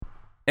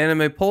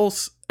Anime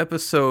Pulse,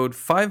 episode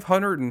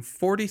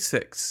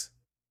 546.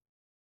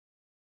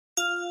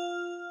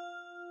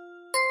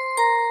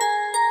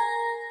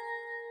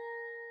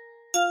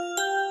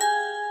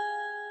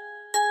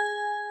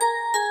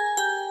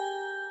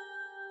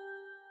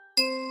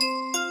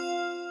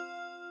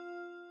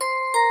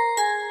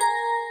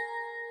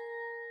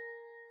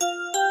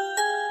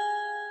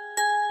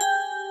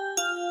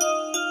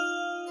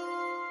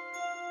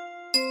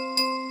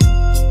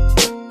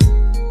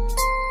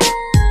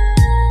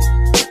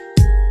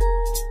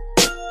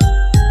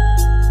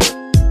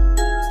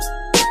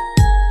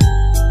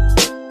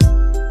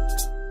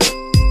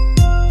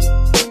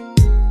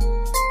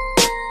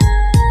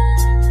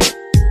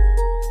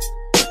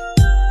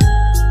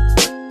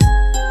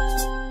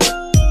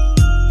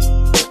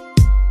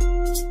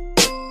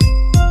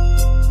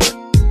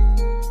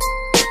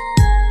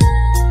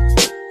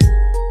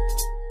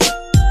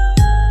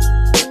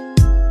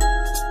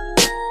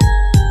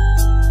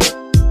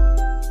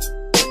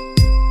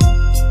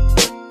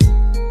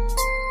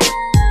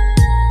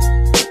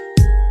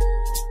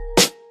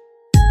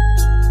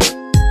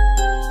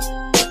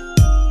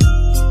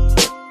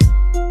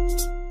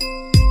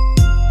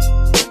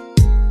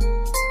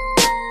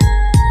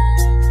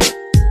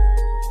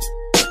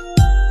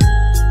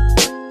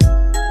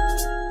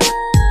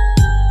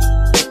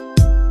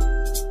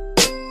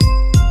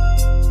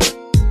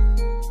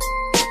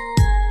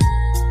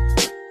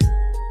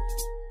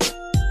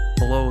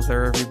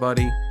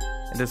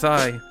 It is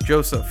I,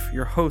 Joseph,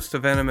 your host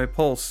of Anime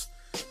Pulse,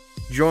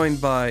 joined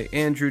by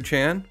Andrew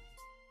Chan.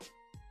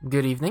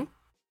 Good evening.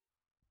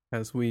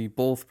 As we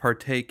both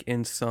partake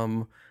in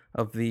some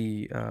of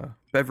the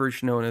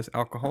beverage known as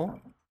alcohol.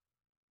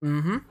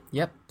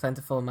 Yep,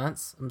 plentiful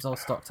amounts. I'm all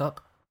stocked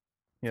up.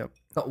 Yep.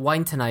 Got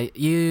wine tonight.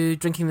 You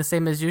drinking the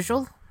same as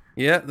usual?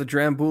 Yeah, the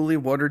Drambulie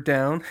watered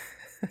down.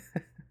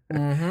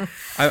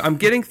 I'm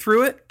getting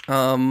through it.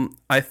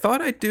 I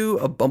thought I'd do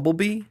a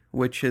Bumblebee,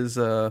 which is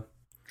a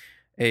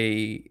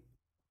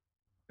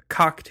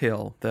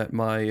cocktail that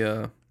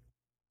my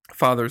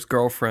father's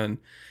girlfriend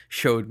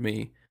showed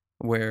me,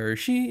 where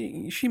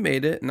she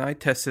made it and I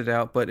tested it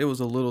out, but it was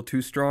a little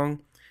too strong.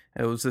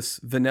 It was this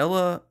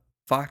vanilla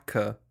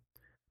vodka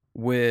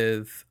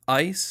with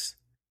ice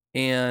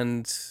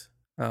and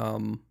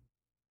I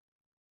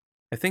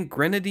think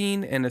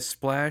grenadine and a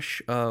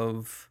splash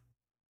of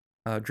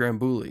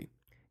Drambulie.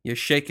 You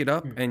shake it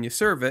up and you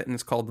serve it, and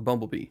it's called the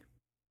Bumblebee.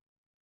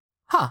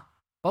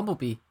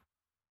 Bumblebee.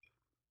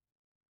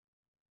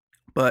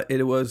 But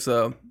it was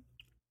a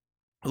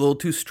little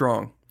too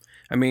strong.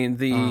 I mean,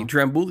 the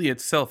Drambulie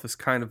itself is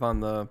kind of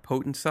on the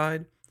potent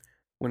side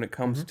when it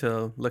comes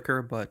to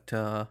liquor, but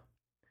the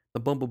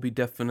Bumblebee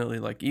definitely,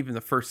 like, even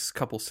the first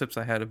couple sips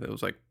I had of it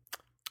was like,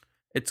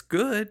 it's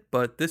good,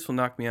 but this will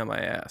knock me on my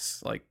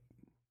ass. Like,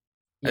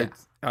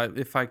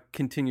 if I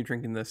continue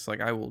drinking this,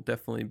 like, I will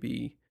definitely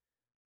be,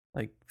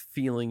 like,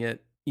 feeling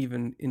it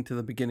even into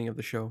the beginning of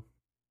the show.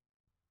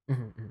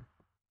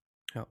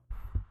 Yeah.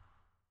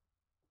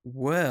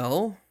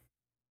 Well,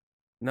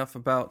 enough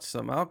about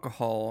some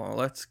alcohol.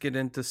 Let's get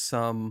into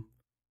some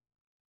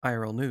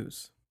IRL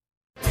news.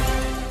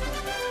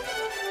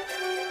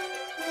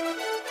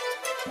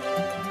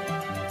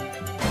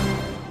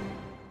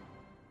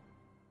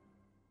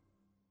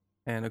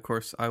 And of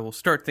course, I will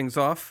start things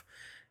off.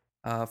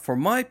 For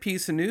my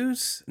piece of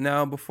news,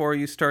 now before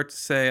you start to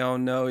say, oh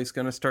no, he's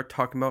going to start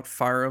talking about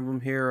Fire Emblem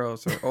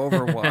Heroes or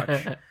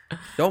Overwatch,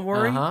 don't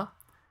worry.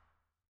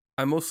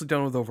 I'm mostly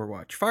done with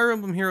Overwatch. Fire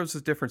Emblem Heroes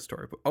is a different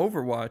story, but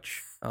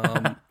Overwatch,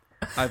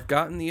 I've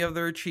gotten the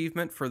other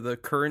achievement for the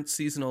current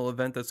seasonal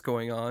event that's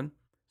going on,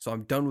 so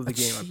I'm done with the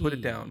game. I put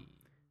it down.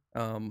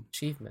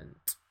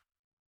 Achievement.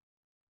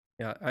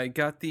 Yeah, I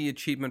got the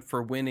achievement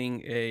for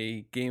winning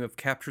a game of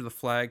Capture the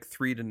Flag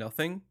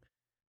 3-0,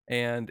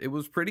 and it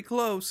was pretty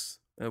close.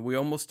 We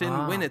almost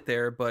didn't win it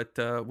there,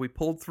 but we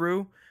pulled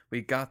through. We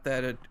got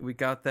that,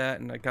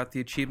 and I got the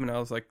achievement. I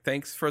was like,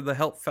 thanks for the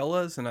help,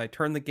 fellas, and I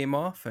turned the game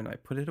off, and I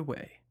put it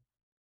away.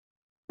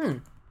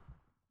 And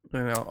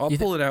I'll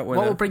pull it out when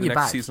the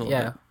next seasonal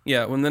event.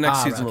 Yeah, when the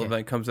next seasonal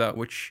event comes out,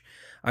 which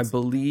I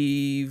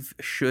believe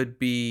should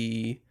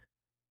be...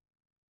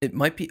 It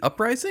might be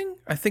Uprising?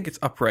 I think it's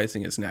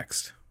Uprising is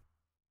next.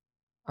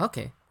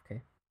 Okay.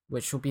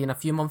 Which will be in a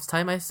few months'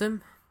 time, I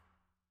assume?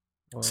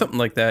 Something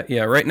like that,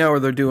 yeah. Right now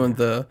they're doing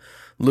the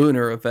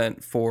lunar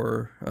event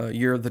for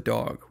Year of the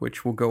Dog,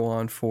 which will go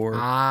on for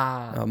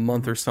a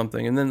month or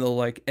something, and then they'll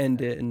like end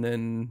it, and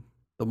then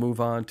they'll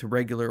move on to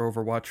regular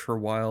Overwatch for a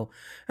while,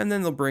 and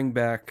then they'll bring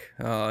back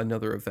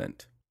another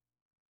event.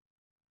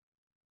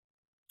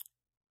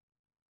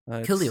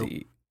 Let's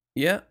see.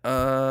 Yeah,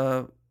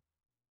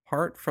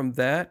 apart from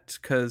that,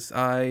 because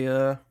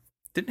I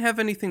didn't have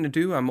anything to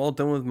do, I'm all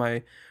done with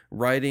my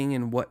writing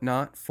and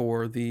whatnot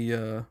for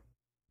the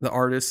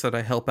artists that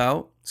I help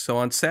out. So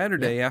on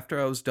Saturday, after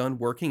I was done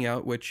working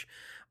out, which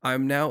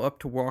I'm now up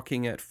to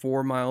walking at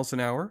 4 miles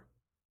an hour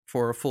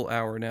for a full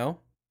hour now.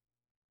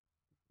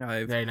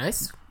 I've Very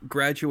nice.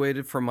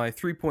 graduated from my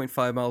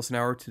 3.5 miles an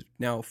hour to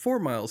now 4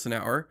 miles an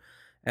hour.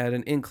 at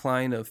an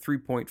incline of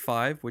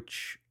 3.5,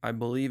 which I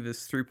believe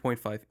is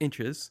 3.5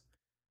 inches.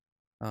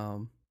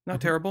 Not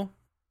terrible,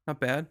 not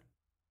bad.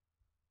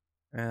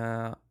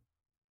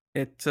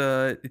 It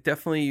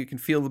definitely, you can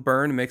feel the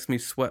burn. It makes me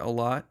sweat a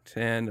lot,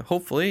 and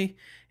hopefully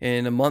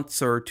in a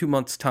month's or 2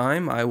 months'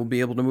 time, I will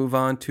be able to move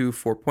on to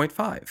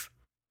 4.5.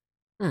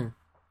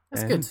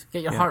 That's good.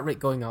 Get your heart rate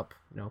going up.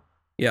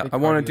 Yeah, I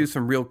want to do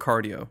some real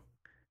cardio,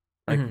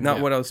 like not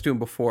yeah. what I was doing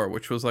before,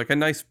 which was like a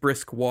nice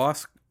brisk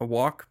walk.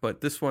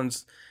 But this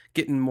one's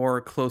getting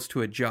more close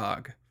to a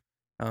jog,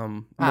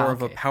 more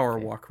of a power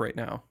walk right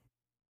now.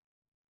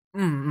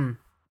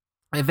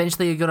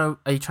 Eventually, are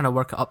you trying to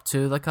work it up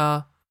to like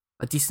a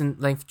decent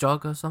length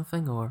jog or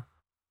something, or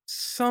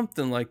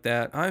something like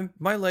that?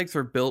 My legs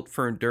are built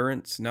for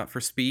endurance, not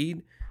for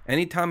speed.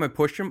 Anytime I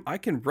push them, I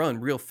can run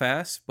real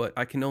fast, but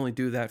I can only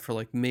do that for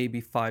like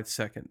maybe 5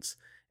 seconds.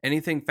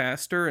 Anything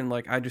faster, and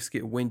like I just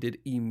get winded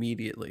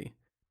immediately.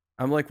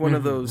 I'm like one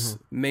of those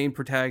main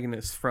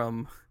protagonists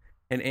from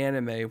an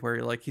anime where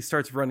like he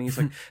starts running, he's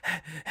like,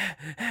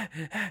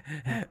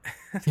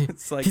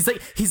 it's like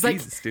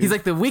he's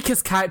like the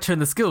weakest character in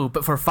the school,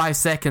 but for 5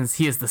 seconds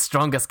he is the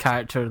strongest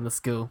character in the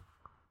school.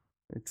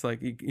 It's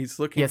like he's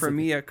looking for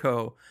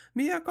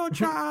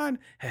Miyako-chan,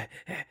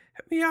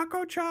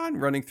 Miyako-chan,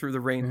 running through the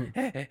rain,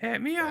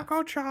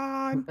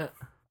 Miyako-chan.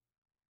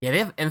 Yeah, they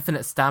have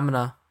infinite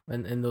stamina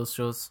in those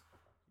shows.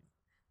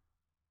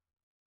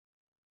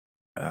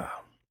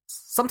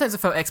 Sometimes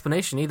without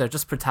explanation either,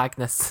 just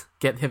protagonists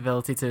get the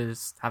ability to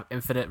just have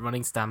infinite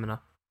running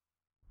stamina.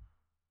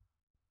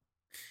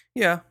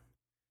 Yeah.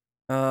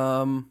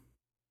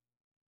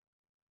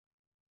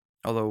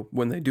 Although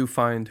when they do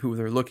find who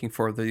they're looking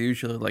for, they're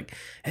usually like,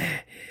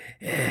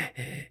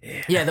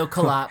 yeah, they'll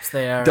collapse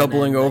there,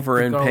 doubling over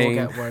in pain.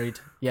 Will get worried.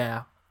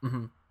 Yeah,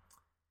 it's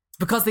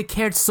because they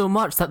cared so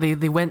much that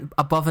they went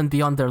above and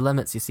beyond their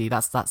limits. You see,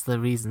 that's the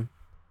reason.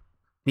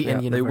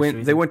 They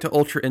went to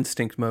Ultra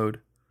Instinct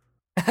mode.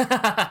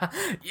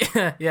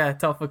 yeah,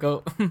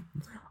 topical.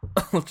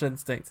 Ultra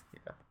Instinct.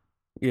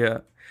 Yeah.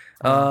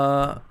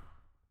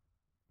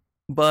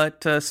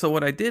 But so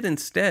what I did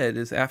instead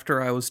is,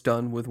 after I was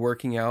done with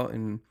working out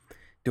and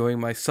doing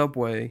my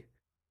Subway,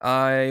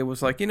 I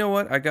was like, you know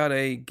what? I got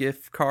a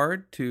gift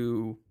card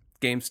to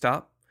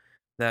GameStop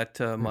that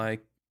my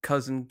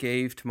cousin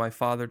gave to my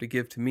father to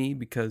give to me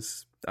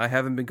because I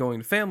haven't been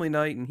going to family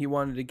night, and he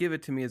wanted to give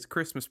it to me as a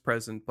Christmas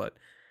present, but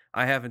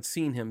I haven't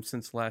seen him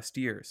since last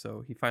year,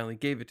 so he finally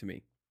gave it to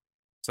me.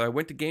 So I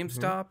went to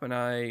GameStop and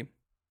I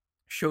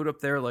showed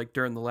up there like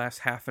during the last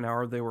half an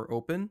hour they were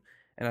open,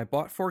 and I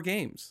bought 4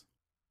 games.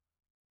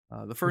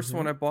 The first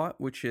one I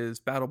bought, which is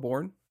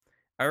Battleborn.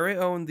 I already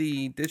own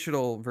the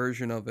digital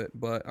version of it,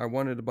 but I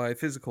wanted to buy a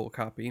physical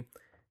copy.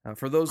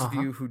 For those of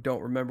you who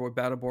don't remember what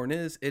Battleborn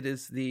is, it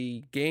is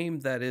the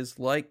game that is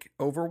like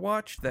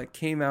Overwatch that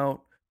came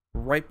out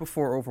right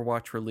before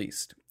Overwatch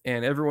released,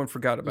 and everyone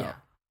forgot about. Yeah.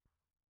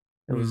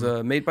 It was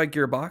made by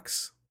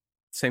Gearbox,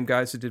 same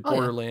guys who did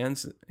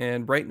Borderlands,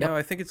 and right now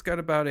I think it's got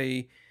about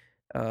a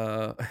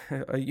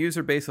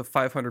user base of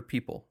 500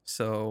 people.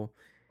 So,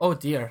 oh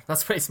dear,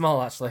 that's pretty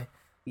small actually.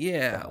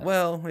 Yeah,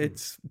 well,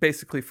 it's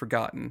basically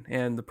forgotten,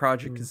 and the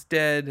project is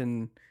dead,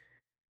 and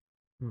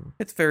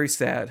it's very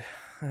sad.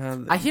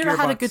 I hear Gearbox, it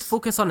had a good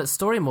focus on its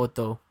story mode,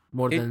 though,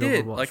 more than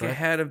Overwatch. Like, right? It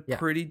had a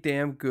pretty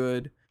damn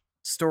good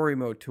story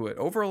mode to it.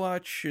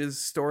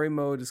 Overwatch's story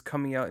mode is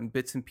coming out in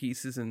bits and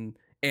pieces and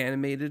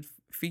animated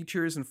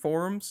features and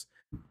forums.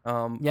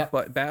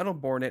 But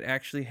Battleborn, it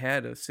actually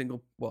had a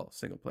single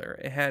player.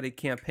 It had a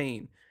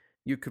campaign.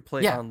 You could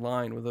play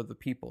online with other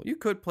people. You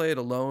could play it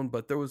alone,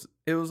 but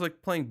it was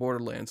like playing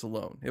Borderlands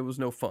alone. It was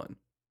no fun.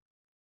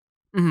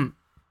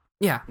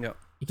 Yeah. You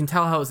can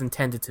tell how it was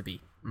intended to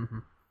be.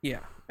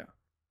 Yeah.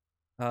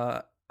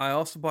 I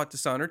also bought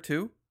Dishonored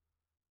 2.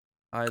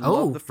 I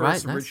love the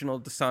first original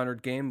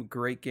Dishonored game.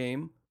 Great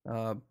game.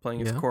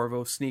 Playing as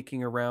Corvo,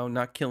 sneaking around,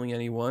 not killing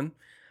anyone.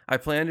 I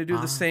plan to do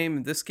the same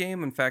in this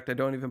game. In fact, I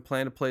don't even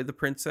plan to play the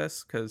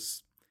princess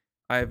because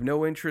I have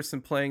no interest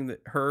in playing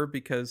her,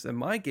 because in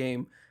my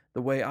game,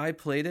 the way I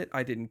played it,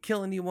 I didn't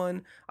kill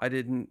anyone. I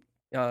didn't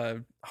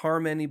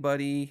harm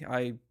anybody.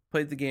 I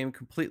played the game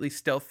completely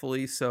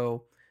stealthily.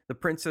 So the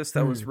princess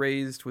that was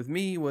raised with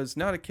me was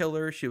not a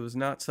killer. She was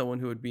not someone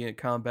who would be in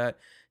combat.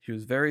 She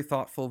was very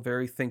thoughtful,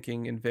 very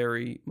thinking, and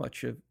very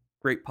much a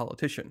great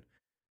politician.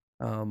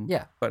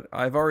 But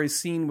I've already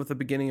seen what the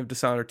beginning of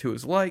Dishonored 2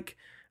 is like.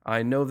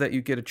 I know that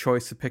you get a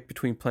choice to pick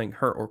between playing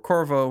her or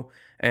Corvo,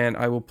 and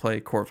I will play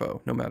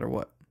Corvo no matter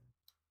what.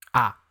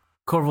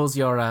 Corvo's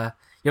your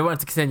wanting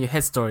to continue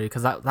his story,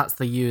 because that's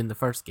the you in the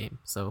first game.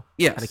 So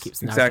yes,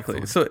 keeps exactly.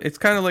 Forward. So it's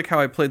kind of like how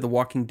I played The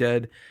Walking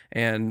Dead,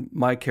 and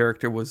my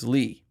character was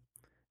Lee,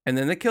 and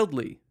then they killed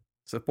Lee.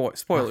 So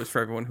spoilers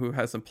for everyone who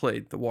hasn't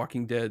played The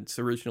Walking Dead's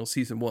original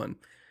season 1.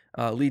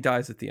 Lee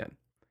dies at the end.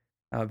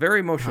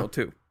 Very emotional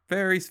too.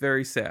 Very,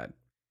 very sad.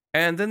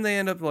 And then they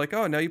end up like,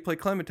 oh, now you play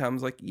Clementine. I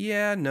was like,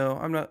 yeah, no,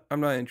 I'm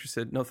not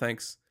interested. No,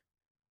 thanks.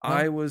 No.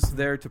 I was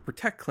there to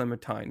protect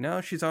Clementine.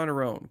 Now she's on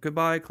her own.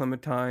 Goodbye,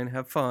 Clementine.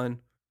 Have fun.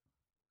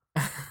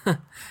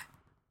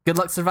 Good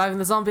luck surviving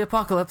the zombie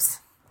apocalypse.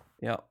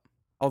 Yeah.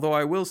 Although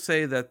I will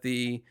say that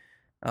the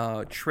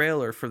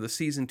trailer for the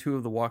season 2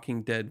 of the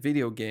Walking Dead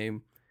video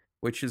game,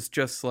 which is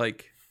just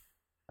like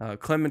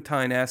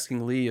Clementine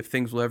asking Lee if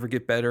things will ever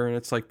get better, and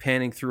it's like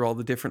panning through all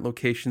the different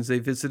locations they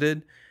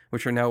visited,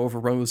 which are now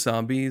overrun with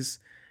zombies,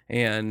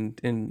 and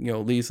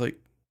Lee's like,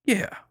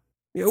 yeah,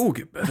 we'll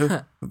get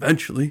better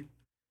eventually,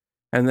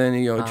 and then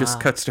it just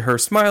cuts to her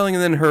smiling,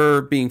 and then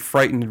her being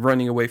frightened and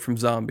running away from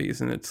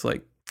zombies, and it's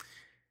like,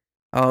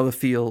 the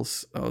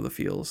feels.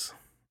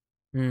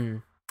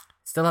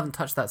 Still haven't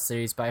touched that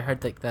series, but I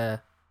heard like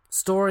the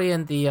story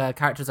and the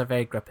characters are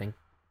very gripping.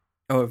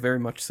 Oh, very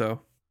much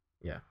so.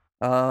 Yeah.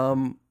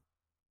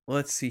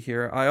 Let's see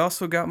here. I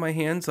also got my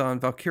hands on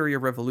Valkyria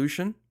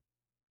Revolution.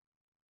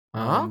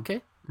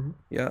 Okay. Mm-hmm.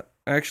 Yeah,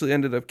 I actually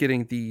ended up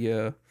getting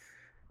the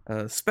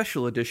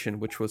special edition,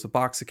 which was a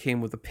box that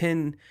came with a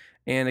pin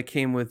and it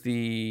came with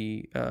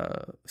the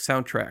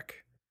soundtrack.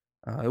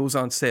 It was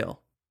on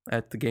sale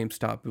at the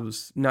GameStop. It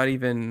was not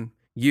even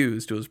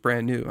used. It was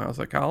brand new. I was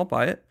like, I'll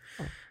buy it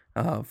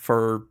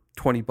for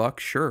 $20,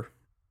 sure.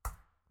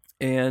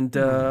 And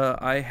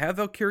I have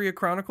Valkyria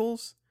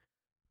Chronicles.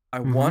 I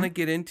want to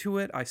get into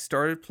it. I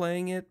started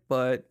playing it,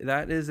 but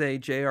that is a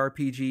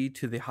JRPG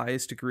to the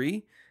highest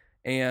degree,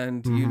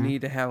 and you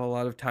need to have a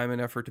lot of time and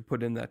effort to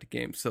put in that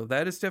game. So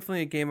that is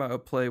definitely a game I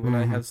would play when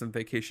I have some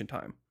vacation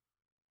time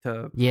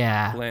to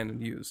plan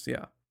and use.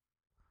 Yeah.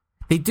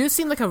 They do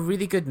seem like a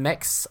really good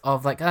mix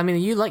of like, I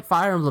mean, you like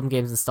Fire Emblem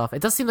games and stuff.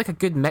 It does seem like a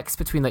good mix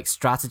between like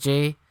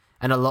strategy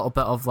and a little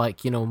bit of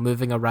like,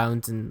 moving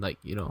around and like,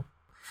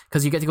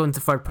 because you get to go into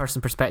third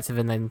person perspective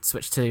and then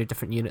switch to your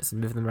different units and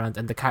move them around.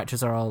 And the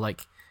characters are all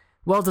like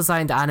well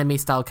designed anime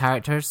style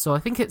characters. So I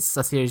think it's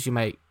a series you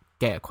might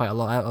get quite a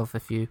lot out of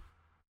if you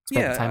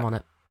spend time on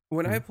it.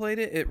 When I played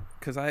it,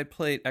 because I had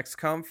played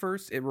XCOM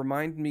first, it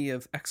reminded me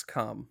of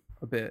XCOM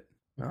a bit.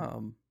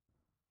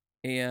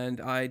 And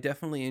I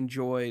definitely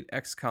enjoyed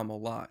XCOM a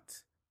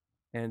lot.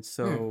 And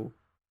so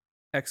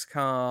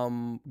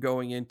XCOM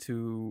going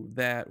into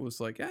that was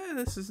like,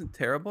 this isn't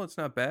terrible. It's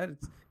not bad.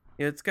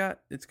 It's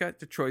got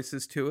the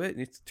choices to it,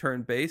 and it's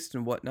turn based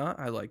and whatnot.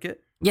 I like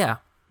it. Yeah.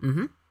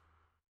 And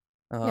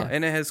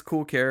it has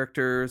cool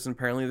characters, and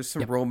apparently there's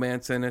some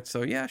romance in it.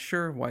 So yeah,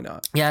 sure, why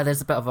not? Yeah,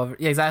 there's a bit of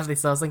exactly.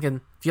 So I was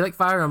thinking, if you like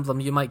Fire Emblem,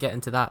 you might get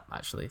into that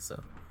actually.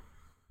 So.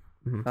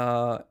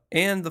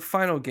 And the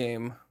final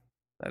game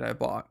that I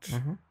bought,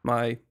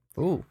 my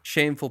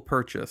shameful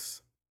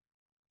purchase.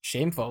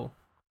 Shameful.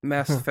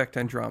 Mass Effect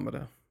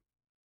Andromeda.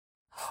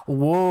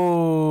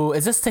 Whoa!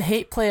 Is this to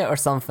hate play it or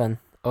something?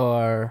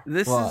 Or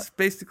this is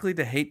basically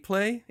to hate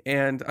play,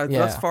 and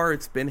thus far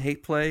it's been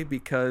hate play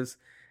because,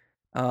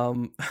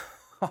 oh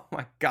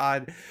my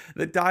god,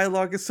 the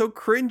dialogue is so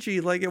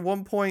cringy. Like at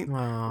one point,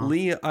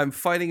 Lee, I'm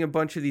fighting a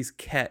bunch of these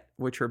Ket,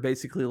 which are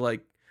basically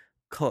like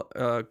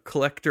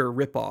collector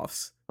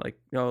ripoffs. Like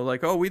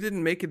we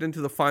didn't make it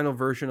into the final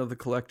version of the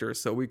collector,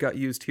 so we got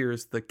used here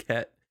as the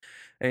Ket.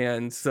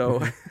 And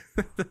so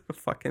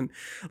fucking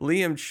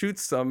Liam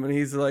shoots some, and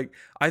he's like,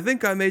 I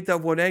think I made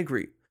that one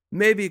angry.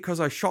 Maybe because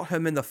I shot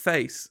him in the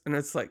face. And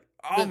it's like,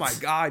 oh my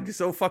god, you're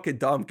so fucking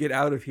dumb. Get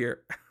out of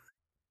here.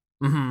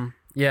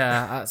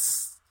 Yeah,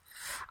 that's...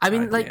 I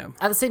mean, like,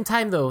 at the same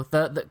time, though,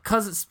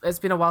 because it's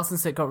been a while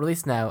since it got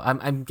released now,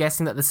 I'm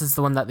guessing that this is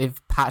the one that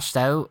they've patched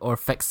out or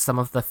fixed some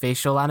of the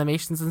facial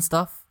animations and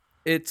stuff.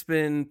 It's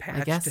been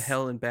patched to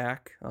hell and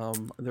back.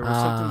 There was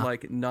something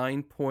like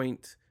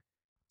 9.6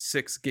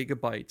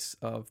 gigabytes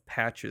of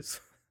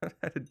patches I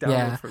had to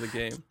download for the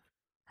game.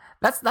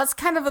 That's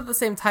kind of at the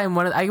same time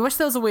when I wish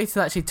there was a way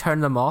to actually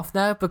turn them off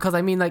now, because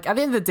I mean, like, at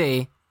the end of the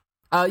day,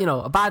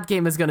 a bad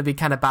game is going to be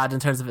kind of bad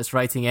in terms of its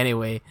writing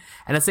anyway,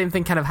 and the same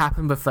thing kind of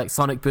happened with like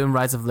Sonic Boom: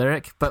 Rise of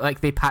Lyric, but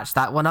like they patched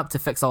that one up to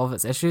fix all of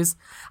its issues.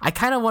 I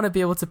kind of want to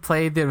be able to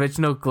play the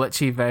original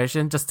glitchy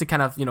version just to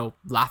kind of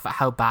laugh at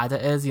how bad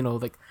it is.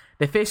 Like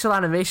the facial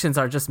animations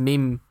are just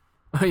meme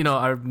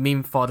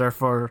fodder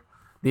for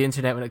the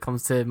internet when it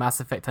comes to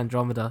Mass Effect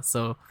Andromeda.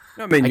 So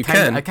I mean,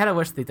 I kind of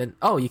wish they didn't.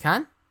 Oh, you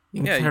can.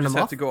 You just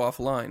have to go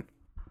offline.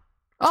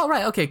 Oh,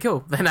 right, okay,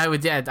 cool. Then I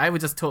would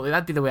just totally,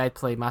 that'd be the way I'd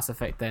play Mass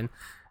Effect then.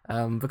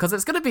 Because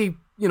it's going to be,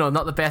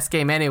 not the best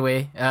game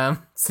anyway.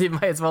 So you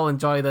might as well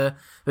enjoy the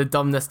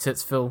dumbness to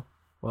its full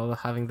while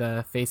having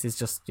the faces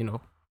just,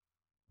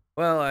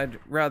 Well, I'd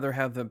rather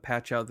have them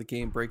patch out the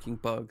game-breaking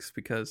bugs,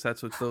 because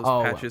that's what those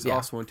patches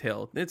also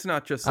entail. It's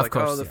not just like,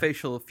 the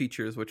facial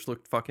features, which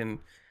looked fucking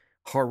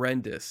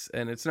horrendous.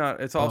 And it's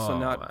also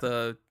not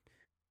the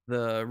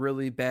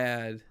really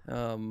bad,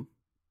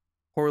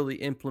 poorly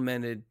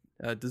implemented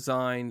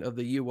design of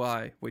the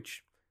UI,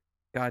 which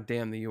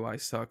goddamn the UI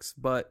sucks.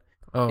 But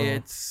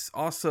it's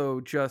also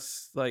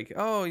just like,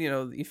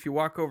 if you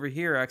walk over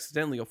here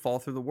accidentally, you'll fall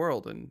through the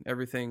world and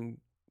everything,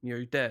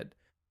 you're dead.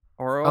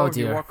 Or if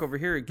you walk over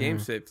here, game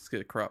saves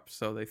get corrupt.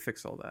 So they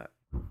fix all that.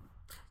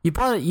 You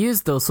bought it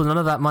used though, so none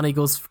of that money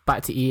goes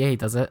back to EA,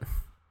 does it?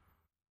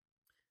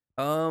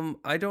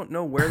 I don't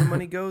know where the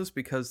money goes,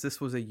 because this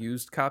was a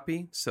used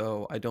copy,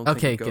 so I don't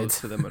think it goes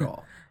to them at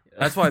all.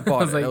 That's why I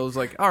bought it. like, I was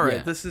like, all right,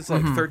 yeah. this is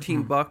like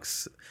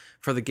 $13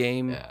 for the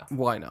game. Yeah.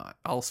 Why not?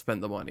 I'll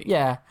spend the money.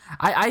 Yeah,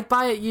 I'd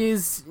buy it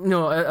used,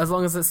 as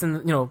long as it's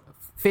in,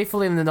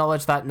 faithfully in the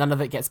knowledge that none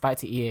of it gets back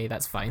to EA,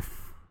 that's fine.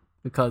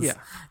 Because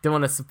they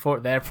want to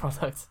support their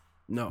product.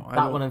 No,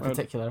 that one in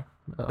particular.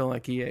 I don't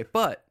like EA.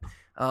 But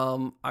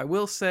I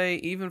will say,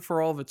 even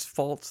for all of its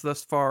faults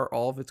thus far,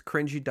 all of its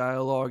cringy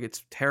dialogue,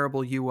 its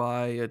terrible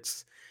UI,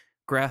 its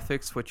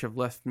graphics, which have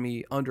left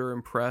me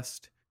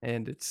underimpressed,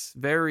 and it's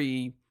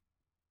very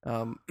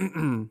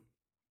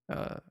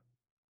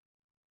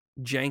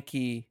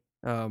janky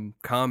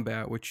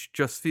combat, which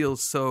just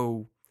feels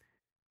so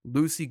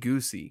loosey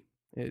goosey.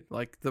 It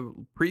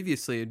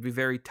previously it'd be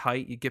very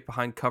tight. You'd get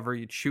behind cover,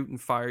 you'd shoot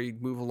and fire,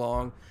 you'd move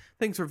along.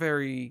 Things were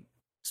very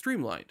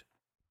streamlined.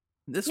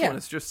 This one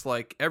is just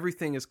like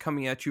everything is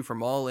coming at you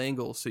from all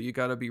angles, so you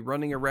got to be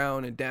running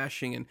around and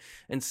dashing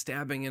and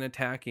stabbing and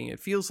attacking. It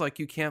feels like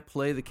you can't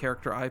play the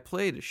character I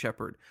played as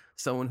Shepard,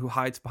 someone who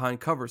hides behind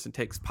covers and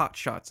takes pot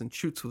shots and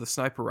shoots with a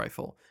sniper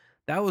rifle.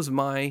 That was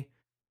my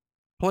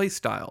play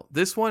style.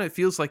 This one, it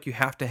feels like you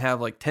have to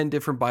have like 10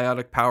 different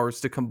biotic powers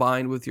to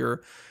combine with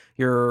your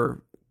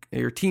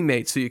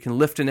teammates so you can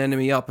lift an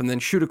enemy up and then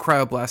shoot a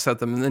cryoblast at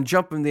them and then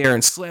jump in the air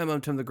and slam them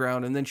to the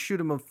ground and then shoot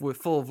them with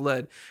full of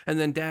lead and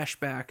then dash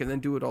back and then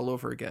do it all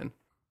over again.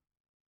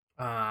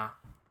 It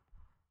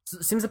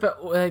seems a bit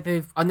like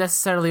they've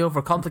unnecessarily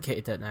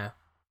overcomplicated it now.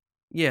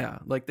 Yeah,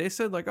 like they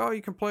said, like, oh,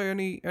 you can play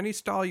any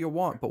style you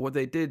want, but what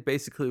they did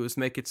basically was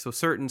make it so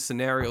certain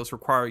scenarios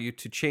require you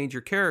to change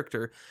your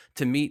character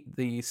to meet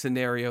the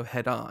scenario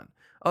head on.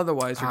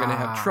 Otherwise, you're going to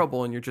have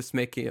trouble and you're just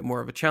making it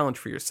more of a challenge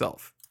for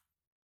yourself.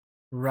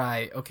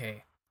 Right,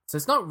 okay. So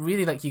it's not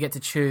really like you get to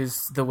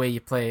choose the way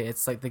you play.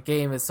 It's like the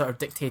game is sort of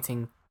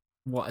dictating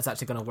what is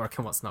actually going to work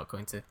and what's not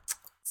going to.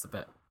 It's a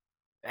bit...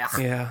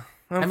 Yeah.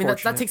 I mean,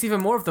 that takes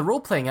even more of the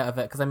role-playing out of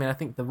it, because I mean, I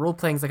think the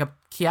role-playing is like a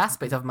key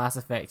aspect of Mass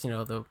Effect,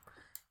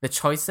 the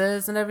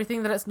choices and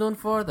everything that it's known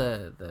for,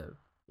 the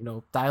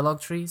dialogue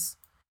trees,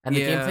 and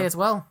the gameplay as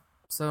well.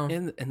 So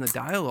and the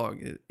dialogue,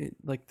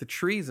 like the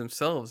trees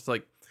themselves,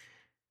 like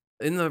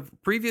in the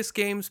previous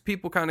games,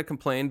 people kind of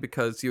complained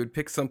because you would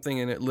pick something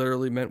and it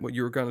literally meant what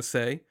you were going to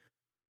say.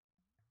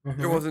 Mm-hmm.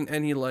 There wasn't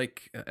any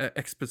like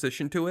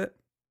exposition to it.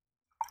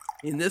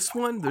 In this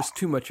one, there's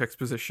too much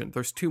exposition.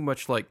 There's too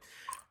much like,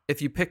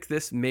 if you pick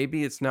this,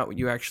 maybe it's not what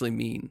you actually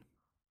mean.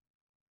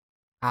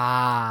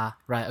 Ah,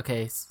 right,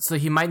 okay. So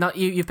he might not...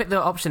 You pick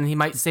the option, he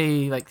might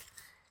say, like,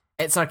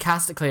 it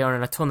sarcastically or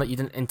in a tone that you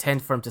didn't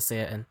intend for him to say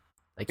it in.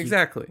 Like,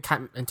 exactly.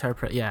 Can't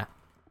interpret... Yeah,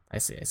 I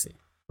see.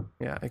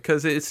 Yeah,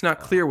 because it's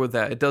not clear with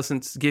that. It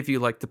doesn't give you,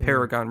 like, the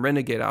Paragon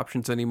Renegade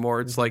options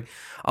anymore. It's like,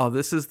 oh,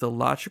 this is the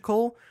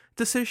logical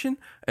decision,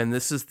 and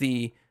this is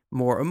the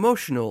more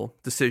emotional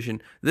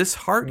decision. This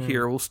heart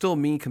here will still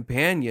mean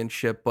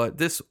companionship, but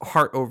this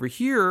heart over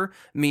here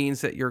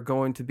means that you're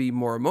going to be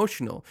more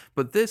emotional.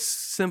 But this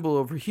symbol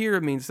over here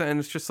means that, and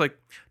it's just like,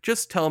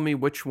 just tell me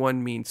which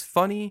one means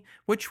funny,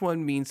 which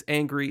one means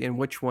angry, and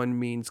which one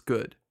means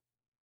good.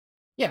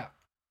 Yeah.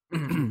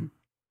 Because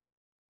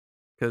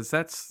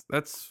that's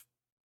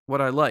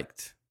what I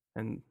liked,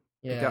 and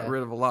it got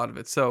rid of a lot of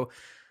it. So,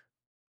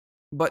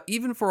 but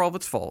even for all of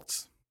its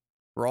faults,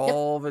 for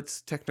all of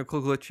its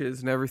technical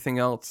glitches and everything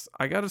else,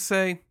 I gotta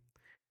say,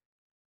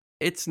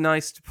 it's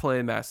nice to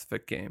play a Mass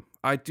Effect game.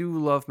 I do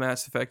love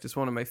Mass Effect. It's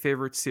one of my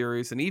favorite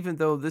series, and even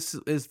though this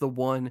is the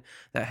one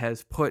that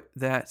has put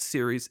that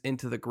series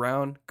into the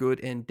ground, good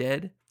and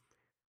dead,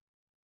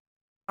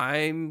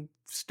 I'm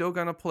still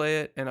gonna play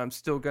it, and I'm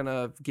still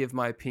gonna give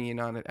my opinion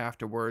on it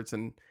afterwards,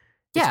 and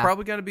it's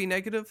probably going to be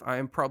negative. I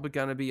am probably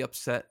going to be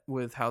upset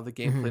with how the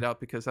game played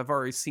out because I've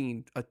already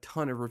seen a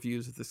ton of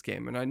reviews of this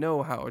game and I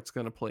know how it's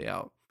going to play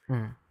out.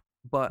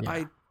 But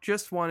I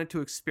just wanted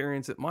to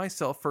experience it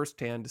myself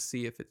firsthand to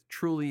see if it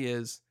truly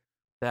is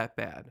that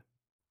bad.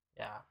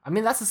 Yeah. I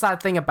mean, that's the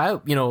sad thing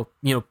about,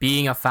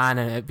 being a fan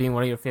and it being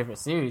one of your favorite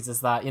series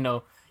is that,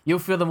 you'll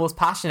feel the most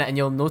passionate and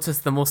you'll notice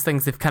the most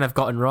things they've kind of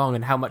gotten wrong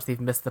and how much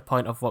they've missed the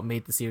point of what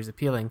made the series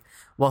appealing.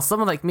 While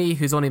someone like me,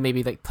 who's only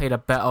maybe like played a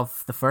bit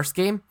of the first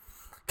game,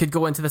 could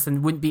go into this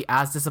and wouldn't be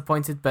as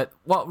disappointed, but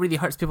what really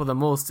hurts people the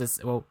most is,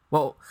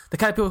 well, the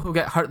kind of people who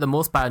get hurt the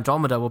most by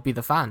Andromeda will be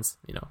the fans,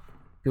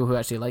 people who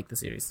actually like the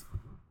series.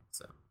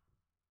 So,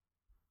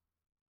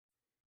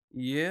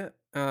 yeah,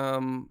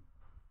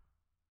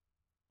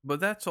 but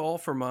that's all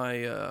for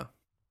my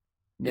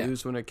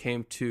news when it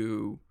came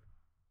to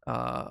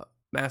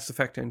Mass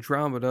Effect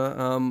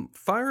Andromeda.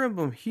 Fire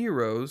Emblem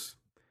Heroes.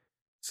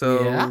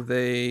 So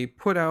they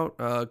put out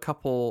a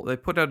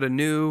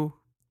new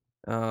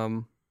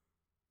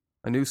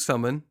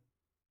summon.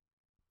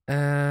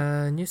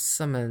 New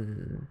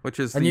summon. Which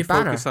is a the new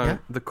focus banner, on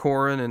the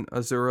Corrin and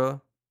Azura.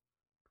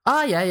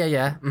 Ah,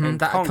 yeah. Mm-hmm.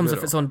 That Congo. comes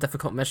with its own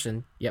difficult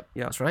mission. Yep,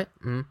 that's right.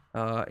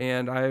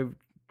 And I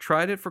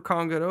tried it for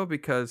Congo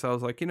because I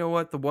was like, you know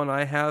what? The one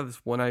I have is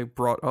one I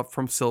brought up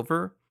from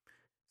Silver.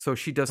 So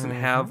she doesn't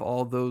have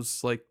all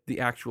those, like, the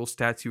actual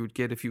stats you would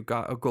get if you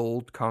got a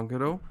gold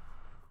Congo.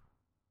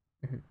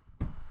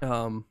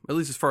 At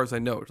least as far as I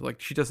know.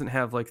 Like she doesn't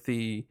have like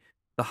the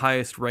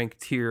highest rank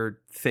tier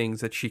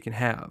things that she can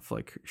have.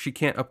 Like she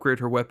can't upgrade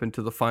her weapon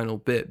to the final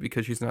bit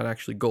because she's not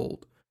actually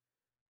gold.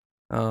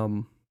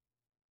 I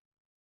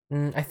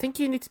think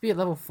you need to be at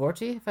level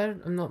 40, if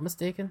I'm not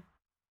mistaken,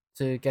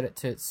 to get it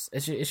to its.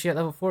 Is she at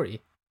level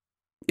 40?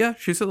 Yeah,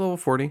 she's at level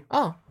 40.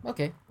 Oh,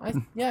 okay.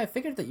 I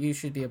figured that you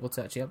should be able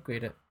to actually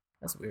upgrade it.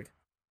 That's weird.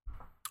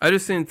 I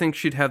just didn't think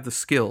she'd have the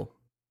skill.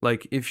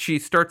 Like if she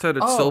starts out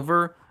at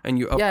silver and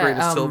you upgrade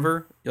to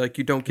silver, like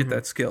you don't get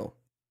that skill.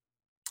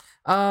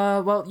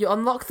 Well, you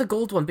unlock the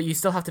gold one, but you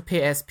still have to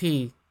pay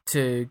SP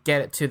to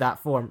get it to that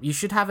form. You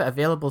should have it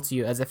available to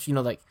you as if,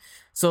 like,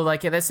 so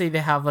like, let's say they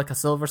have like a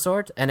silver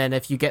sword, and then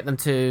if you get them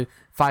to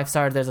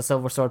 5-star, there's a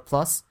silver sword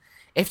plus.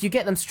 If you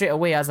get them straight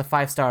away as a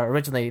 5-star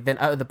originally, then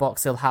out of the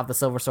box they'll have the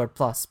silver sword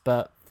plus.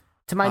 But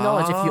to my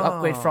knowledge, if you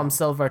upgrade from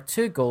silver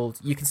to gold,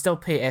 you can still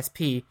pay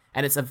SP,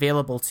 and it's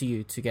available to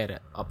you to get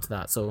it up to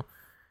that. So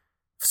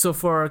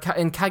for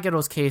in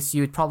Kagero's case,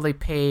 you'd probably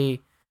pay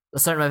a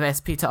certain amount of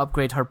SP to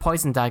upgrade her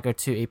poison dagger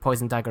to a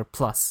poison dagger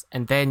plus,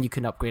 and then you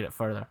can upgrade it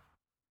further.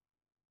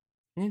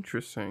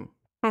 Interesting.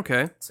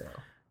 Okay. So,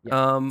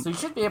 yeah. So you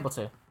should be able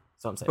to.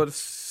 That's what I'm saying. But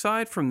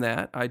aside from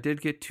that, I did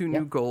get 2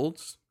 new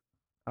golds.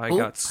 I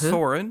got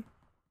Soren.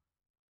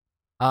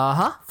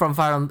 From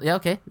Fire Emblem. Yeah,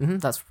 okay.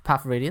 That's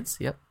Path of Radiance.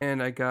 Yep.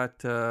 And I got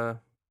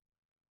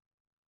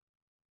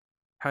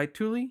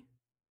Taituli.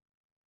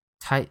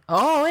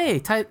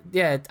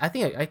 Yeah, I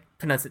think I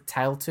pronounce it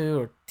Tile 2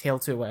 or Tail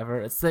 2 or whatever.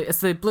 It's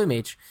the blue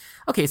mage.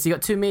 Okay, so you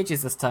got 2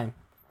 mages this time.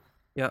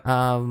 Yeah.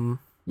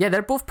 Yeah,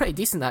 they're both pretty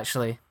decent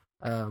actually.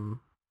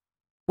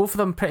 Both of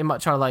them pretty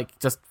much are like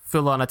just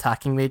full on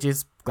attacking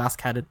mages, glass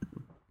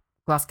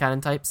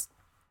cannon types.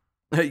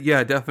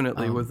 Yeah,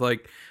 definitely. With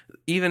like,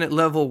 even at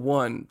level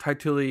 1,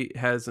 Taituli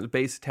has a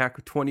base attack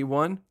of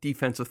 21,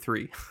 defense of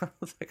 3. I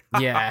was like,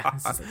 yeah.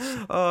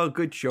 Oh,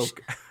 good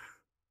joke.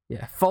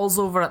 Yeah, falls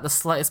over at the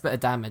slightest bit of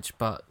damage,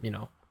 but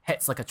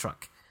hits like a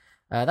truck.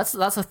 That's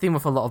a theme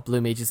with a lot of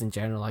blue mages in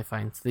general. I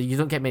find you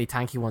don't get many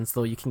tanky ones,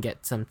 though. You can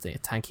get some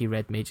tanky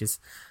red mages.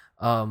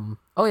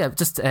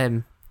 Just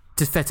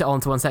to fit it all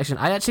into one section,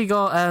 I actually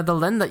got the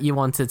Lin that you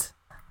wanted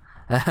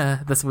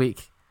this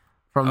week.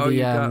 From the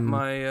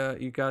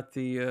you got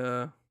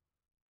the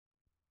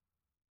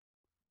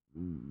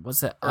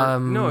what's it?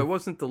 No, it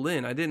wasn't the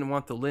Lin. I didn't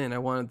want the Lin. I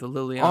wanted the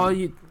Liliana.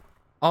 You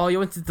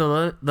wanted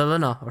the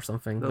Lina or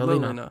something. The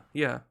Liliana,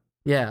 yeah.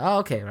 Yeah. Oh,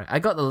 okay, right. I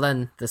got the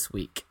Lin this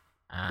week.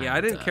 And, yeah,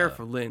 I didn't care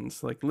for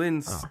Lin's. Like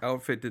Lin's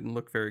outfit didn't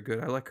look very good.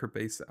 I like her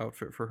base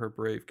outfit for her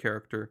brave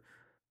character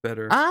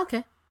better.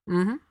 Okay.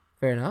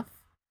 Fair enough.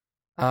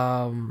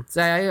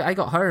 So I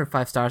got her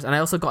 5 stars, and I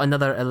also got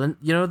another.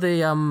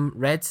 The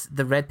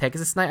red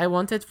Pegasus Knight I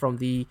wanted from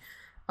the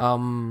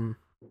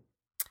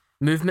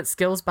movement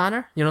skills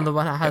banner. The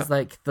one that has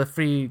like the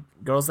 3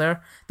 girls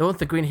there. The one with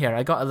the green hair.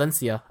 I got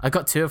Alencia. I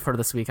got 2 of her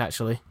this week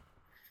actually.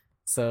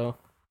 So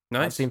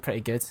nice. That's been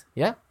pretty good.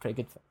 Yeah, pretty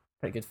good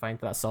find.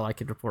 But that's all I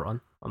could report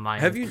on my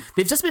end.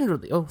 They've just been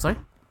really. Oh, sorry.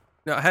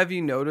 Now, have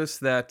you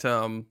noticed that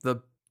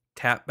the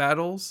tap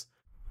battles,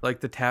 like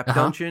the tap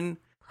dungeon?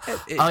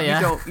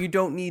 You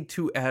don't need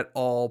to at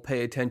all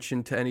pay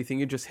attention to anything.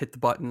 You just hit the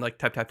button, like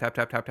tap tap tap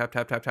tap tap tap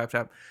tap tap tap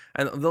tap,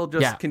 and they'll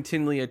just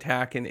continually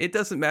attack. And it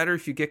doesn't matter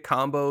if you get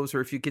combos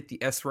or if you get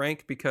the S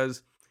rank,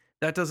 because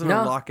that doesn't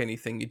unlock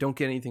anything. You don't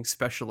get anything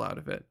special out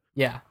of it.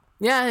 Yeah.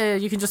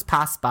 You can just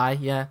pass by.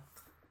 Yeah,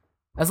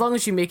 as long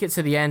as you make it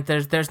to the end,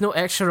 there's no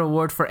extra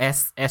reward for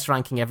S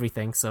ranking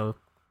everything. So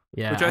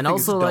yeah, which I think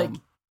also is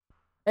dumb.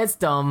 It's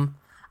dumb.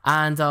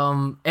 And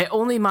it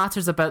only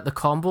matters about the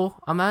combo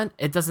amount.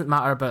 It doesn't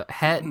matter about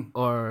hit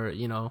or,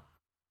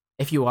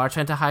 if you are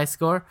trying to high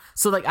score.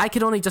 So, like, I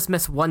could only just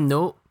miss 1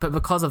 note, but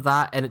because of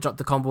that, and it dropped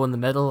the combo in the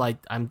middle,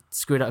 I'm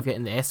screwed out of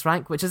getting the S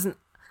rank, which isn't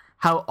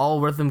how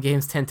all rhythm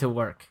games tend to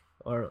work,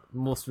 or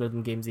most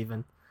rhythm games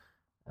even.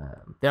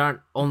 They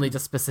aren't only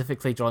just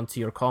specifically drawn to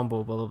your combo,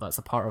 although that's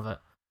a part of it.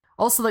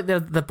 Also, like,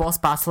 the boss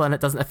battle and it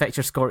doesn't affect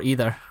your score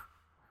either.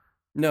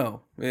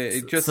 No,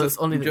 it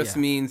just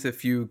means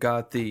if you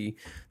got the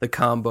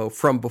combo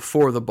from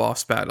before the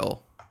boss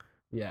battle.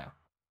 Yeah.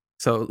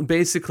 So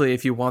basically,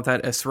 if you want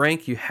that S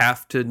rank, you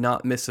have to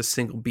not miss a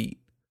single beat.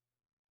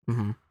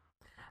 Mm-hmm.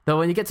 Though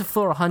when you get to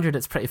floor 100,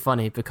 it's pretty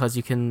funny because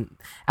you can,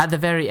 at the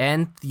very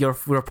end, your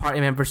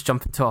party members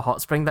jump into a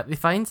hot spring that they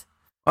find.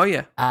 Oh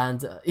yeah,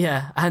 and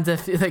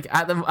if, like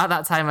at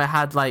that time I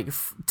had like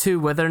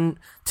 2 wyvern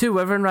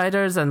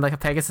riders and like a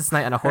Pegasus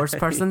Knight and a horse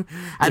person,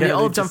 and they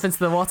all jump into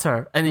the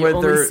water, and you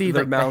only see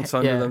their mounts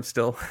under them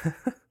still.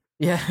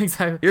 Yeah,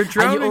 exactly. You're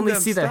drowning and you only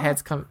them, see their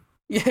heads come.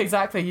 Yeah,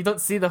 exactly. You don't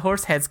see the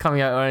horse heads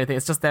coming out or anything.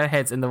 It's just their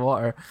heads in the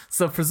water.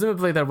 So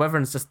presumably their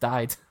wyverns just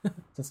died,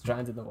 just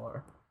drowned in the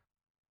water.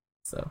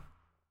 So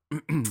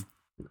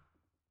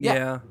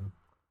yeah.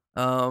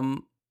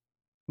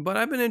 But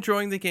I've been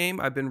enjoying the game.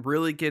 I've been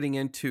really getting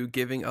into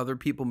giving other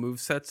people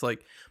movesets.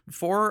 Like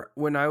before,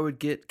 when I would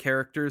get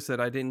characters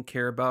that I didn't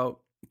care about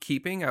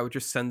keeping, I would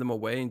just send them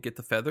away and get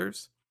the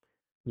feathers.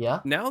 Yeah.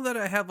 Now that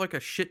I have like a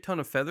shit ton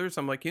of feathers,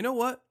 I'm like, you know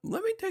what?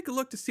 Let me take a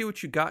look to see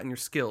what you got in your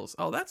skills.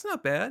 Oh, that's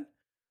not bad.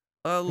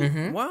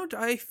 Mm-hmm. Why don't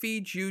I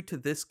feed you to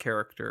this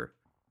character?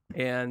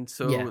 And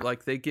so Yeah.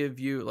 like they give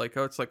you like,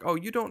 oh, it's like, oh,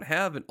 you don't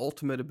have an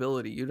ultimate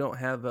ability. You don't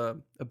have a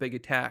big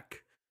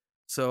attack.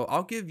 So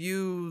I'll give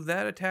you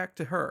that attack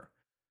to her.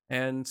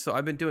 And so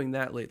I've been doing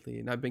that lately,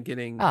 and I've been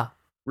getting Ah.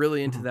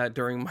 really into Mhm. that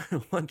during my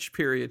lunch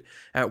period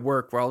at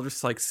work, where I'll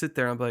just like sit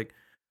there and I'm like,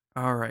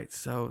 all right,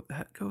 so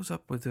that goes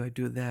up with I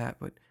do that,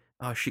 but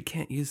she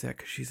can't use that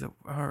because she's a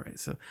all right.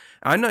 So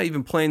I'm not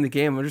even playing the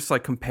game. I'm just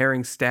like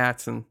comparing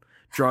stats and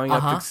drawing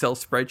up Excel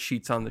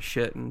spreadsheets on the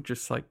shit, and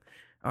just like,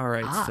 all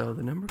right, so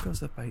the number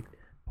goes up by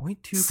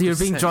 0.2%. So you're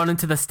being drawn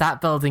into the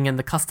stat building and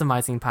the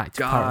customizing part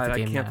God, of the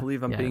game. I can't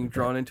believe I'm being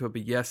drawn into it,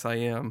 but yes, I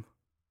am.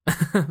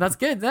 That's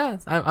good. Yeah,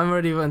 I'm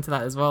already into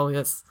that as well.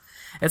 Yes,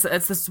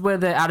 it's just where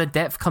the added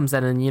depth comes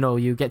in, and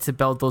you get to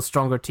build those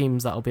stronger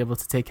teams that will be able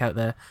to take out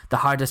the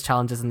hardest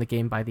challenges in the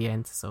game by the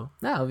end. So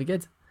yeah, it'll be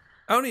good.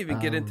 I don't even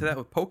get into that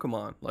with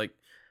Pokemon. Like,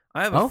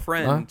 I have a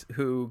friend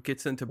who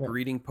gets into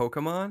breeding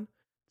Pokemon.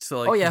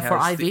 So like, he has for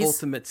IVs? the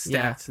ultimate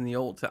stats and the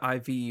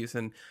IVs,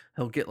 and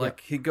he'll get like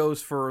he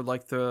goes for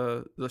like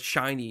the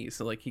shinies.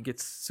 So, like, he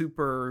gets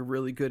super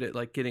really good at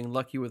like getting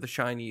lucky with the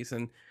shinies.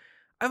 And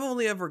I've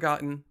only ever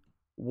gotten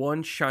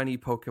one shiny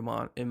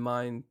Pokemon in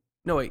mine.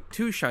 No, wait,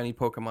 two shiny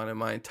Pokemon in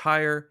my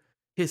entire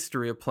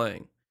history of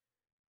playing.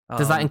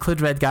 Does that include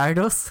Red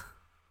Gyarados?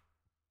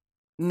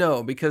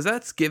 No, because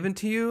that's given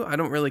to you. I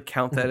don't really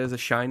count that as a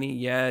shiny.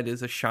 Yeah, it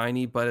is a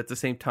shiny, but at the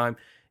same time,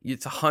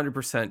 it's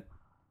 100%.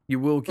 You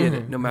will get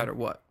it no matter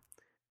what.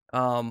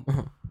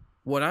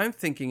 What I'm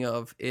thinking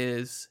of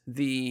is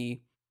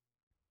the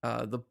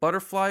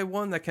butterfly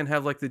one that can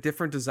have like the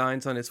different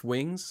designs on its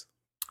wings.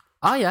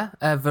 Oh yeah,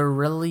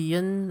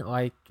 Virillion.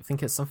 I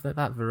think it's something like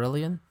that.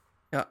 Virillion.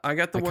 Yeah, I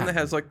got the one that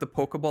has like the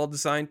Pokeball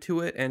design to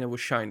it, and it was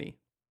shiny.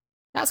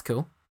 That's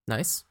cool.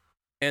 Nice.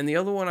 And the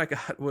other one I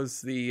got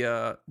was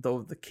the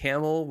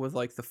camel with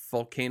like the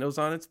volcanoes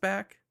on its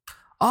back.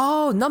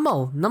 Oh,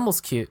 Numel.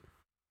 Numel's cute.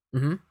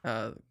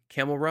 Mm-hmm.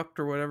 Camelrupt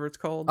or whatever it's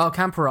called. Oh,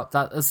 Camperupt.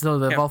 That is the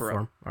evolved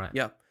form. Right.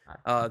 Yeah.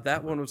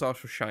 That one was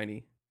also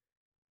shiny.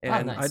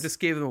 And nice. I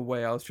just gave them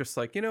away. I was just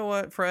like, you know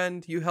what,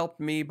 friend? You helped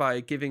me by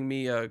giving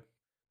me a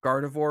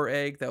Gardevoir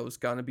egg that was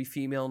gonna be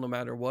female no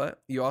matter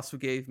what. He also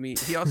gave me a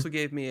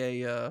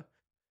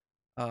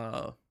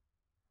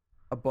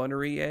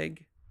Bunnery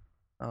egg.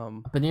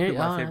 Baneri,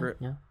 my favorite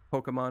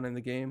Pokemon in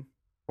the game.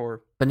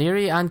 For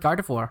Baneri and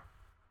Gardevoir.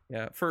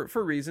 Yeah, for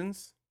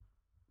reasons.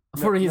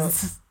 For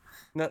reasons.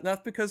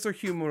 Not because they're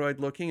humanoid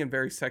looking and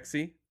very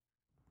sexy.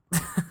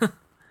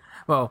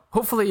 Well,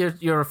 hopefully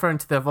you're referring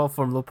to the evolved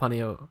form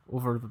Lopunny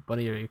over the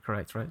Bunny. Are you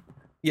correct, right?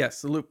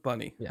 Yes, the Loop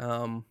Bunny.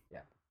 Yeah.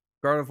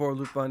 Gardevoir,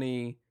 Loop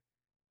Bunny,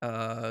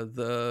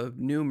 the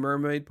new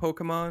mermaid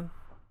Pokemon.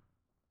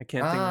 I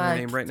can't think of her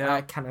name right now.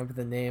 I can't remember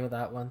the name of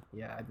that one.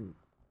 Yeah, I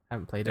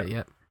haven't played it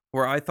yet.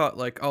 Where I thought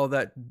like, oh,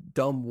 that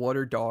dumb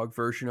water dog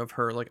version of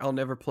her, like I'll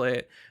never play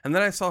it. And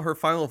then I saw her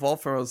final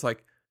evolve form, I was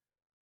like,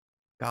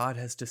 God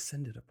has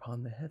descended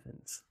upon the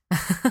heavens.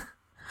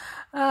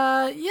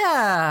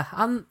 Yeah.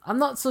 I'm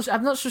not so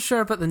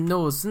sure about the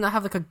nose. Doesn't it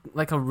have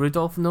like a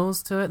Rudolph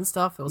nose to it and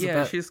stuff? It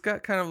was she's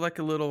got kind of like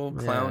a little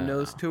clown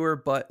nose to her,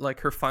 but like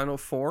her final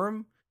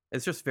form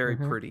is just very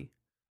pretty.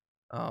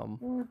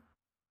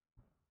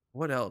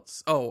 What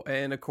else? Oh,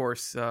 and of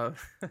course,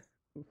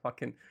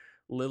 fucking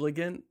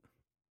Lilligant.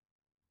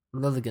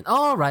 Lilligant.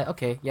 Oh, right.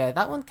 Okay. Yeah,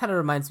 that one kind of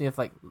reminds me of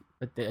like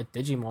a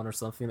Digimon or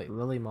something, like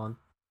Lilymon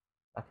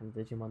back in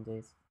the Digimon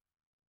days.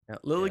 Yeah,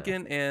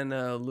 Lilligant and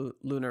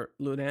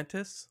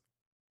Lunantis.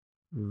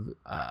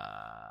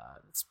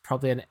 It's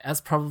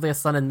probably a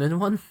Sun and Moon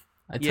one.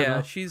 I don't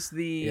know. She's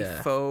the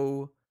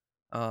faux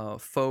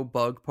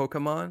bug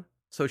Pokemon.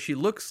 So she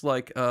looks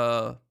like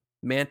a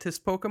Mantis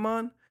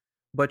Pokemon,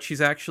 but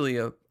she's actually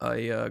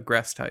a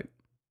grass type.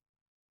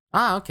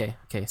 Ah, okay.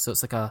 So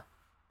it's like a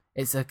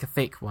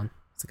fake one.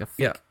 It's like a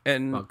fake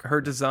and bug. Her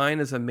design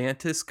as a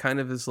Mantis kind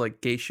of is like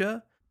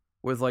geisha,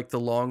 with like the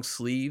long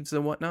sleeves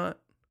and whatnot.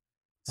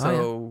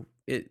 So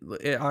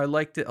I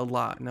liked it a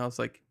lot, and I was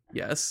like,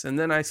 yes. And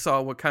then I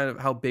saw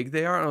how big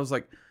they are, and I was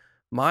like,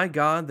 my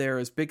God, they're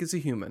as big as a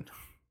human.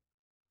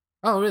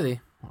 Oh, really?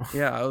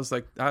 Yeah, I was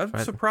like, I'm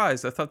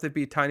surprised. I thought they'd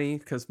be tiny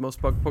because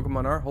most bug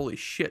Pokemon are. Holy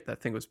shit, that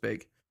thing was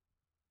big.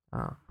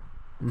 Oh.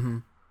 Mm-hmm.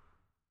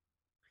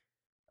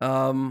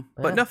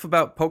 But enough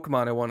about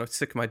Pokemon I want to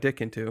stick my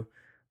dick into.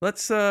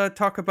 Let's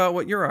talk about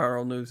what your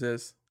RL news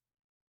is.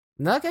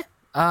 Okay.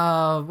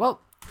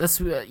 Well,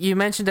 this you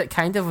mentioned it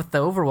kind of with the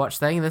Overwatch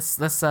thing. This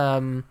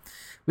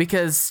week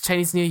is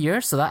Chinese New Year,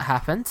 so that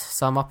happened.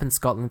 So I'm up in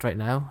Scotland right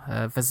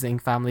now, visiting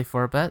family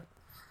for a bit.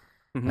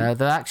 Mm-hmm.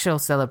 The actual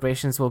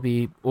celebrations will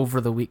be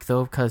over the week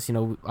though, because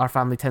our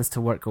family tends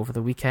to work over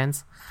the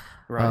weekends.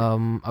 Right.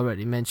 I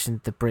already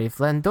mentioned the Brave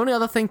Lynn. The only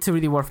other thing to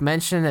really worth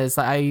mentioning is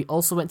that I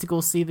also went to go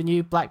see the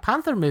new Black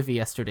Panther movie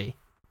yesterday.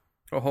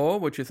 Oh,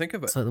 what'd you think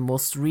of it? So the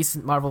most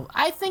recent Marvel,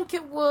 I think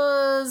it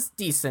was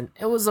decent.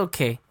 It was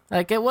okay.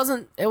 Like it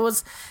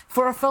was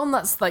for a film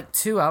that's like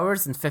 2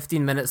 hours and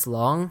 15 minutes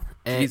long.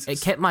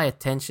 It kept my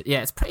attention.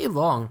 Yeah, it's pretty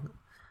long,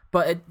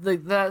 but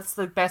that's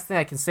the best thing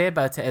I can say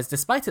about it is,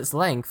 despite its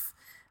length,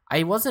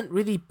 I wasn't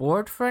really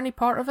bored for any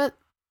part of it.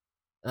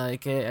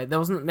 Like there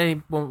wasn't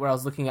many moment where I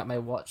was looking at my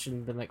watch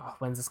and been like, "Oh,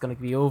 when's this going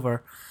to be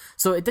over?"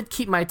 So it did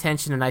keep my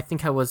attention, and I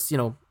think I was,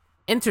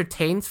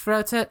 entertained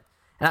throughout it.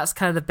 And that's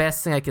kind of the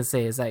best thing I can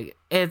say is like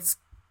it's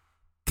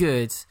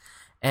good,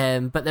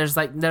 but there's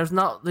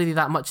not really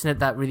that much in it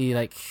that really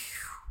like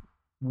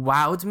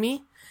wowed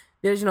me.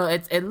 There's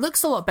it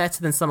looks a lot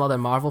better than some other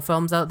Marvel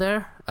films out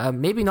there.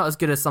 Maybe not as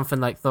good as something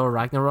like Thor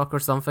Ragnarok or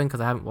something, because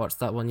I haven't watched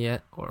that one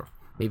yet, or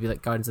maybe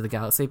like Guardians of the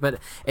Galaxy. But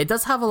it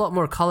does have a lot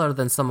more color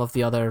than some of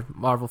the other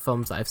Marvel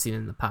films that I've seen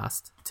in the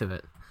past to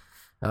it.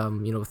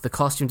 With the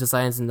costume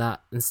designs and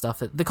that and stuff.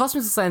 The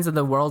costume designs in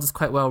the world is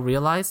quite well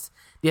realized.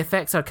 The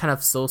effects are kind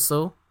of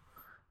so-so.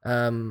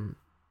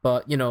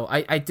 But,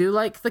 I do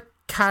like the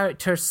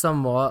character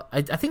somewhat.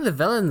 I think the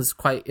villain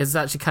is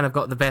actually kind of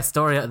got the best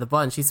story out of the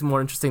bunch. He's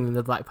more interesting than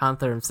the Black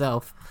Panther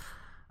himself.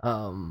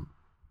 I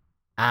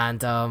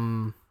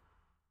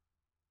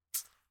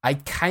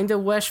kind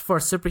of wish for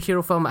a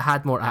superhero film it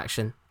had more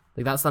action.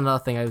 Like, that's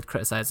another thing I would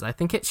criticize. I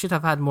think it should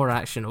have had more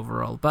action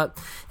overall. But,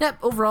 yeah,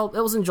 overall, it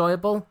was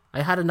enjoyable.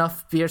 I had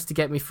enough beers to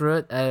get me through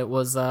it. It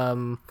was,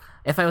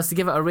 if I was to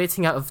give it a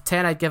rating out of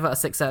 10, I'd give it a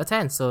 6 out of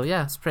 10. So,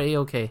 yeah, it's pretty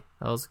okay.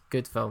 That was a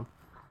good film.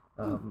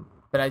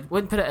 But I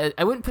wouldn't put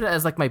it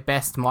as, like, my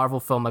best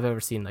Marvel film I've ever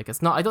seen. Like,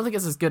 I don't think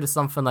it's as good as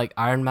something like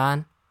Iron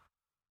Man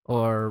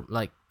or,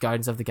 like,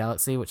 Guardians of the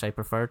Galaxy, which I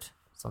preferred.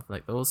 Something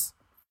like those.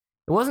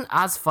 It wasn't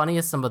as funny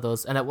as some of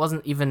those, and it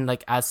wasn't even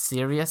like as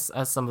serious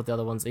as some of the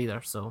other ones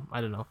either. So I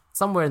don't know,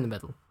 somewhere in the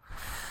middle.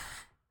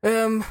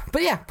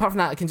 But yeah, apart from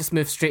that, I can just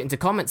move straight into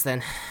comments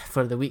then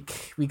for the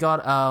week. We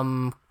got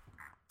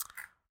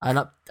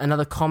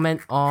another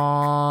comment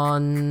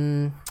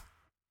on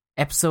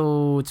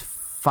episode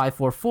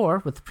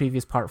 544 with the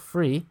previous part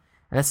 3,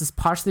 and this is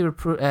partially a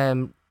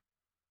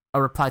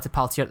reply to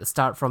Paltier at the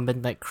start from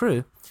Midnight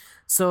Crew.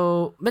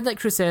 So, Midnight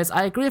Crew says,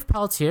 I agree with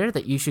Paltier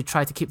that you should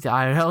try to keep the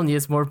IRL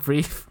news more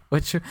brief,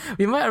 which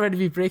we might already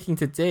be breaking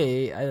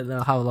today. I don't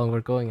know how long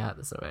we're going at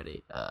this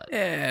already.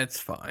 Yeah,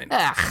 it's fine.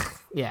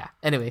 Yeah,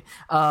 anyway.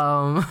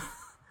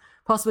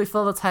 Possibly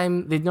fill the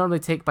time they'd normally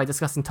take by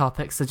discussing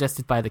topics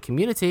suggested by the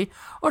community,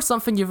 or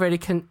something you've already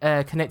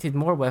connected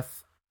more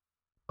with.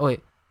 Or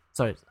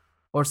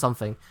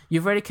something.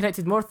 You've already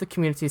connected more with the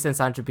community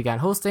since Andrew began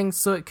hosting,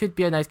 so it could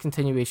be a nice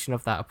continuation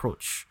of that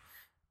approach.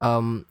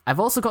 I've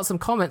also got some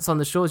comments on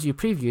the shows you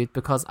previewed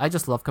because I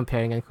just love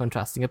comparing and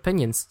contrasting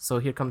opinions. So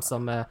here comes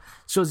some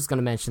shows he's going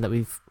to mention that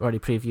we've already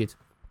previewed.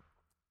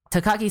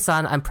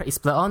 Takagi-san, I'm pretty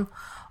split on.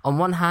 On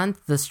one hand,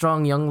 the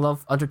strong young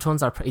love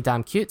undertones are pretty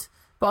damn cute,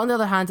 but on the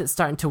other hand, it's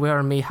starting to wear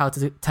on me how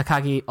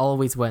Takagi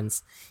always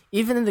wins.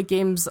 Even in the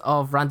games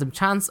of random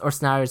chance or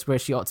scenarios where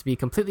she ought to be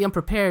completely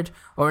unprepared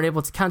or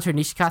unable to counter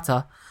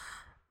Nishikata,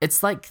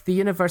 it's like the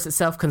universe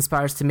itself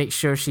conspires to make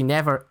sure she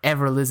never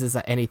ever loses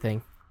at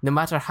anything, no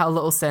matter how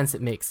little sense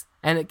it makes.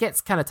 And it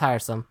gets kind of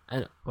tiresome.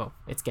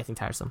 It's getting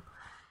tiresome.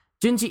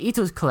 Junji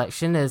Ito's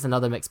collection is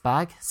another mixed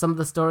bag. Some of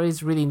the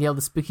stories really nail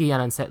the spooky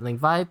and unsettling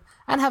vibe,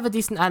 and have a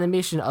decent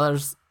animation,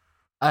 others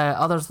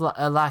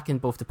lack in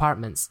both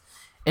departments.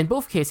 In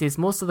both cases,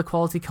 most of the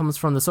quality comes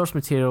from the source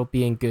material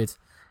being good.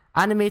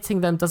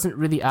 Animating them doesn't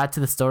really add to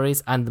the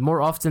stories, and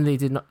more often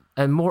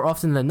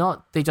than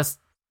not, they just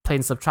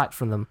plain subtract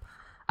from them.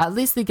 At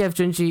least they give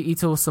Junji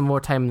Ito some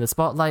more time in the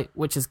spotlight,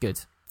 which is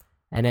good.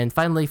 And then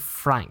finally,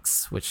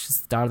 Franks, which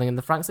is Darling in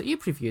the Franks that you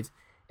previewed,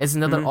 is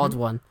another odd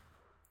one.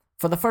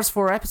 For the first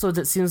 4 episodes,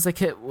 it seems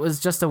like it was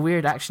just a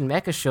weird action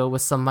mecha show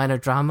with some minor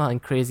drama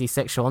and crazy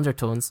sexual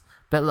undertones,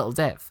 but little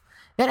depth.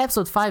 Then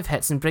episode 5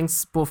 hits and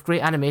brings both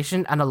great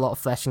animation and a lot of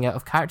fleshing out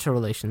of character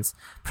relations,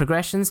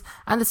 progressions,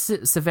 and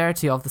the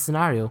severity of the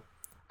scenario.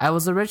 I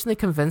was originally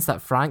convinced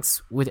that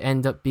Franks would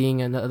end up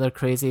being another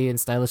crazy and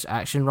stylish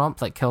action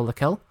romp like Kill la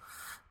Kill,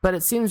 but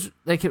it seems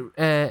like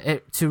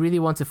it to really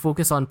want to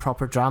focus on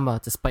proper drama,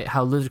 despite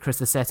how ludicrous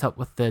the setup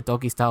with the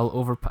doggy-style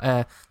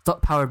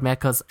powered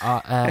mechas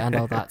and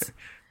all that.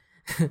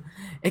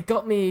 It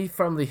got me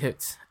firmly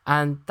hooked,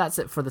 and that's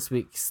it for this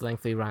week's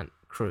Lengthy Rant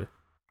Crew.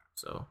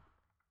 So,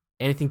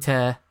 anything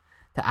to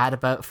add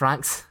about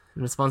Franks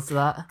in response to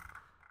that?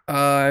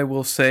 I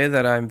will say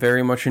that I'm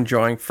very much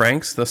enjoying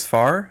Franks thus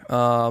far.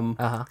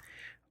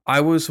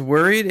 I was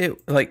worried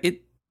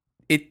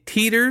it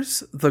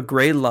teeters the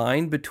gray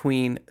line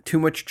between too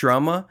much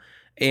drama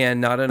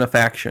and not enough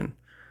action.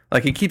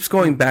 Like, it keeps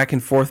going back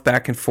and forth,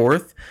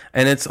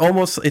 and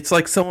it's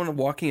like someone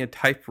walking a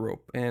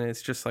tightrope, and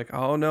it's just like,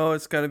 oh no,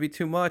 it's gotta be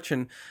too much.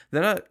 And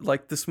then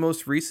this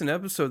most recent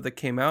episode that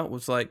came out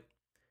was like,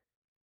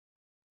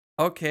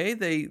 okay,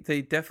 they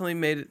definitely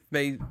made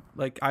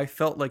like, I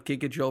felt like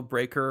Giga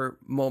Jailbreaker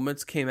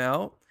moments came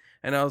out,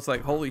 and I was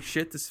like, holy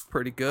shit, this is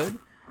pretty good.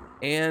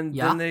 And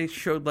then they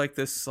showed like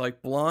this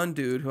like blonde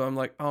dude who I'm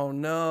like, oh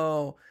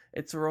no,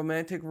 it's a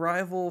romantic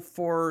rival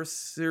for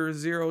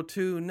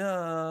 002.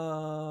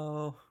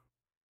 No.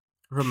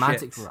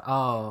 Romantic. Shit.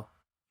 Oh,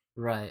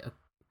 right.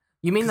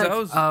 You mean Because I like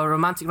was, a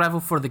romantic rival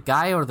for the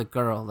guy or the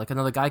girl? Like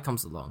another guy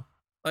comes along.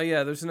 oh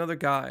yeah, there's another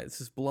guy. It's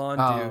this blonde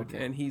Oh, dude,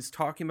 okay. and he's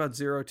talking about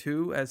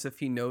 02 as if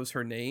he knows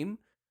her name,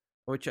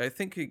 which I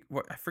think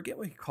I forget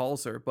what he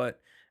calls her, but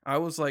I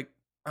was like,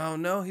 oh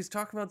no, he's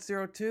talking about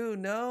 02.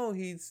 No,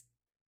 he's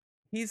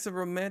a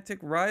romantic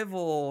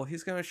rival.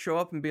 He's gonna show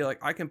up and be like,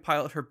 I can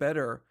pilot her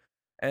better,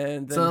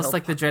 and then So it's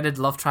like the dreaded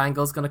love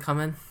triangle is gonna come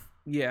in.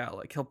 yeah,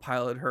 like he'll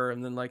pilot her,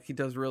 and then like he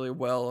does really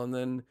well, and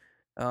then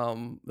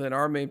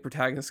our main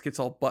protagonist gets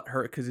all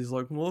butthurt because he's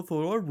like, well, I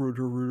thought I rode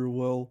her really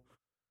well.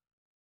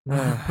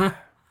 So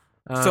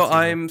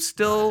Okay. I'm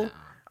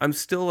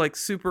still like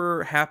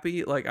super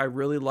happy. Like I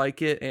really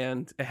like it,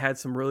 and it had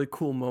some really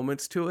cool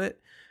moments to it.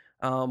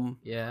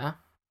 Yeah.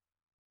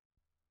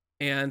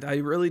 And I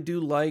really do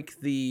like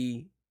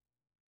the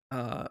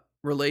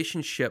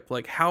relationship,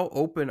 like how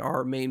open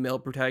our main male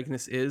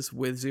protagonist is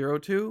with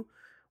 02,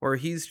 where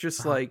he's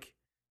just Uh-huh. like,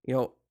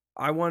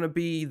 I want to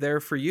be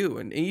there for you.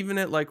 And even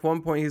at like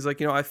one point, he's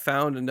like, I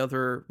found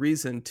another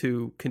reason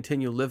to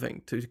continue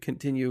living, to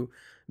continue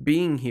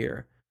being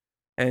here.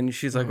 And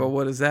she's like, Mm-hmm. oh,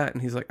 what is that?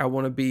 And he's like, I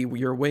want to be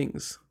your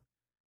wings.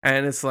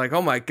 And it's like,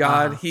 oh my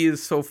God, Uh-huh. he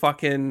is so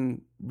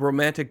fucking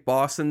romantic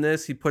boss in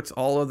this. He puts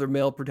all other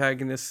male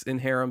protagonists in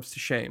harems to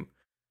shame.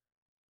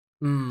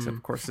 Except,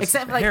 of course, this is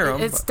Except a like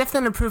harem. it's definitely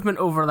an improvement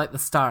over like the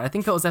start. I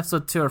think it was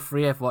episode 2 or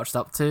 3 I've watched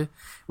up to,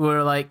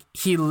 where like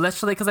he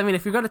literally, because I mean,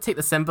 if you're going to take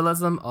the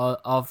symbolism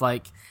of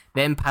like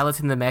them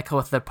piloting the mecha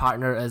with their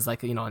partner as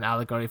like an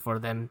allegory for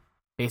them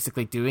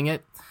basically doing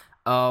it,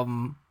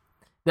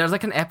 there's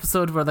like an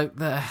episode where like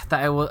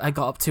I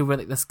got up to where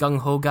like this gung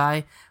ho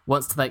guy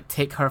wants to like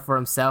take her for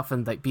himself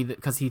and like be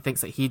because he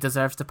thinks that he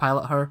deserves to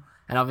pilot her,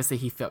 and obviously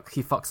he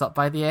fucks up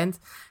by the end.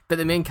 But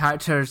the main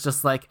character is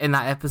just like in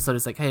that episode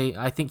is like, hey,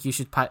 I think you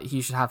should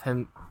have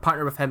him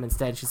partner with him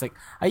instead. She's like,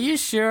 are you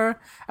sure?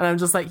 And I'm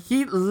just like,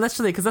 he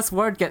literally, because this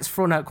word gets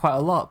thrown out quite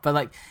a lot, but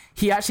like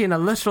he actually, in a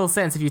literal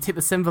sense, if you take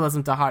the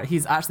symbolism to heart,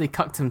 he's actually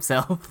cucked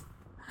himself.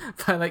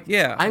 But like,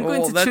 Yeah, I'm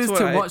going to that's choose what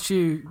to watch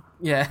you.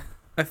 Yeah.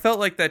 I felt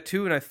like that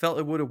too, and I felt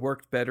it would have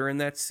worked better in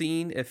that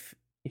scene if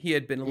he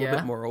had been a little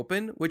bit more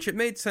open, which it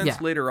made sense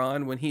later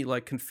on when he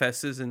like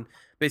confesses and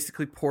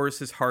basically pours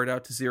his heart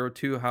out to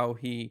 02, how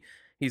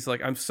he's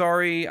like, I'm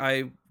sorry,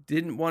 I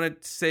didn't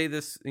want to say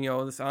this,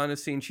 this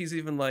honesty. And she's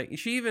even like,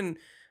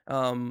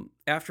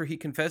 after he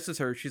confesses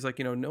her, she's like,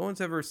 no one's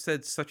ever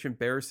said such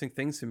embarrassing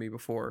things to me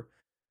before.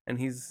 And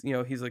he's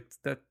like,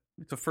 that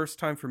it's the first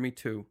time for me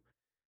too.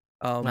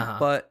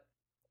 But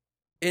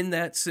in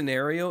that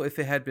scenario, if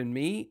it had been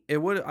me,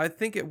 I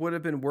think it would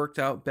have been worked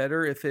out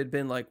better if it had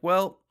been like,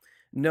 well,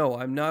 no,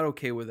 I'm not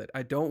okay with it.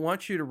 I don't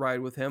want you to ride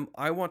with him.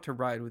 I want to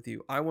ride with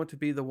you. I want to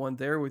be the one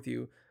there with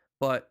you.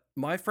 But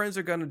my friends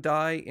are going to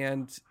die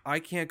and I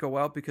can't go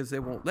out because they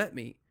won't let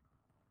me.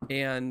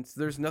 And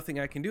there's nothing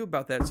I can do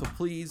about that. So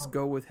please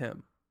go with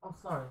him. Oh,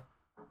 sorry.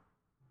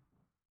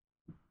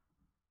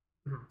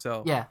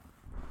 So yeah,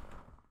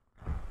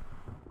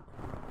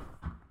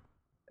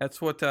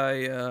 that's what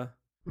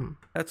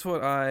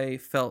I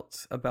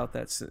felt about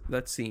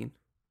that scene.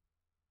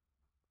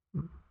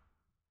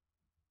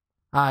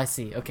 I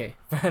see. Okay,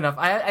 fair enough.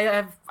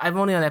 I'm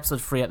only on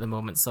episode 3 at the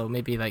moment, so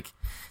maybe like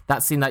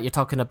that scene that you're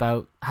talking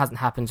about hasn't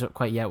happened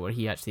quite yet, where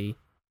he actually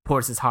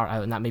pours his heart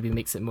out, and that maybe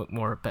makes it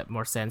a bit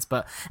more sense.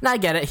 But now I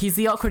get it. He's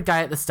the awkward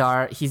guy at the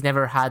start. He's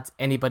never had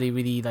anybody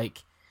really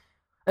like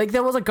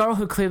there was a girl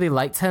who clearly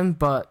liked him,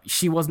 but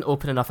she wasn't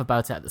open enough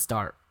about it at the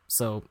start.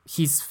 So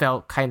he's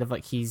felt kind of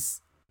like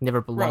he's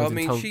never belonged. Well, I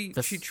mean,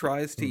 until she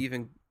tries to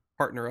even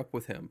partner up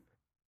with him,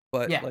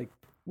 but like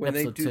when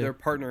they do their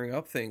partnering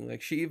up thing,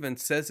 like she even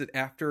says it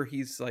after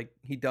he's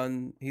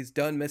done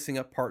messing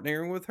up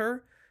partnering with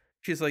her.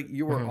 She's like,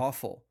 you were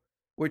awful,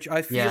 which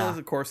I feel is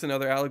of course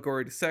another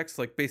allegory to sex.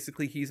 Like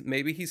basically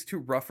he's too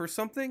rough or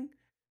something,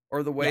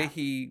 or the way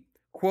he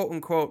quote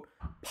unquote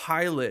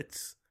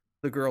pilots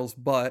the girl's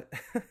butt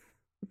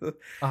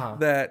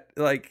that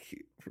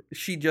like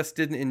she just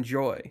didn't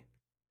enjoy.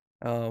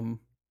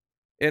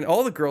 And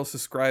all the girls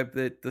describe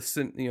that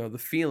the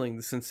feeling,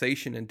 the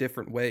sensation in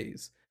different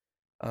ways.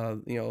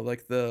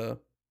 Like the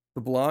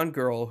blonde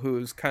girl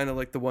who's kind of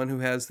like the one who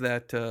has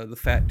that the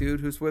fat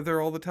dude who's with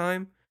her all the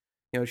time.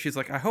 She's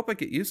like, I hope I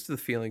get used to the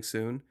feeling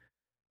soon.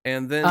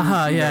 And then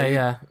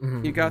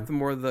you got the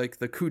more like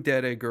the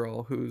kudere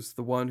girl who's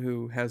the one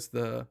who has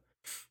the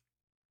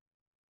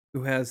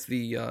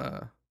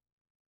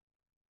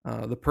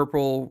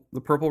purple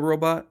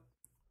robot.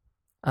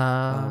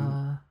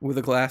 With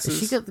the glasses.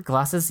 She got the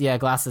glasses? Yeah,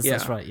 glasses. Yeah.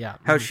 That's right. Yeah.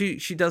 How she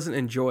doesn't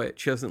enjoy it.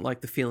 She doesn't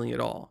like the feeling at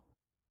all.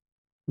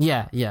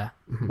 Yeah.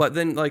 But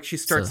then like she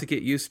starts to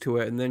get used to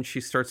it, and then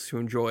she starts to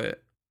enjoy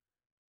it,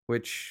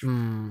 which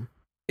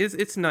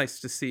it's nice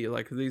to see.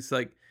 Like these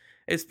like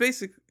it's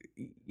basic.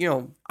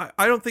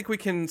 I don't think we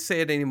can say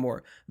it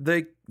anymore.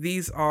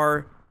 These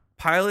are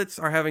pilots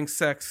are having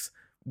sex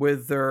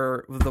with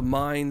the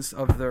minds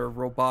of their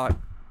robot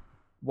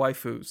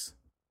waifus.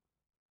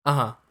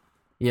 Uh-huh.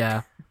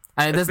 Yeah.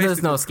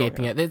 There's no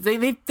escaping it.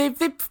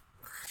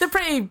 They're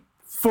pretty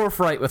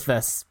forthright with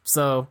this.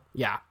 So,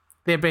 yeah.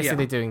 They're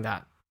basically doing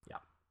that. Yeah.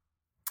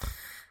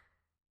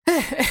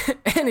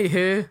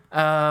 Anywho,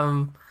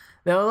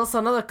 there was also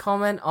another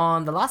comment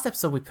on the last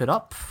episode we put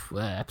up,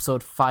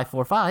 episode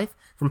 545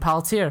 from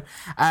Paltier.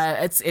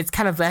 It's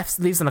kind of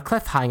leaves on a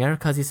cliffhanger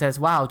because he says,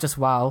 "Wow, just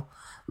wow,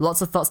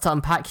 lots of thoughts to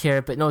unpack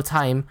here, but no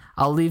time.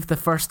 I'll leave the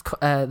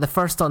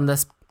first on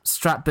this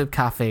strap boob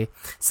cafe."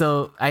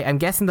 So I'm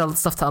guessing the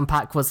stuff to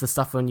unpack was the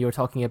stuff when you were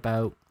talking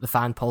about the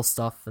fan pulse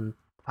stuff and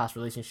past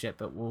relationship.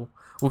 But we'll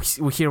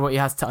hear what he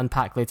has to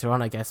unpack later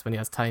on, I guess, when he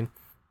has time.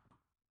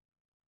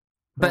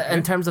 But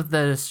in terms of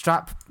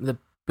the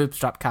boob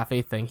strap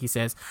cafe thing, he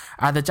says,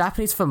 "Are the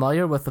Japanese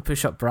familiar with the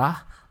push-up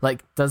bra?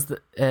 Like,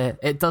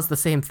 it does the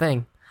same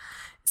thing?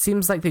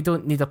 Seems like they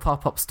don't need a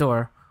pop-up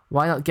store.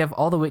 Why not give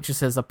all the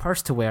waitresses a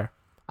purse to wear?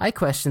 I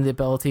question the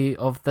ability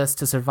of this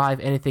to survive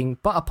anything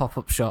but a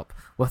pop-up shop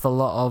with a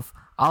lot of,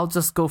 I'll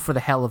just go for the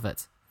hell of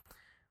it.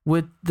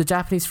 Would the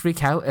Japanese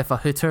freak out if a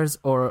Hooters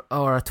or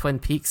a Twin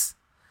Peaks?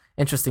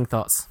 Interesting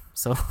thoughts."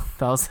 So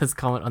that was his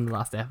comment on the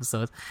last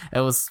episode. It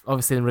was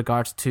obviously in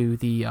regard to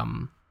the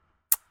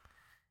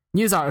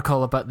news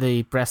article about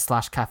the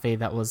breast/cafe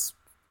that was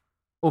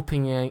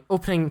opening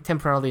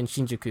temporarily in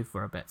Shinjuku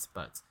for a bit.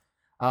 But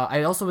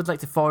I also would like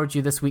to forward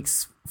you this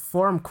week's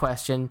forum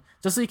question,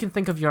 just so you can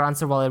think of your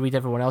answer while I read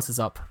everyone else's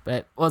up.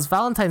 It was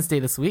Valentine's Day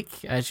this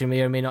week, as you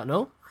may or may not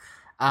know.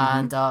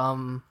 And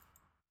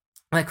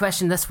my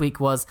question this week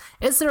was,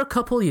 is there a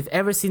couple you've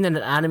ever seen in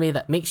an anime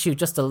that makes you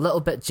just a little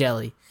bit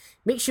jelly?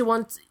 Makes you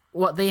want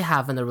what they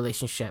have in a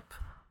relationship?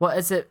 What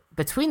is it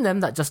between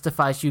them that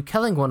justifies you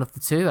killing one of the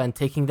two and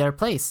taking their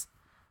place?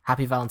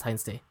 Happy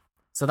Valentine's Day.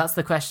 So that's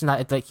the question that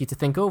I'd like you to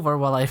think over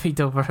while I read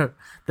over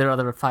their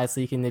other replies,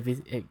 so you can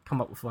maybe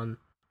come up with one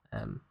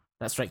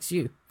that strikes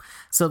you.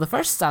 So the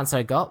first answer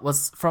I got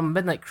was from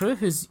Midnight Crew,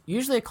 who's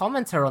usually a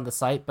commenter on the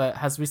site but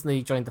has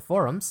recently joined the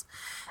forums.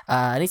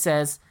 And he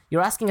says,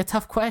 "You're asking a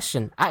tough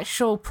question.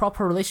 Actual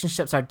proper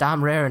relationships are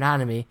damn rare in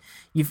anime.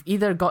 You've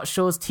either got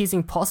shows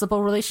teasing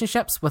possible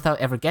relationships without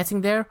ever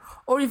getting there,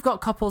 or you've got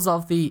couples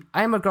of the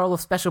I am a girl with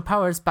special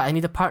powers but I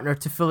need a partner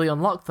to fully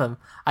unlock them.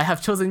 I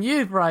have chosen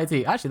you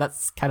variety." Actually, that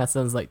kind of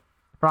sounds like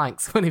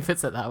Frank's when he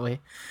puts it that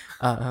way.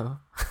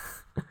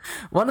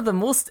 One of the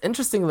most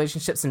interesting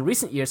relationships in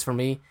recent years for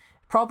me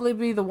probably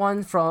be the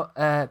one from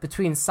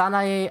between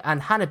Sanae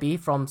and Hanabi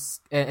from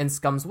in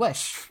Scum's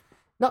Wish.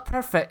 Not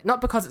perfect,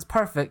 not because it's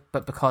perfect,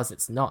 but because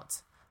it's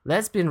not.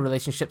 Lesbian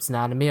relationships in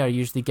anime are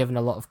usually given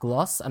a lot of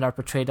gloss and are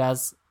portrayed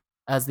as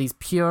these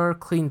pure,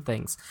 clean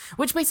things,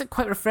 which makes it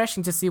quite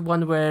refreshing to see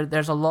one where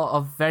there's a lot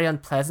of very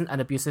unpleasant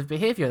and abusive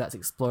behaviour that's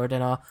explored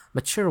in a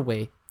mature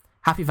way.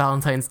 Happy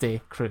Valentine's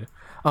Day, crew.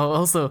 Oh,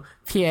 also,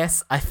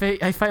 P.S. I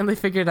finally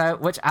figured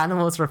out which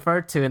animal is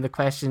referred to in the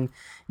question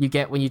you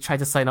get when you try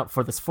to sign up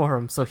for this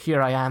forum, so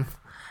here I am.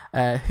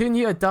 Who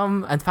knew a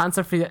dumb and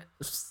fanservice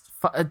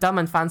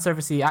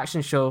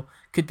action show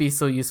could be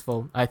so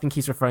useful? I think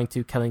he's referring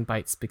to Killing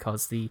Bites,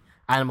 because the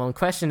animal in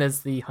question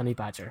is the honey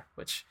badger,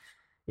 which,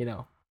 you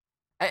know,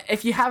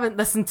 if you haven't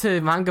listened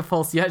to Manga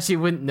Pulse, you actually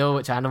wouldn't know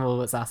which animal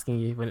it's asking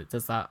you when it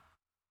does that,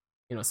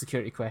 you know,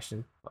 security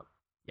question. But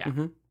yeah.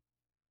 Mm-hmm.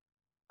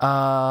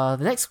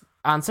 The next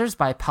answer is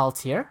by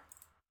Paltier.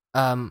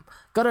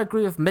 Gotta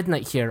agree with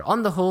Midnight here.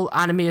 On the whole,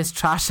 anime is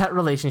trash at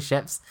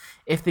relationships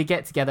if they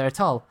get together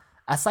at all.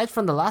 Aside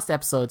from the last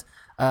episode,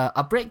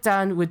 a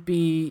breakdown would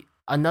be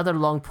another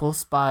long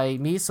post by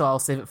me, so I'll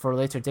save it for a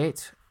later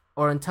date,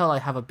 or until I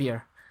have a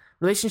beer.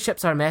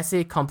 Relationships are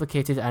messy,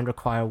 complicated, and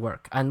require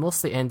work, and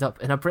mostly end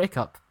up in a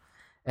breakup.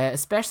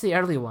 Especially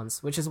early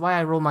ones, which is why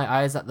I roll my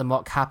eyes at the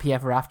mock happy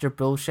ever after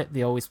bullshit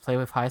they always play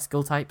with high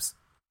school types.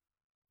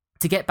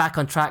 To get back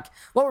on track,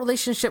 what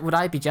relationship would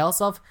I be jealous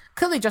of?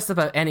 Clearly just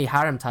about any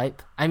harem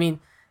type. I mean,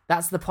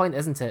 that's the point,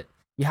 isn't it?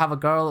 You have a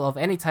girl of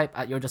any type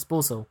at your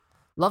disposal.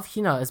 Love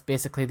Hina is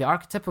basically the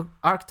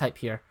archetype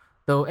here,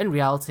 though in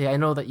reality I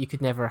know that you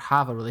could never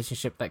have a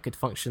relationship that could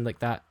function like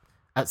that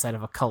outside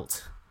of a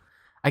cult.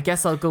 I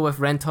guess I'll go with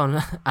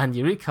Renton and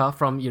Eureka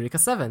from Eureka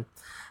 7.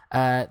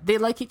 They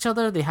like each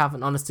other, they have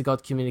an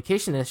honest-to-God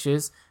communication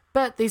issues,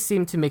 but they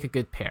seem to make a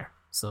good pair.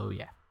 So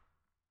yeah,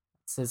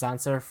 that's his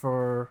answer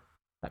for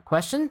that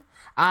question.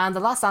 And the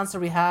last answer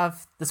we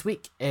have this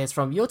week is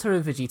from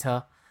Yotaru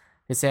Vegeta,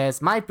 who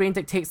says, "My brain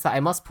dictates that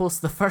I must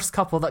post the first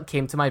couple that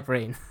came to my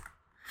brain.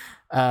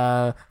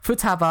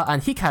 Futaba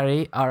and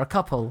Hikari are a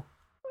couple.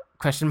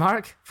 Question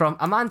mark from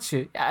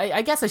Amanchu."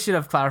 I guess I should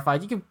have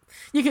clarified.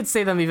 You could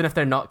say them even if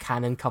they're not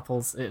canon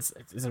couples. It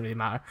doesn't really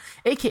matter.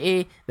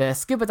 AKA the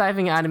scuba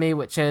diving anime,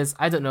 which is,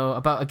 I don't know,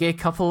 about a gay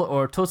couple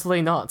or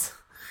totally not.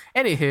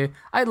 Anywho,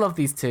 I love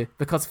these two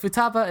because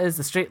Futaba is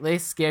the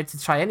straight-laced, scared to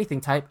try anything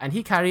type, and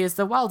Hikari is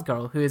the wild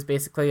girl who is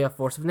basically a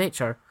force of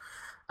nature.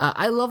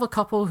 I love a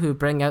couple who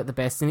bring out the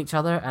best in each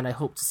other, and I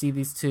hope to see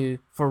these two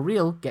for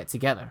real get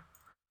together.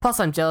 Plus,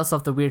 I'm jealous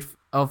of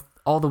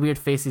all the weird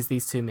faces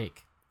these two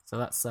make. So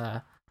that's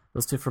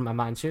those two from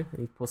Amanchu.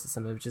 He posted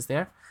some images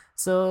there.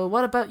 So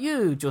what about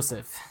you,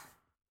 Joseph?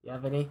 You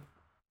have any?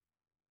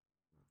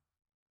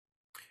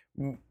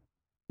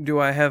 Do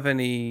I have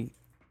any?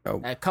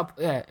 Oh,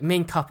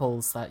 Main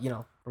couples that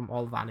from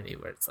all of anime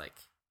where it's like,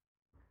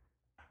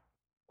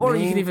 or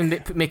you could main.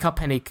 even make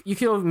up any. You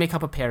could even make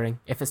up a pairing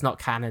if it's not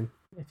canon,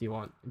 if you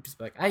want. And just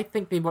be like, I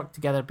think they work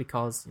together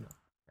because and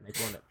I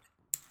go on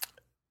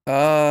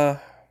it.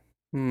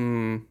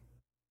 Hmm.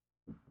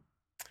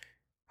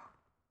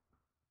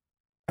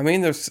 I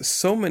mean, there's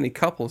so many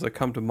couples that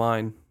come to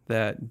mind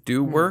that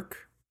do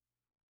work.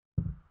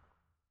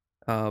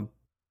 I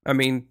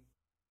mean, What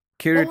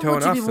Kirito one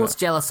and would you be Asa. most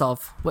jealous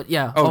of? What?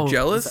 Yeah. Oh,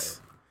 jealous?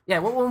 Yeah.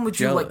 What one would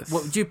you like? Jealous.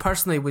 What would you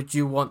personally would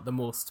you want the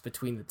most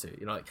between the two?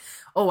 Like,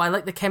 oh, I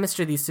like the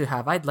chemistry these two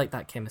have. I'd like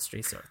that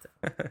chemistry sort of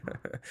thing.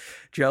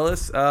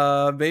 Jealous?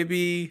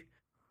 Maybe.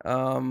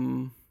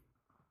 Um.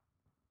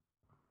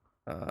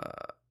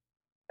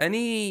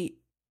 Any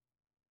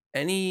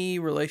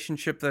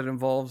relationship that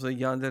involves a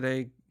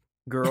yandere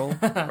girl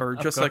or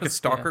Of just like a course,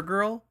 stalker yeah.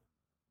 girl,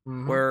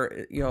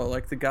 where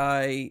like the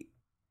guy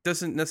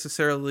doesn't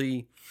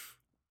necessarily.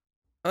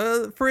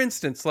 For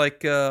instance, like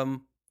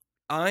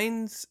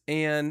Ainz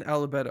and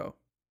Albedo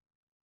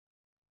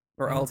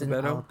or Mine's in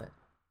Albedo Alabama.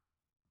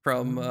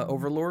 from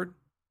Overlord.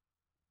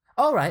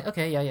 Oh right,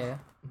 okay, yeah.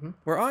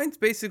 Where Ainz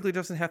basically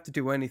doesn't have to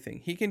do anything.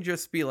 He can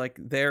just be like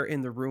there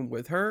in the room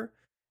with her,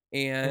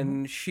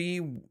 and she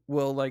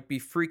will like be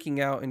freaking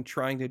out and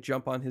trying to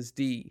jump on his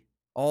D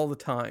all the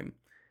time.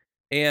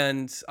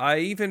 And I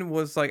even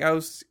was like, I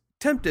was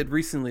tempted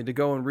recently to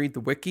go and read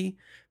the wiki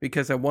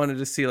because I wanted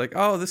to see like,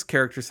 oh, this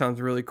character sounds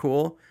really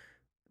cool.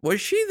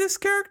 Was she this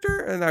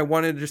character? And I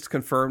wanted to just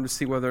confirm to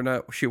see whether or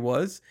not she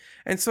was.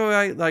 And so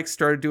I like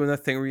started doing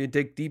that thing where you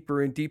dig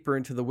deeper and deeper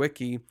into the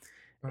wiki.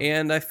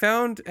 And I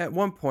found at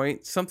one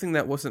point something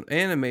that wasn't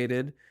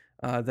animated,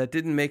 that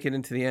didn't make it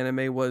into the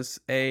anime,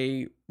 was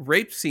a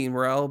rape scene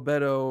where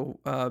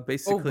Albedo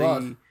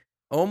basically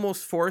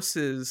almost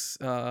forces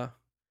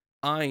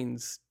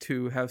Ainz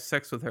to have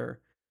sex with her.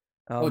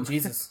 Oh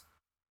Jesus.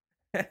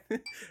 And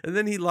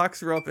then he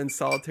locks her up in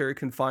solitary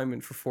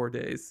confinement for 4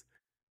 days.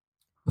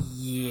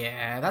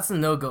 Yeah, that's a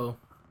no-go.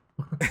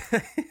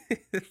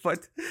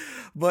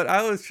 but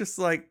I was just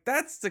like,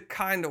 that's the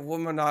kind of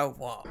woman I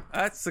want.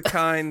 That's the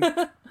kind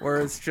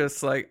where it's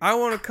just like, I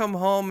want to come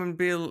home and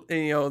be,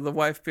 the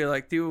wife be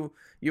like, do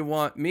you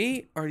want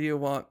me or do you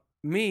want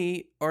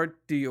me or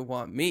do you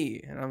want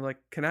me? And I'm like,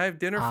 can I have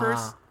dinner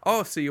first?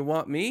 Oh, so you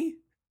want me?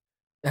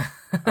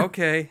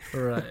 Okay.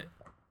 Right.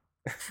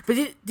 But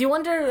do you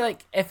wonder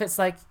like if it's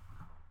like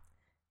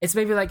it's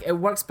maybe like it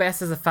works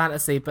best as a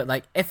fantasy, but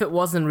like if it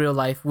was in real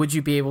life, would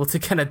you be able to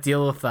kind of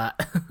deal with that?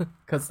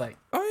 Because like,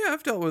 oh yeah,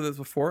 I've dealt with this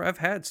before. I've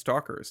had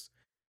stalkers.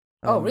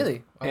 Oh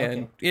really? Oh,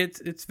 and okay.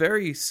 it's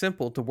very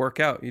simple to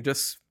work out.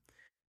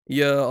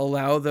 You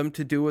allow them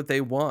to do what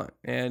they want,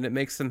 and it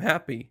makes them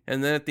happy.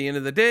 And then at the end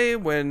of the day,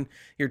 when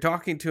you're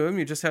talking to them,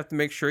 you just have to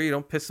make sure you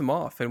don't piss them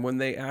off. And when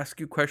they ask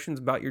you questions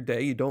about your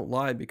day, you don't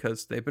lie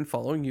because they've been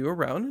following you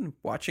around and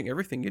watching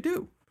everything you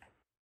do.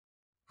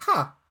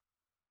 Huh.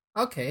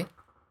 Okay.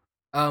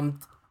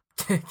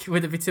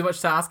 Would it be too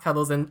much to ask how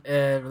those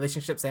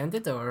relationships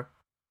ended, or?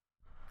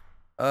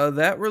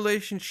 That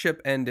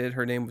relationship ended.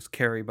 Her name was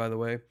Carrie, by the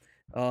way.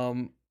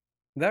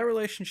 That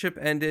relationship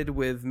ended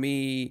with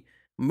me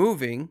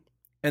moving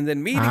and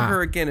then meeting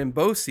her again in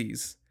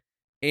Bosie's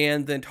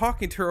and then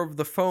talking to her over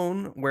the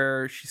phone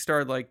where she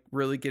started like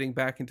really getting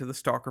back into the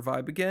stalker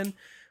vibe again,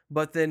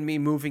 but then me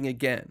moving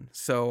again.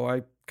 So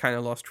I kind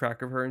of lost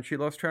track of her and she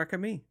lost track of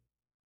me.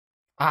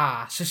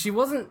 So she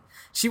wasn't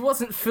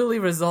fully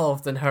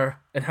resolved in her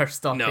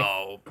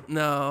stalking.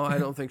 No, I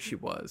don't think she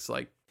was.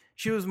 Like,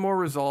 she was more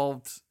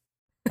resolved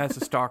as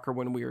a stalker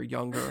when we were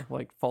younger,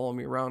 like following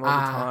me around all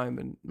the time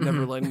and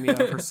never letting me out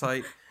of her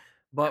sight.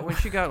 But when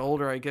she got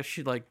older, I guess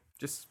she like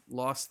just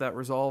lost that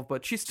resolve.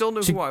 But she still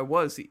knew who I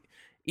was.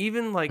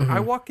 Even like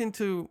I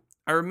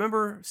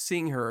remember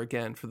seeing her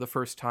again for the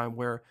first time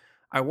where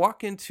I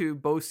walk into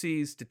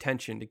Bosie's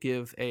detention to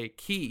give a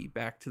key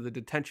back to the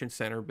detention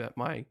center that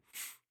my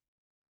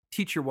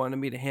teacher wanted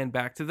me to hand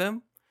back to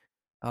them.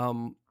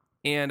 And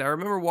I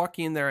remember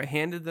walking in there, I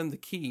handed them the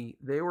key.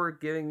 They were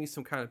giving me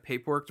some kind of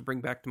paperwork to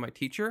bring back to my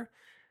teacher.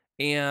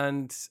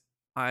 And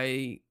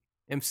I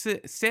am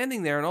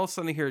standing there and all of a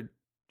sudden I hear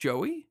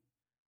Joey.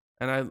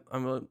 And I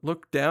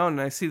look down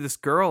and I see this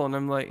girl and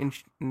I'm like,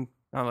 and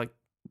I'm like,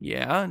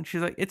 yeah. And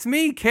she's like, it's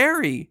me,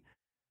 Carrie.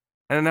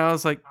 And I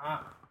was like,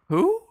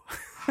 who?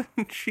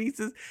 She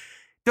says,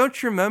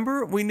 don't you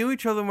remember? We knew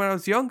each other when I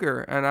was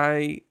younger. And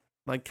I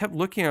like kept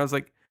looking. I was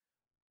like,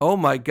 oh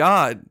my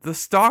God, the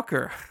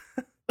stalker.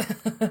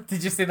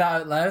 Did you say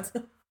that out loud?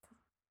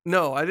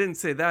 No, I didn't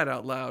say that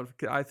out loud.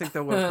 I think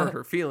that would have hurt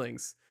her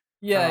feelings.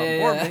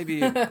 Yeah. Or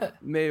maybe it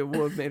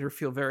would have made her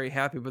feel very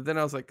happy. But then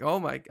I was like, oh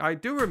my, I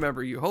do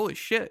remember you. Holy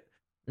shit.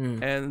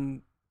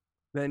 And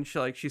then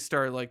she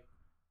started like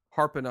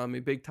harping on me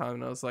big time.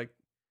 And I was like,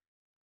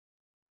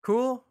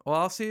 cool. Well,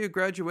 I'll see you at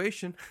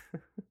graduation.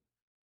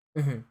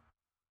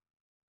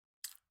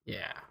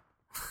 Yeah.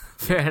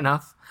 Fair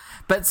enough.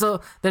 But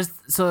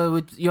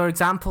your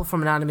example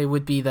from an anime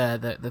would be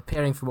the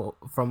pairing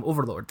from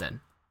Overlord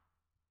then.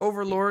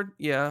 Overlord,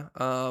 yeah.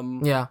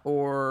 Yeah.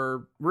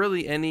 Or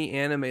really any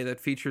anime that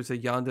features a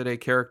yandere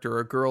character,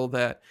 a girl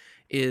that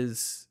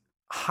is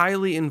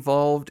highly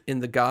involved in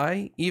the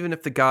guy, even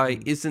if the guy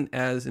isn't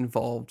as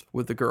involved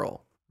with the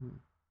girl.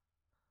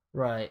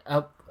 Right.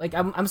 Like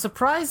I'm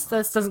surprised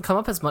this doesn't come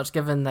up as much,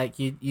 given like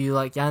you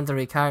like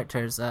yandere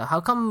characters. How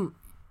come?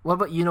 What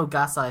about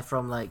Gasai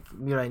from like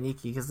Mirai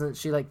Nikki? Because isn't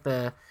she like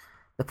the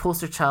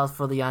poster child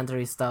for the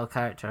yandere style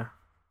character?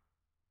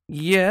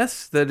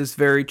 Yes, that is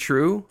very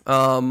true.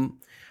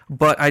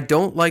 But I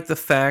don't like the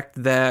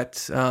fact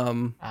that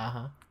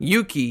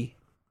Yuki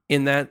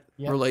in that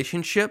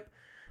relationship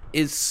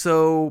is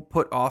so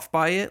put off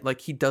by it.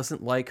 Like, he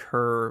doesn't like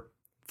her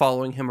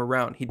following him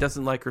around. He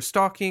doesn't like her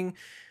stalking.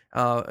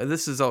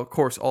 This is, of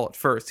course, all at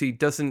first. He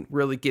doesn't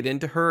really get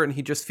into her, and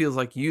he just feels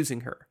like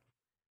using her.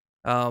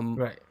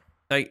 Right.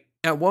 Like,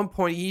 at one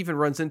point, he even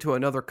runs into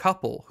another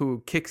couple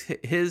who kicks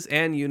his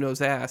and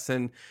Yuno's ass,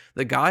 and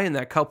the guy in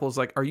that couple is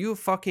like, "Are you a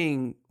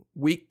fucking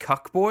weak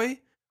cuck boy?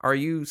 Are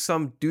you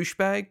some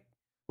douchebag?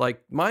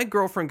 Like, my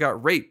girlfriend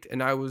got raped,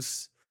 and I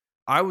was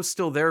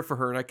still there for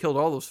her, and I killed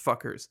all those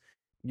fuckers.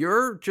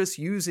 You're just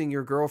using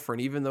your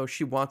girlfriend, even though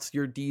she wants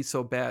your D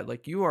so bad.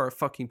 Like, you are a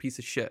fucking piece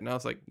of shit." And I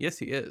was like, "Yes,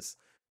 he is.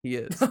 He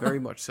is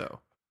very much so."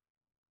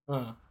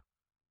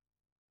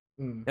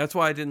 That's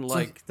why I didn't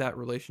like that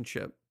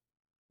relationship.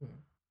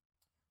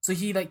 So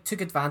he like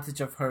took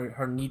advantage of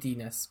her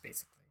neediness,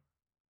 basically.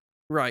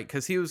 Right,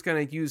 because he was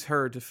going to use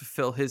her to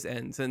fulfill his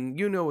ends. And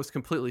Yuno was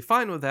completely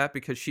fine with that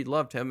because she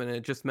loved him and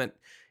it just meant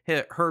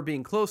her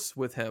being close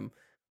with him.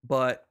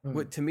 But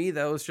to me,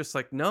 that was just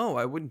like, no,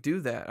 I wouldn't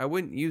do that. I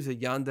wouldn't use a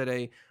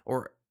yandere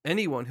or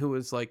anyone who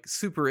was like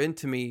super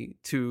into me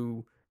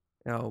to,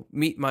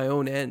 meet my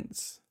own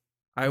ends.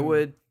 I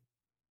would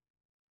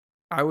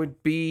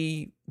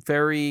be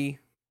very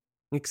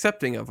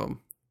accepting of them.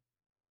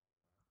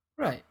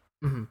 Right.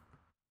 Mm-hmm.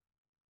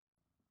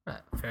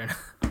 Right. Fair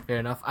enough. Fair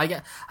enough. I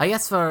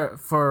guess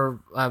for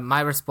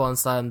my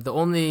response, not the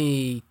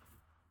only,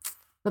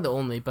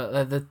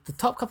 but the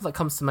top couple that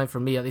comes to mind for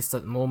me, at least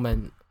at the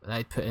moment, that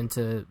I put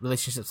into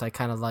relationships I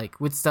kind of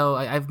like, would still,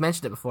 I've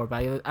mentioned it before,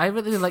 but I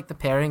really like the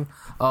pairing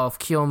of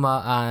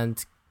Kiyoma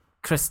and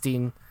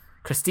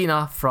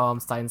Christina from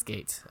Steins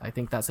Gate. I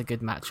think that's a good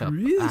matchup.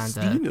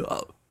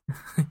 Christina.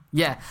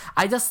 Yeah,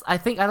 I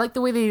think I like the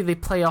way they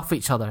play off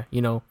each other.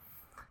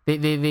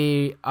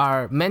 They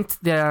are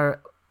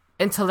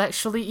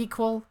intellectually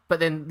equal, but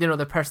then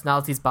their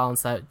personalities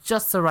balance out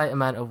just the right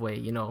amount of way.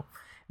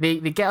 They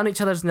get on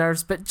each other's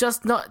nerves, but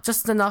just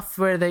enough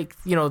where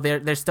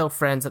they're still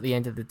friends at the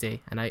end of the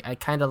day. And I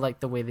kind of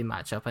like the way they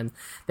match up, and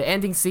the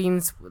ending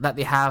scenes that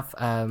they have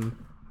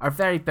are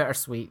very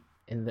bittersweet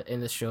in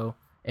the show.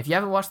 If you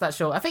haven't watched that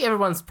show, I think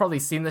everyone's probably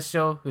seen this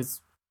show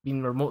who's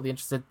been remotely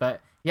interested,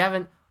 but if you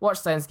haven't watched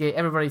Steins Gate,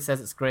 everybody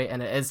says it's great,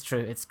 and it is true,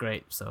 it's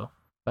great. So,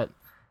 but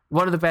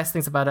one of the best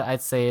things about it,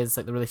 I'd say, is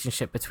like the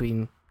relationship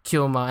between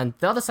Kiyoma and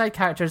the other side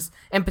characters,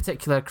 in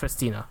particular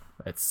Christina.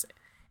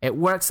 It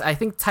works. I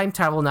think the time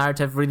travel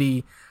narrative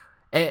really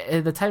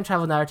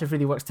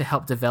works to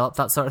help develop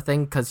that sort of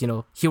thing, because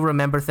he'll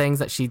remember things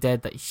that she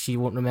did that she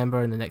won't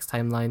remember in the next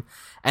timeline,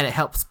 and it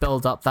helps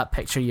build up that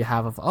picture you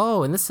have of,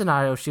 oh, in this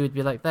scenario she would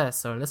be like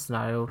this, or in this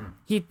scenario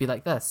he'd be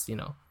like this.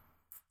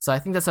 So I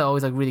think that's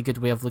always a really good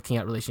way of looking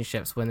at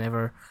relationships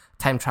whenever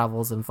time travel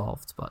is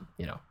involved. But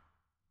you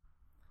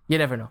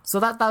never know.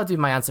 So that would be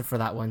my answer for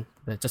that one.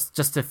 But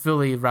just to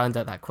fully round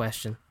out that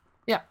question.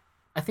 Yeah,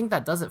 I think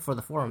that does it for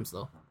the forums,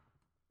 though.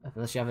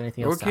 Unless you have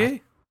anything else to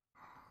add.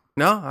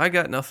 No, I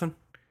got nothing.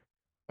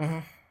 Mm-hmm.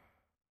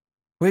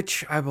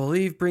 Which I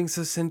believe brings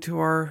us into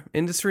our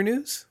industry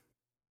news.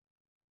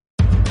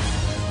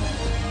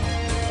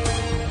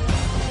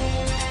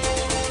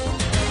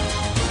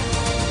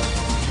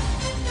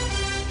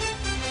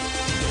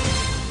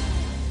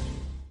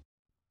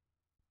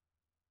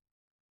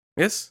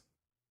 Yes?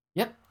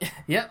 Yep.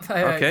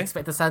 I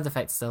expect the sound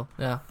effect still.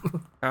 Yeah.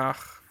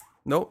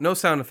 No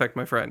sound effect,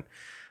 my friend.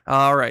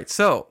 All right,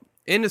 so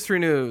industry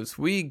news.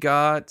 We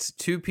got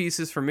 2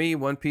 pieces for me,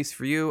 1 piece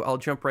for you. I'll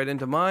jump right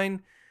into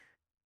mine.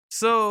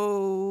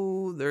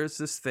 So there's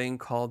this thing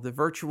called the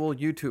virtual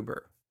YouTuber.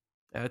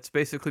 It's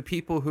basically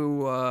people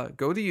who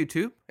go to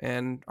YouTube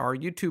and are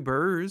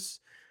YouTubers,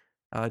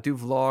 do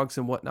vlogs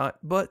and whatnot,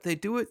 but they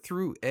do it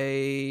through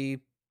a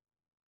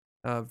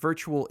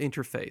virtual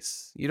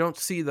interface. You don't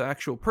see the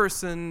actual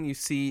person, you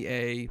see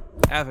a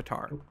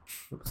avatar.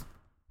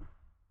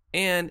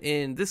 And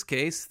in this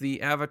case,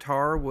 the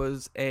avatar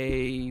was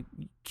a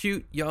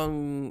cute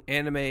young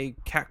anime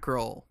cat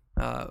girl,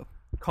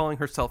 calling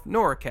herself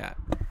Nora Cat.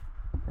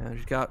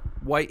 She's got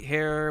white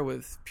hair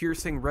with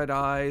piercing red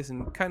eyes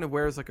and kind of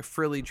wears like a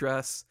frilly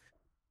dress.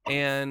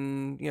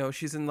 And,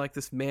 she's in like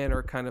this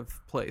manor kind of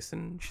place.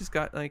 And she's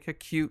got like a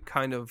cute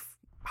kind of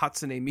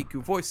Hatsune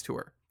Miku voice to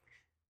her.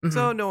 Mm-hmm.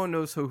 So no one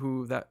knows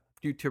who that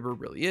YouTuber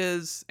really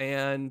is.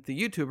 And the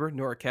YouTuber,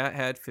 Nora Cat,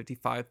 had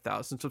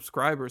 55,000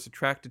 subscribers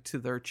attracted to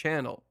their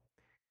channel.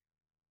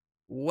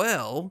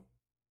 Well,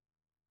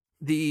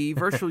 the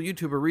virtual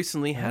YouTuber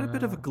recently had a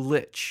bit of a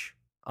glitch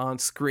on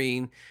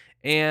screen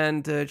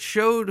and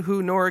showed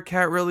who Nora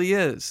Cat really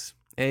is.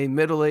 A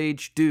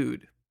middle-aged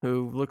dude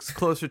who looks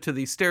closer to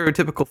the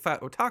stereotypical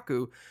fat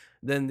otaku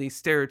than the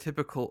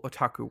stereotypical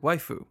otaku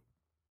waifu.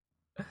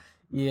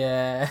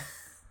 Yeah.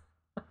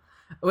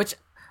 Which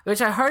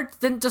I heard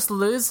didn't just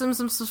lose him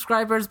some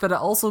subscribers, but it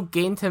also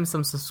gained him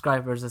some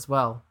subscribers as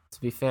well,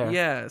 to be fair.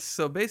 Yes,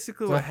 so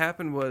basically what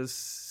happened was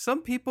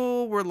some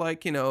people were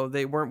like,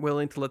 they weren't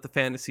willing to let the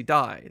fantasy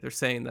die. They're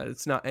saying that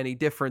it's not any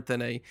different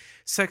than a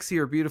sexy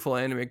or beautiful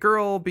anime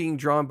girl being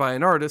drawn by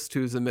an artist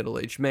who's a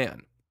middle-aged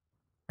man.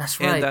 That's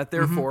right. And that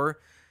therefore,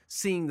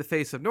 seeing the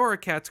face of Nora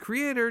Cat's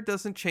creator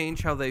doesn't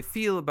change how they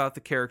feel about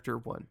the character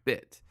one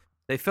bit.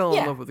 They fell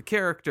in love with the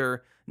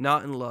character,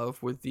 not in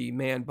love with the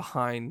man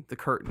behind the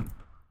curtain.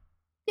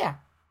 Yeah.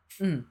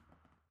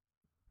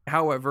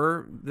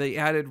 However, the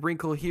added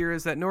wrinkle here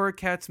is that Nora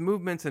Cat's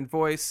movements and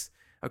voice,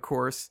 of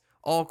course,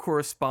 all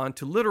correspond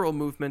to literal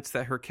movements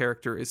that her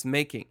character is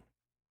making.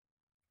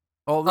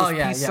 All those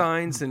peace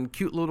signs and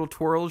cute little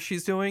twirls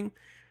she's doing,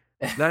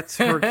 that's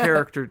her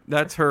character,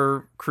 that's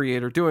her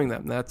creator doing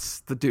them.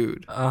 That's the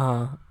dude.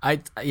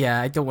 I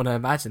don't want to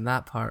imagine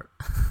that part.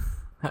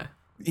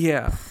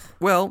 Yeah.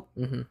 Well,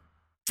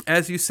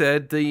 as you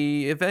said,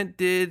 the event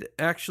did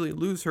actually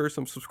lose her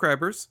some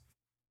subscribers,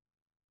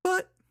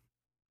 but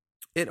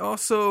it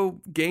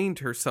also gained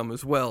her some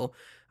as well.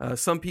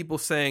 Some people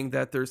saying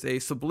that there's a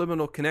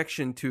subliminal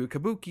connection to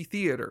kabuki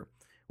theater,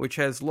 which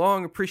has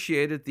long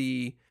appreciated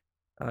the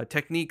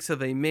techniques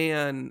of a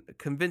man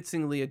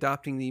convincingly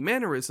adopting the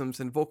mannerisms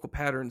and vocal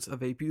patterns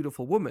of a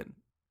beautiful woman.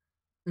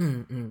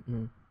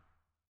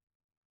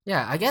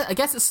 Yeah, I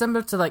guess it's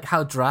similar to like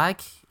how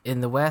drag in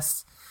the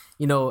West,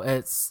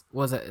 the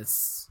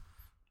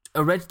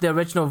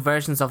original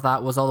versions of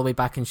that was all the way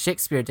back in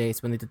Shakespeare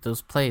days when they did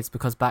those plays,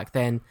 because back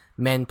then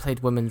men played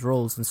women's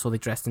roles and so they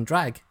dressed in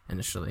drag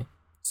initially.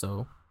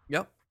 So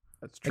yep,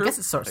 that's true. I guess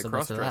it's sort of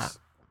similar to that.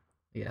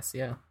 Yes,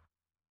 yeah.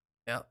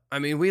 Yeah, I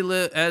mean, we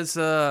live as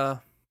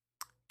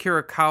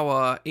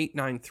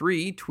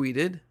Kirikawa893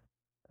 tweeted,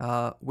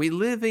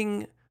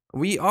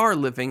 we are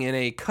living in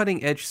a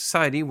cutting-edge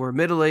society where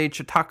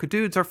middle-aged otaku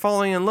dudes are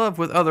falling in love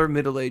with other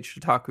middle-aged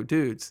otaku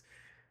dudes.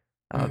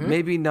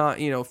 Maybe not,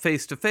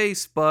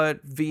 face-to-face,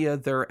 but via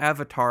their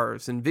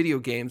avatars and video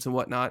games and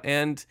whatnot,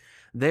 and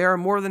they are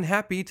more than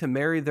happy to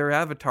marry their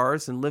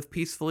avatars and live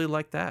peacefully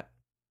like that.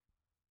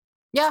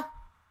 Yeah.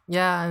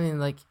 Yeah, I mean,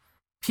 like,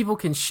 people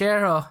can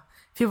share a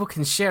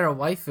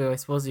waifu. I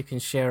suppose you can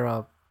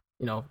share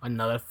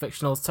another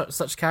fictional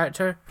such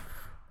character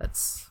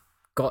that's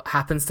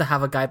happens to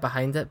have a guy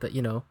behind it, but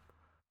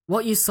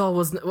what you saw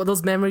was what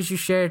those memories you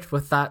shared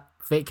with that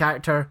fake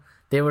character.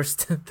 Those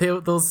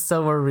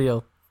still were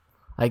real,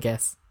 I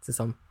guess, to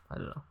some. I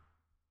don't know.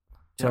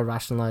 To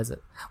rationalize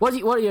it. What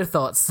are your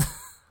thoughts?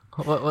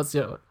 What's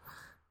your?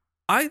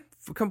 I'm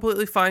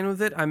completely fine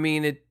with it. I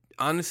mean, it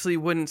honestly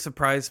wouldn't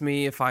surprise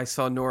me if I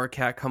saw Nora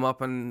Cat come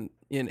up in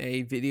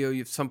a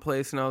video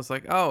someplace and I was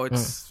like, oh,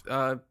 it's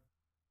a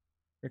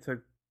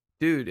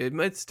dude.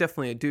 It's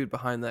definitely a dude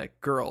behind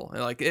that girl.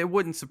 And like, it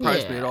wouldn't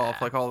surprise me at all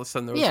if like all of a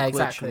sudden there was a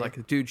glitch and like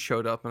a dude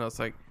showed up and I was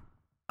like,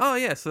 oh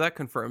yeah, so that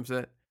confirms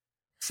it.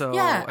 So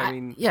I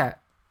mean,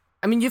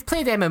 you've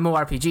played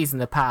MMORPGs in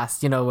the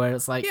past, where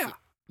it's like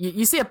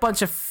you see a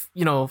bunch of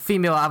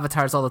female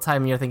avatars all the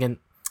time and you're thinking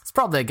it's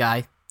probably a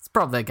guy.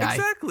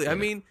 Exactly. I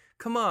mean,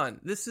 come on.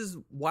 This is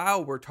WoW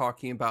we're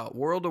talking about.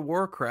 World of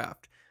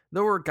Warcraft.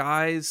 There were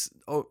guys,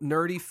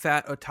 nerdy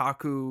fat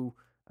otaku,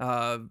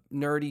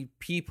 nerdy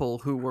people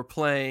who were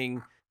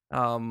playing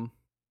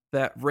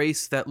that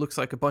race that looks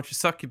like a bunch of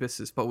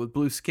succubuses but with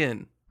blue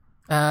skin.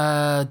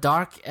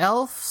 Dark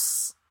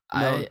elves?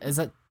 No.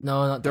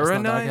 Not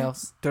Dark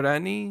elves.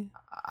 Durani?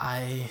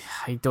 I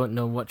don't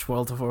know which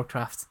World of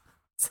Warcraft.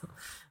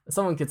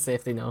 Someone could say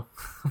if they know.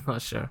 I'm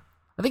not sure.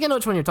 I think I know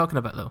which one you're talking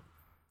about though.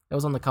 It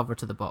was on the cover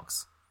to the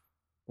box.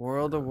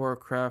 World of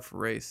Warcraft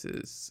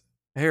races.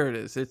 Here it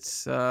is.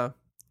 It's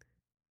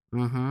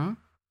Darani?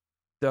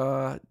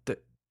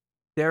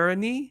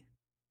 Draenei?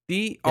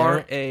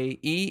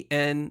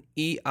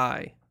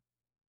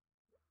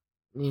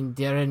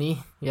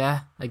 Darani, yeah,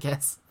 I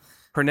guess.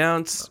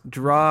 Pronounce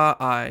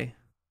Draai.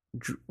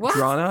 What?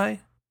 Draenei?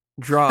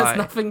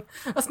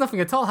 That's nothing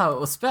at all how it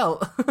was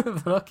spelled.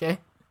 But okay.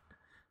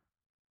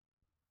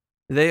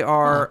 They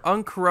are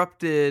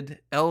uncorrupted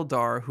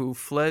Eldar who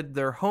fled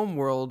their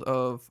homeworld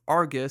of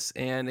Argus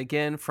and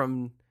again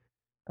from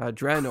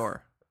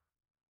Draenor.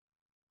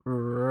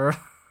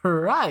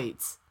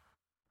 Right.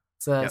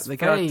 So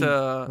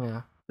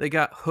they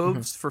got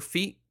hooves for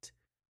feet.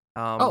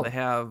 They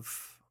have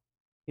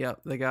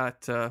they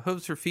got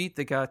hooves for feet.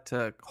 They got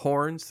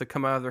horns that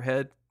come out of their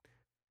head.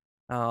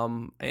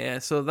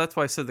 And so that's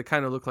why I said they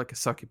kind of look like a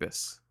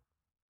succubus.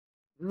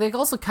 They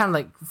also kind of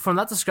like, from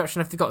that description,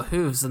 if they got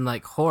hooves and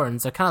like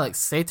horns, they're kind of like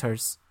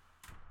satyrs.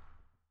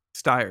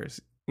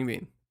 Styres, you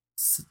mean?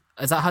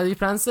 Is that how you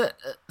pronounce it?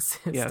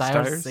 Yeah,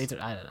 Styres. Satyr.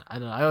 I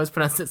don't know. I always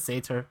pronounce it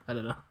satyr. I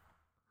don't know.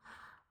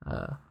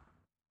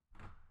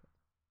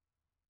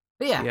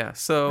 But yeah. Yeah.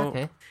 So,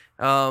 Okay.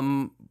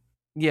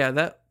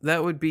 yeah,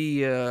 that would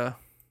be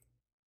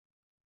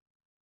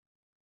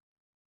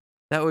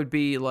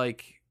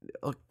like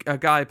a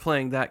guy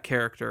playing that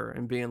character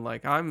and being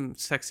like, I'm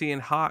sexy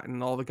and hot,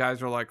 and all the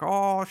guys are like,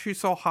 oh, she's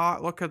so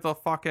hot, look at the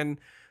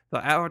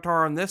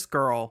avatar on this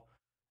girl,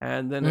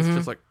 and then it's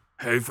just like,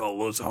 hey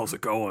fellas, how's it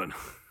going?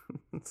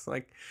 It's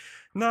like,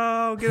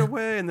 no, get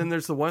away. And then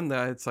there's the one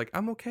that it's like,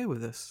 I'm okay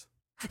with this.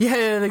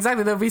 Yeah,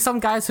 exactly. There'll be some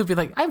guys who'll be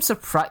like, I'm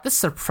surprised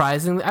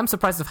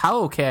of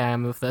how okay I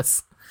am with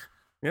this.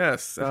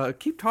 Yes,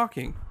 keep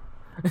talking.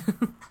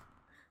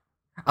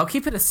 I'll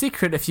keep it a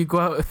secret if you go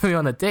out with me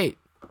on a date.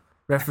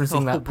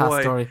 Referencing that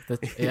past story.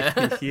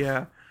 Yeah.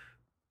 Yeah.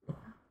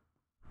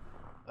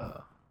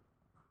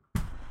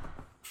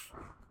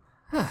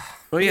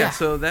 Well, yeah,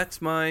 so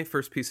that's my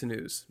first piece of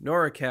news.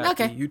 Nora Cat,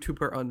 the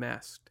YouTuber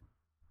Unmasked.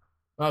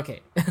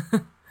 Okay.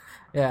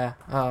 Yeah.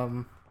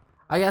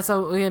 I guess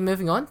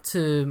moving on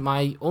to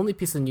my only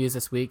piece of news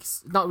this week.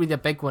 It's not really a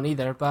big one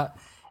either, but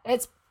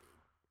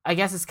I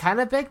guess it's kind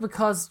of big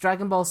because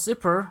Dragon Ball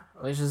Super,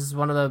 which is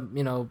one of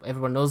the,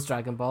 everyone knows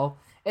Dragon Ball,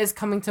 is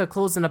coming to a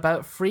close in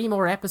about 3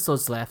 more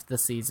episodes left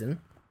this season.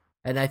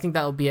 And I think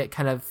that'll be it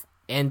kind of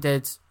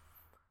ended,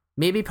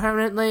 maybe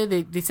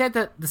permanently. They said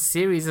that the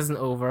series isn't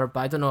over,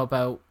 but I don't know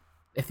about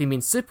if they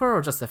mean Super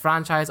or just the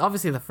franchise.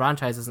 Obviously the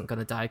franchise isn't going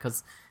to die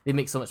because they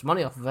make so much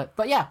money off of it.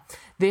 But yeah,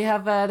 they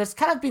have, there's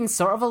kind of been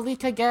sort of a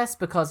leak, I guess,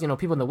 because,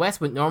 people in the West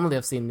wouldn't normally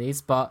have seen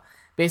these, but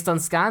based on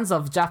scans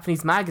of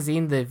Japanese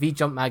magazine, the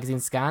V-Jump magazine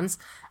scans,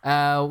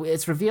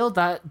 it's revealed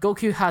that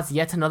Goku has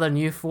yet another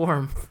new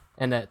form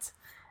in it.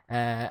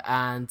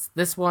 And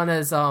this one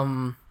is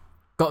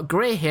got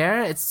grey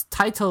hair. It's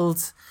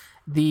titled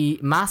the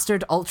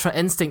Mastered Ultra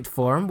Instinct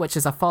form, which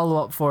is a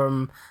follow-up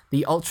from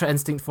the Ultra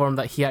Instinct form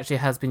that he actually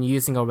has been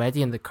using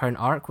already in the current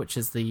arc, which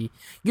is the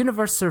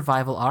Universe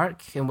Survival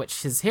arc, in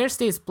which his hair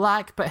stays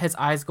black, but his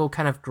eyes go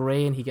kind of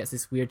grey, and he gets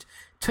this weird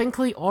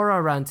twinkly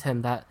aura around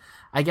him that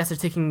I guess they're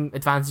taking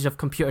advantage of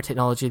computer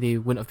technology they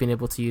wouldn't have been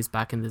able to use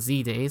back in the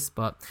Z days,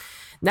 but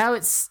now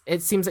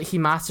it seems that he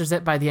masters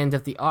it by the end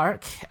of the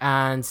arc,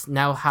 and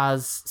now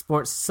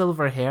sports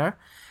silver hair.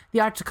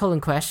 The article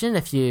in question,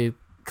 if you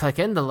click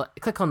on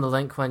the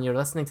link when you're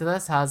listening to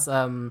this, has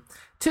 2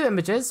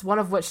 images, one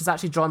of which is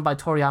actually drawn by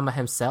Toriyama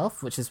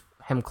himself, which is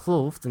him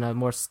clothed in a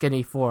more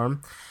skinny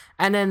form,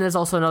 and then there's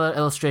also another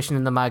illustration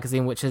in the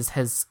magazine, which is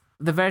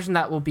the version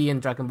that will be in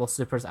Dragon Ball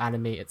Super's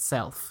anime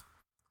itself.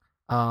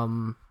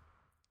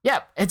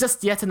 Yeah, it's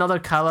just yet another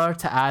color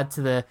to add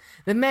to the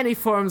many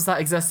forms that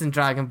exist in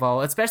Dragon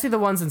Ball, especially the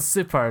ones in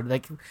Super.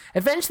 Like,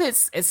 eventually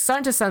it's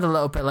starting to sound a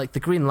little bit like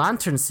the Green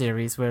Lantern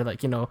series, where,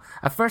 like,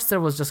 at first there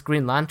was just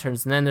Green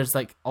Lanterns, and then there's,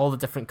 like, all the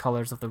different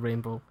colors of the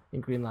rainbow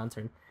in Green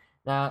Lantern.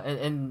 Now,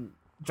 in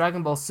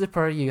Dragon Ball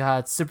Super, you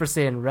had Super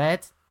Saiyan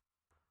Red,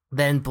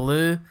 then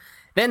Blue,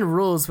 then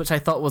Rose, which I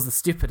thought was the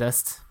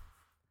stupidest.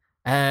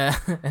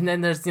 And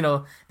then there's,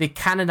 they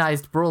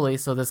canonized Broly,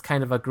 so there's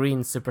kind of a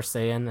green Super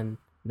Saiyan, and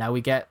now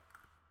we get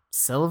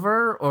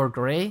silver or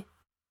grey,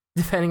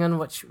 depending on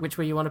which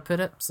way you want to put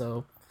it.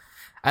 So,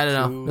 I don't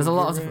know. There's a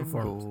lot of different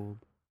forms. Gold.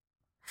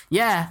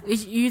 Yeah,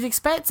 you'd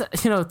expect,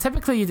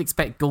 typically you'd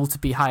expect gold to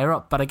be higher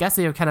up, but I guess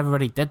they kind of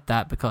already did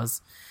that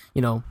because,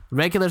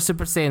 regular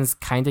Super Saiyan's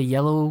kind of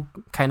yellow,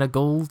 kind of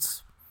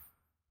gold.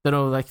 Don't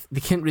know, like,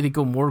 they can't really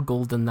go more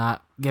gold than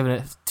that, given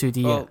it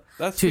 2D. Well,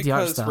 that's 2D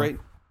because art style.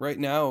 Right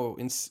now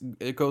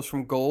it goes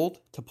from gold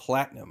to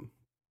platinum.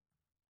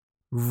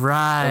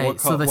 Right,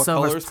 so the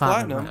silver's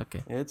platinum. Right,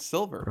 okay. It's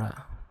silver. Right.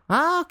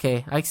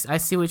 Okay. I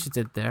see what you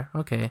did there.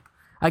 Okay.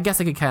 I guess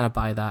I could kind of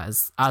buy that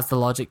as the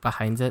logic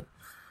behind it.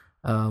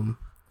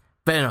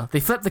 But they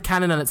flipped the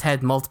canon on its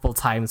head multiple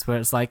times, where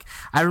it's like,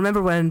 I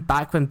remember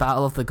back when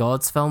Battle of the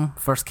Gods film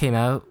first came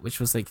out, which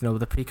was like,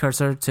 the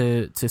precursor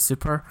to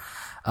Super.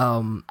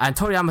 And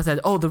Toriyama said,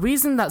 the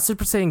reason that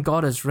Super Saiyan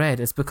God is red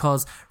is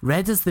because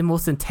red is the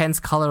most intense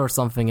color or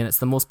something, and it's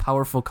the most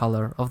powerful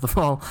color of them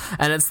all.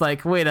 And it's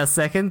like, wait a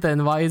second,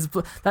 then why is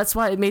blue? That's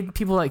why it made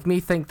people like me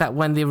think that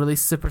when they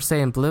released Super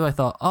Saiyan Blue, I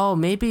thought,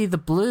 maybe the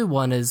blue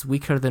one is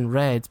weaker than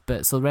red,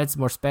 but so red's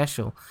more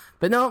special.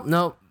 But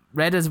no,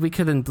 red is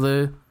weaker than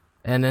blue.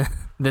 And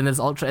then there's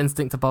Ultra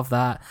Instinct above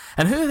that.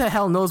 And who the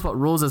hell knows what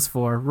Rose is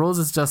for? Rose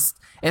is just...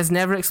 It's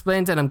never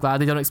explained, and I'm glad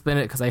they don't explain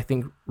it, because I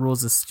think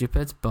Rose is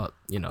stupid, but,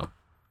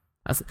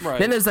 That's, right.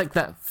 Then there's like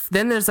that.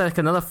 Then there's like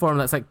another form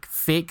that's like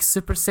fake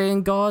Super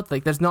Saiyan God.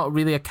 Like there's not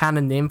really a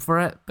canon name for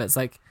it, but it's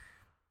like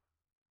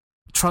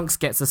Trunks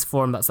gets this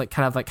form that's like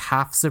kind of like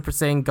half Super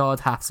Saiyan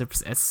God, half Super.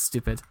 It's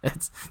stupid.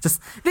 It's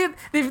just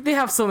they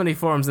have so many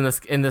forms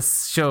in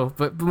this show,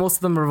 but most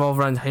of them revolve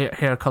around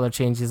hair color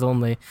changes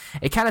only.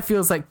 It kind of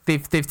feels like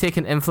they've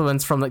taken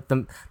influence from like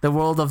the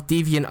world of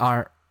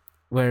DeviantArt,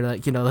 where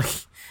like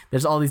like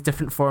there's all these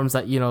different forms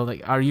that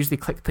like are usually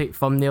clickbait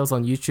thumbnails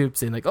on YouTube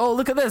saying like, oh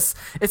look at this,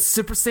 it's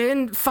Super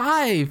Saiyan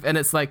 5, and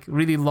it's like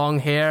really long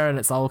hair and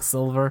it's all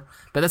silver,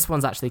 but this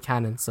one's actually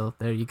canon, so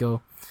there you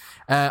go.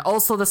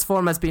 Also, this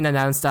form has been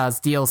announced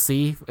as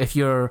DLC. If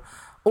you're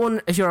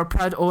if you're a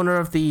proud owner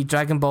of the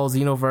Dragon Ball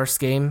Xenoverse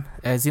game,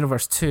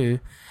 Xenoverse 2,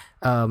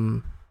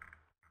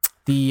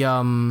 the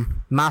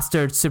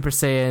mastered Super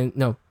Saiyan,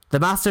 no, the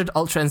mastered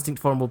Ultra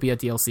Instinct form will be a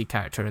DLC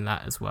character in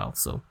that as well.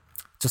 So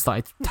just thought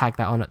I'd tag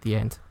that on at the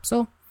end.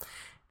 So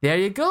there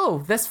you go.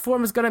 This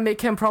form is going to make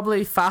him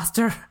probably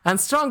faster and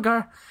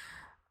stronger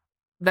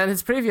than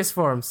his previous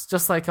forms,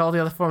 just like all the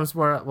other forms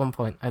were at one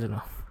point. I don't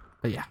know.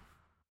 But yeah.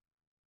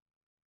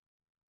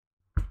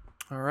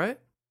 All right.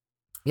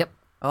 Yep.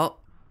 Well,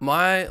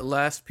 my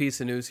last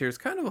piece of news here is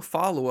kind of a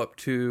follow-up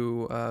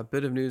to a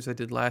bit of news I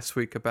did last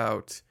week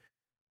about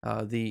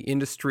the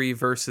industry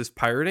versus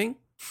pirating.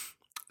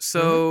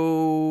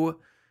 So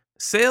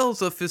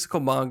sales of physical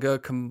manga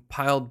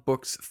compiled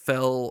books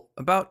fell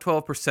about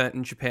 12%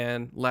 in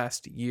Japan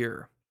last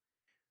year.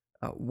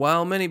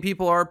 While many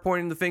people are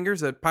pointing the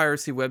fingers at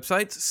piracy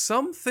websites,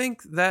 some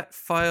think that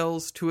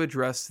fails to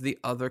address the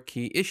other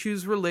key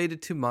issues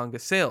related to manga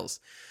sales.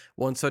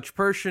 One such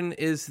person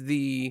is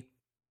the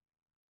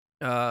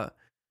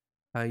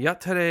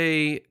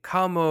Yatere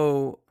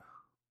Kamo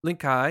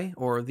Linkai,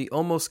 or the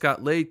Almost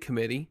Got Laid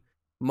Committee,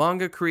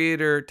 manga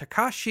creator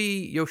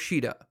Takashi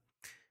Yoshida.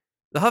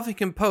 The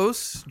Huffington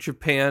Post's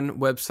Japan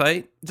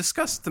website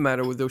discussed the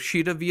matter with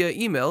Yoshida via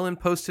email and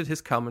posted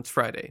his comments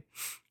Friday.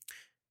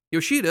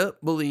 Yoshida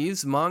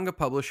believes manga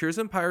publishers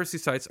and piracy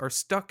sites are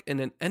stuck in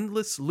an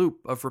endless loop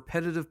of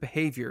repetitive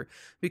behavior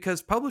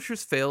because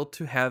publishers fail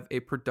to have a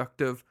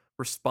productive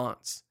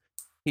response.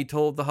 He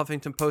told the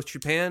Huffington Post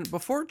Japan,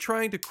 before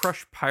trying to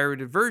crush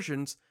pirated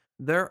versions,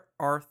 there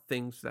are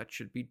things that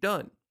should be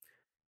done.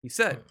 He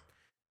said,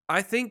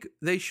 I think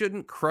they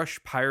shouldn't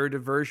crush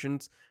pirated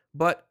versions,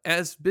 but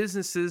as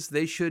businesses,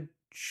 they should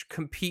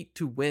compete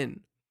to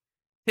win.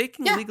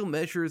 Taking legal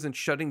measures and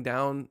shutting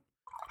down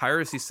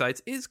piracy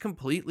sites is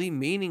completely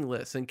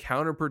meaningless and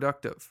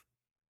counterproductive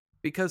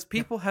because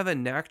people have a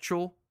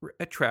natural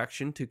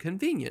attraction to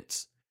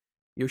convenience.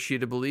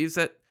 Yoshida believes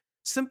that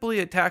simply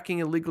attacking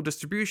illegal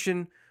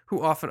distribution,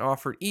 who often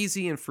offer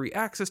easy and free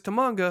access to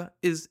manga,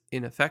 is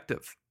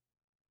ineffective.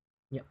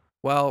 Yep.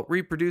 While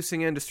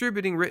reproducing and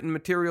distributing written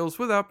materials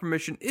without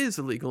permission is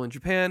illegal in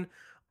Japan,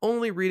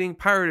 only reading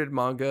pirated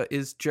manga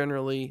is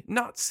generally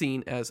not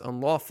seen as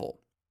unlawful.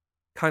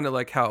 Kind of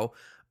like how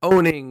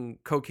owning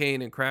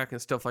cocaine and crack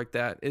and stuff like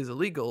that is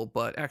illegal,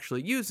 but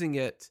actually using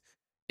it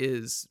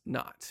is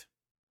not.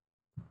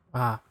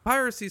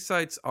 Piracy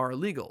sites are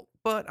illegal,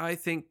 but I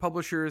think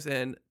publishers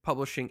and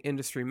publishing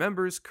industry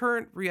members'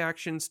 current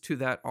reactions to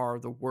that are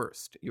the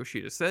worst,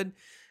 Yoshida said.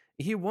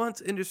 He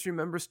wants industry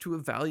members to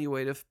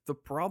evaluate if the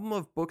problem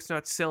of books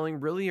not selling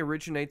really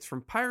originates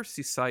from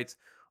piracy sites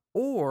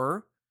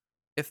or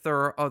if there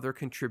are other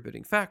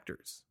contributing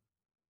factors.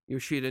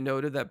 Yoshida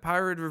noted that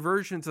pirated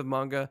versions of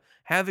manga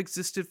have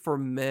existed for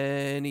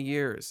many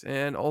years,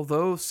 and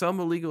although some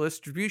illegal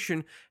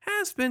distribution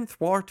has been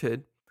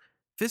thwarted,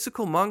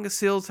 physical manga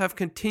sales have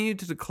continued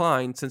to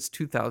decline since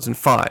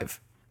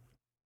 2005.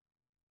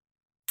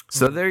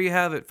 So there you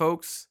have it,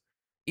 folks.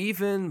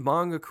 Even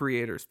manga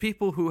creators,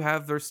 people who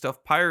have their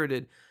stuff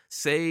pirated,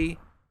 say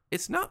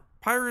it's not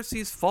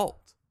piracy's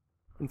fault.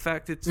 In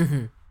fact, it's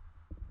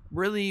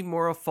really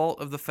more a fault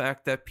of the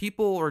fact that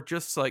people are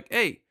just like,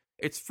 hey,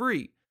 it's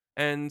free.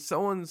 And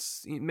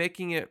someone's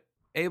making it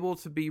able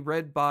to be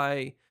read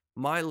by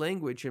my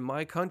language in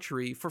my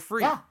country for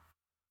free. Yeah.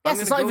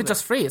 Yes, it's not even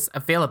just free, it's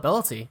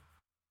availability.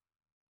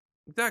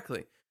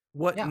 Exactly.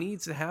 What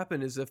needs to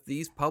happen is if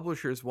these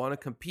publishers want to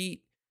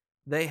compete,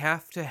 they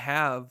have to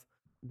have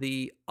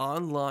the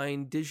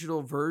online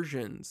digital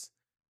versions.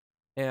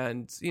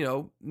 And,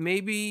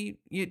 maybe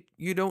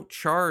you don't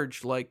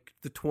charge like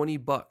the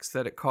 $20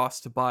 that it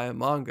costs to buy a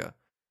manga.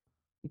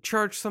 You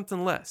charge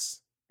something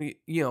less,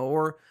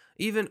 or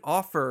even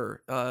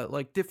offer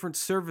like different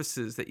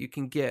services that you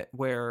can get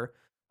where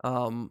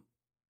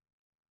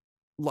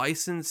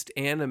licensed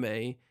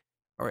anime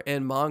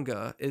and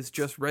manga is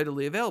just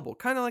readily available.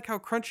 Kind of like how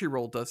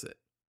Crunchyroll does it.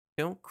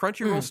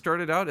 Crunchyroll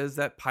started out as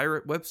that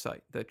pirate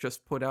website that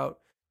just put out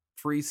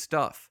free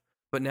stuff.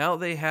 But now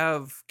they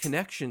have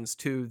connections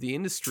to the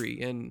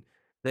industry and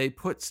they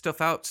put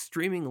stuff out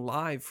streaming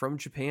live from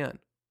Japan.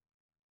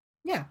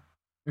 Yeah.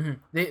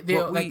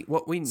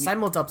 What we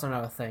simuldubs are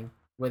now a thing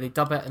where they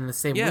dub it in the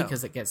same week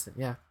as it gets it.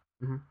 Yeah.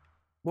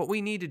 What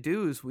we need to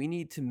do is we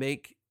need to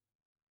make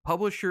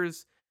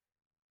publishers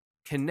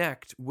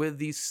connect with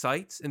these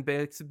sites and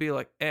basically be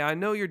like, hey, I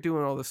know you're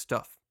doing all this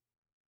stuff.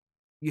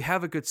 You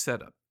have a good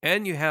setup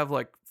and you have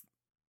like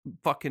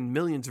fucking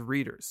millions of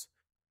readers.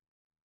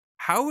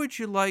 How would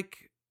you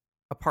like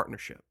a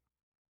partnership?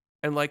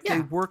 And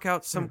they work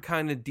out some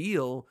kind of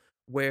deal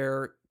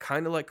where,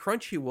 kind of like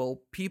Crunchyroll,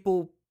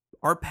 people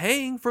are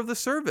paying for the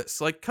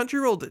service. Like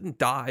Crunchyroll didn't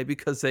die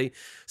because they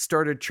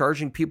started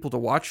charging people to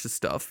watch the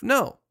stuff.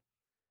 No.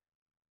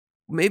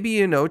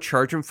 Maybe,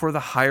 charge them for the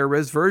higher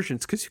res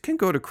versions, because you can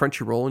go to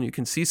Crunchyroll and you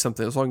can see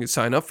something as long as you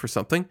sign up for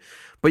something,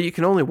 but you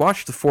can only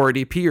watch the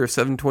 480p or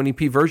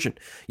 720p version.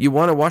 You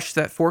want to watch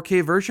that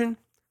 4K version?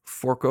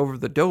 Fork over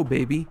the dough,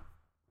 baby.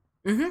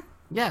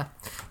 Yeah.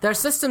 There are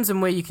systems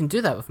in where you can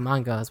do that with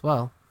manga as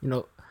well.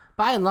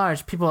 by and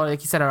large, people,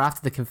 like you said, are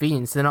after the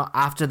convenience. They're not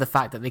after the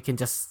fact that they can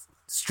just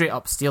straight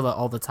up steal it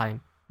all the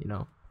time,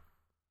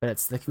 But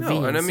it's the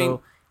convenience. No, and I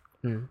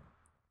mean,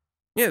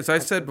 yeah, as I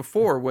said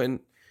before,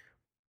 when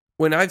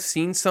I've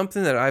seen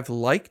something that I've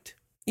liked,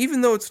 even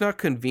though it's not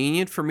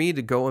convenient for me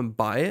to go and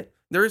buy it,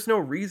 there is no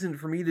reason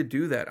for me to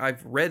do that.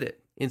 I've read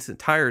it in its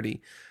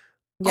entirety.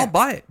 Yeah. I'll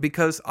buy it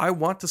because I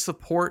want to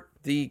support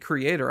the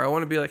creator. I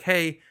want to be like,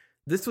 hey,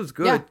 this was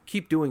good. Yeah.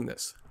 Keep doing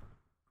this.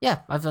 Yeah,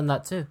 I've done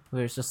that too.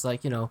 Where it's just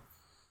like,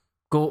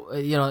 go,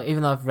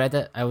 even though I've read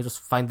it, I will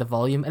just find the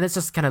volume, and it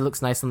just kind of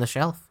looks nice on the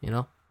shelf,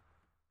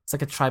 It's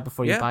like a try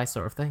before you buy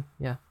sort of thing.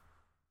 Yeah.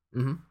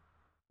 Mm-hmm.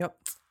 Yep.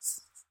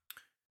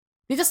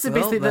 They just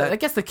basically, I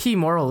guess the key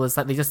moral is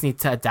that they just need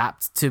to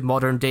adapt to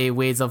modern day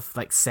ways of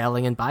like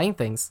selling and buying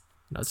things.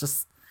 It's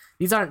just,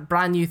 these aren't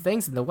brand new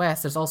things in the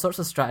West. There's all sorts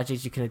of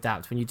strategies you can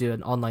adapt when you do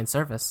an online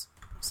service.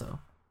 So,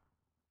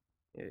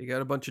 yeah, you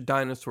got a bunch of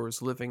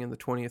dinosaurs living in the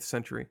 20th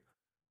century.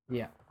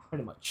 Yeah,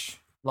 pretty much.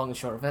 Long and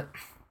short of it.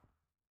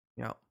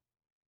 Yeah.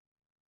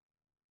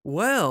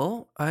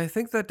 Well, I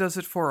think that does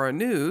it for our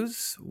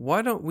news.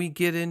 Why don't we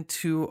get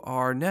into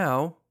our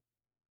now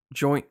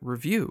joint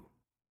review?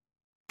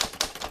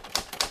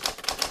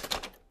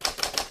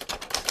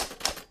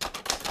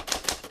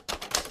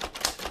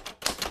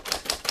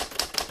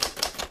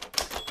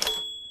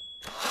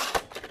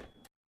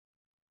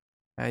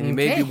 And you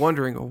may be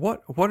wondering,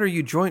 what are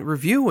you joint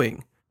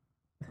reviewing?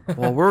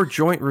 Well, we're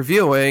joint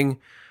reviewing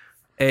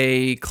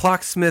a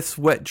Clocksmith's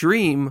Wet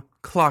Dream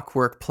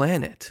Clockwork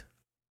Planet.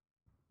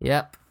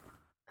 Yep.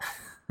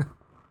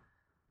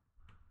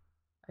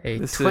 A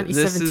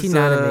 2017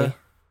 anime.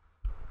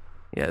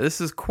 Yeah, this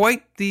is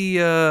quite the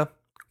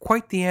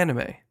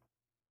anime.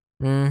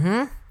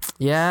 Mm-hmm.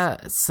 Yeah,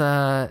 it's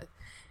I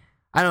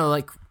don't know,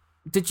 like,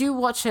 did you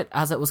watch it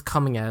as it was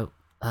coming out?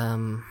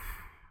 When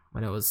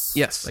it was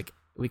like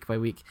week by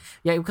week.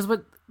 Yeah, because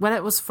when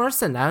it was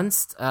first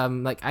announced,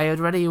 like I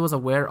already was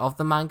aware of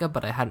the manga,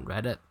 but I hadn't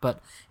read it. But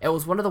it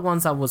was one of the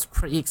ones I was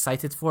pretty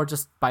excited for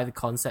just by the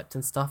concept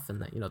and stuff,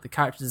 and that the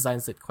character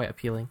designs looked quite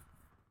appealing.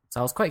 So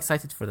I was quite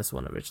excited for this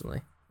one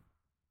originally.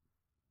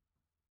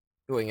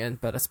 Going in,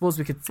 but I suppose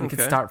we could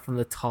start from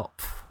the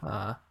top,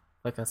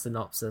 like a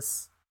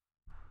synopsis.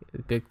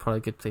 It'd be probably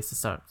a good place to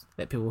start.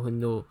 Let people who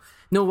know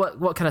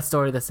what kind of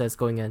story this is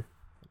going in.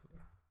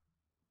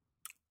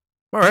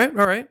 All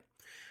right.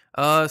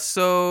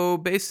 So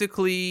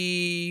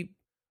basically,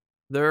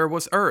 there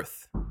was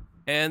Earth,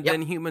 and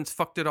then humans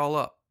fucked it all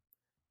up.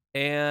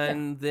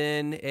 And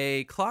then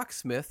a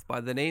clocksmith by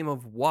the name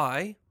of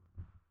Y,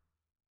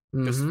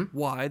 just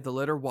Y, the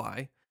letter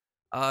Y,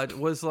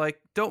 was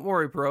like, don't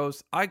worry,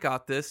 bros, I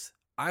got this.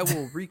 I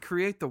will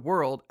recreate the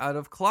world out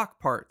of clock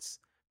parts.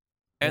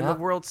 And the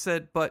world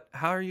said, but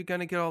how are you going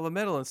to get all the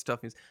metal and stuff?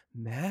 He's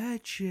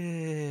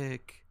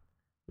magic.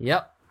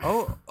 Yep.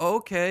 Oh,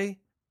 okay.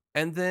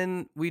 And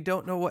then we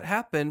don't know what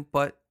happened,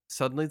 but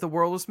suddenly the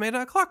world was made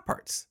out of clock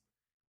parts.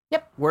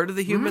 Yep. Where do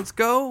the humans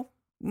go?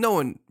 No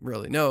one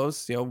really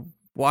knows.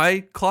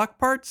 Why clock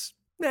parts?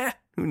 Nah,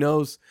 who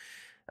knows?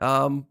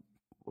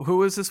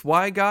 Who is this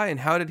Y guy, and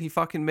how did he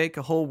fucking make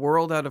a whole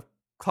world out of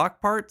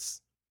clock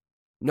parts?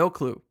 No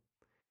clue.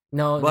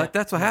 No, but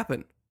that's what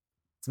happened.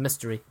 It's a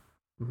mystery.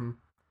 Mm-hmm.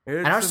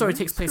 And our story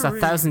takes place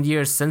 1,000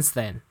 years since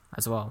then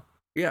as well.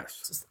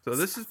 Yes. So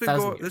this has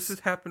this has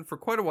happened for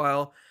quite a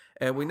while.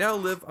 And we now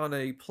live on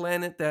a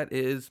planet that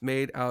is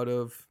made out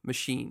of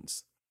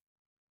machines.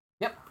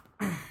 Yep.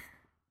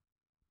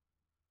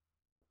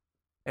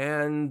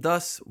 And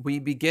thus we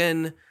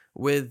begin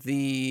with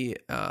the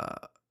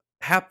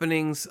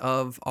happenings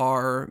of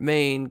our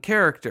main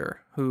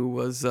character, who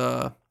was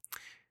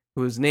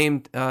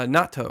named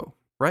Naoto,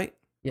 right?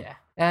 Yeah.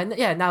 And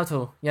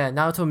Naoto. Yeah,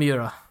 Naoto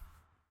Miura.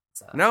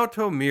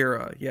 Naoto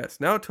Miura. Yes,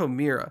 Naoto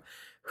Miura,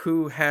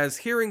 who has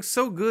hearing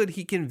so good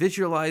he can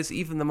visualize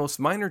even the most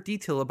minor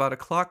detail about a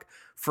clock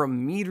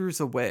from meters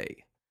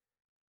away.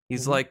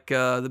 He's like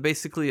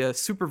basically a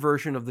super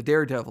version of the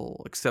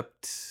Daredevil,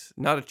 except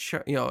not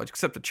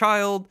except a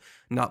child,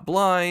 not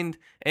blind,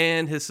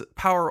 and his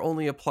power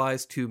only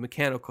applies to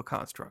mechanical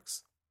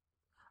constructs.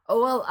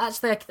 Oh well,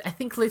 actually, I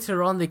think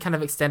later on they kind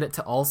of extend it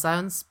to all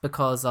sounds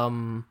because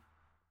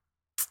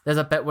there's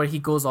a bit where he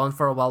goes on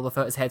for a while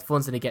without his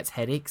headphones and he gets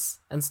headaches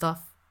and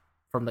stuff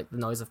from like the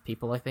noise of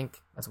people, I think,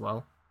 as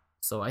well.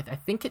 So I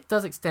think it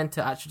does extend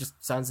to actually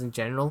just sounds in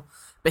general,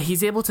 but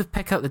he's able to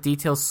pick out the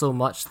details so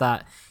much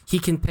that he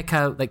can pick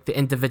out like the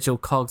individual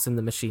cogs in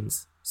the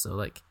machines. So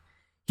like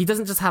he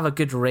doesn't just have a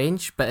good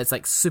range, but it's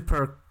like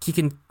super, he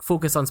can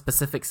focus on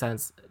specific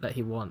sounds that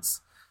he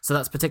wants. So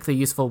that's particularly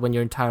useful when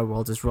your entire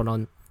world is run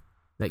on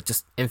like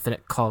just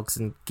infinite cogs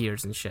and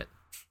gears and shit.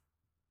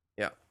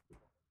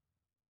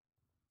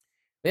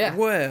 Yeah.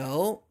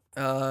 Well,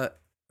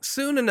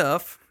 soon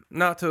enough,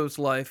 Naoto's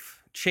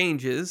life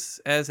changes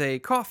as a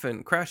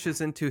coffin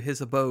crashes into his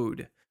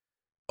abode,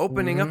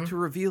 opening up to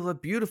reveal a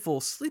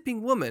beautiful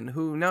sleeping woman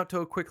who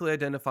Naoto quickly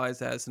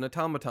identifies as an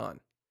automaton.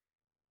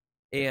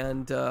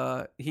 And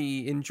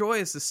he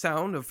enjoys the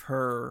sound of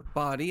her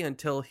body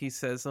until he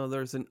says, "Oh,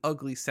 there's an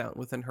ugly sound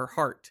within her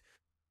heart."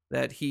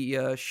 That he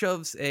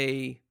shoves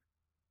a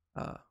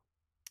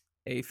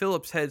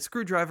Phillips head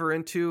screwdriver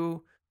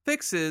into,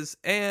 fixes,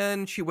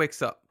 and she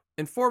wakes up,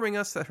 informing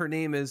us that her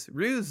name is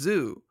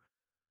Ryuzu,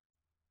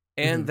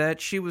 and that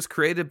she was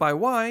created by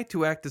Y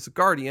to act as a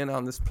guardian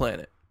on this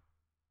planet.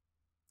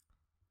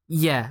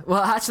 Yeah,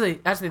 well, actually,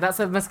 that's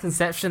a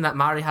misconception that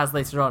Mari has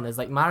later on. Is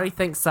like Mari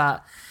thinks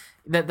that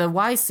the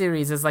Y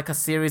series is like a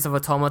series of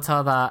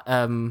automata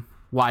that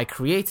Y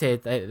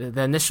created,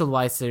 the initial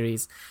Y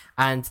series,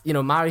 and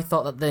Mari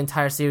thought that the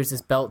entire series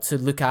is built to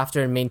look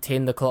after and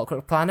maintain the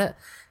Clockwork Planet.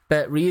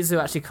 But Ryuzu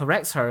actually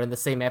corrects her in the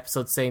same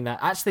episode, saying that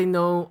actually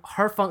no,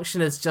 her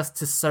function is just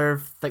to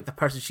serve like the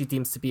person she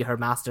deems to be her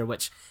master,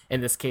 which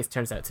in this case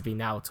turns out to be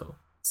Naoto.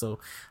 So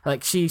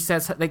like she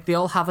says, like they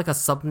all have like a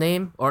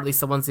sub-name, or at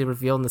least the ones they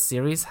reveal in the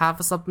series have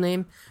a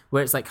sub-name,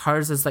 where it's like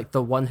hers is like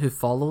the one who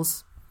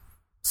follows.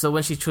 So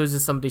when she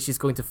chooses somebody, she's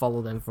going to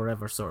follow them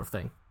forever, sort of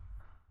thing,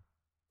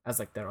 as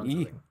like their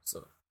underling.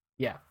 So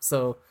yeah,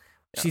 so.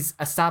 Yeah. She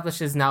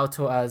establishes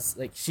Naoto as,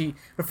 like, she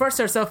refers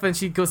to herself when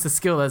she goes to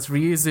school as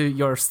Ryuzu,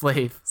 your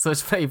slave. So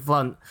it's pretty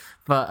blunt.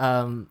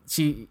 But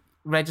she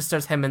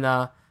registers him in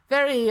a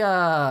very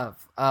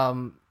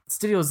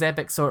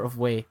Studio-Zebic sort of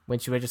way when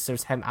she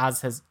registers him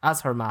as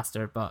her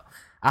master. But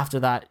after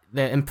that,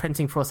 the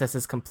imprinting process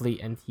is complete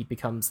and he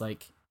becomes,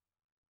 like,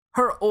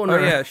 her owner.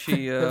 Oh, yeah,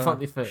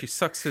 she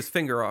sucks his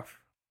finger off.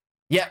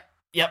 Yep.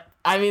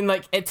 I mean,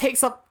 like, it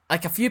takes up,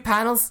 like, a few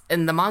panels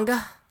in the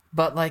manga.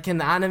 But like in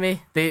the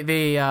anime, they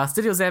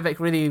Studio-Zebic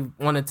really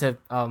wanted to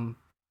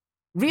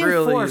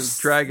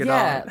reinforce, really drag it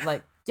on.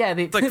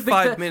 It's like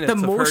 5 minutes the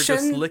of her motion,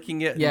 just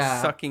licking it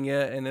and sucking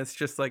it, and it's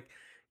just like,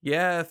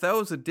 yeah, if that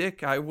was a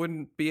dick, I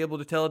wouldn't be able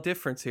to tell a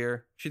difference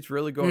here. She's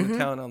really going to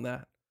town on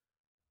that.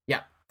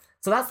 Yeah,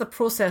 so that's the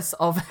process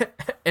of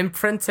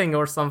imprinting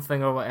or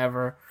something or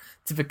whatever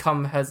to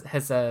become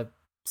his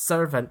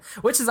servant,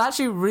 which is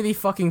actually really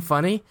fucking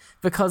funny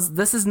because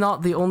this is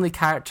not the only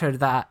character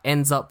that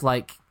ends up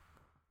like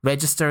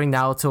registering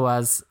Naoto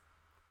as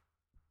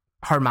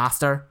her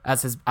master,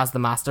 as the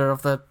master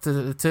of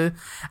the two.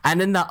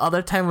 And in that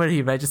other time where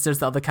he registers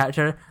the other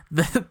character,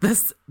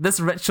 this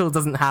ritual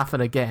doesn't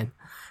happen again.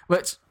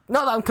 Which,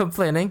 not that I'm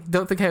complaining,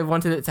 don't think I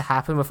wanted it to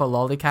happen with a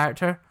lolly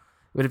character.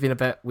 It would have been a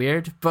bit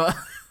weird, but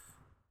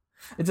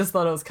I just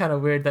thought it was kind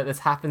of weird that this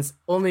happens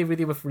only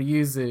really with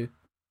Ryuzu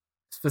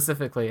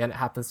specifically, and it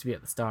happens to be at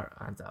the start.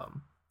 And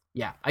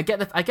yeah, I get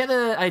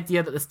the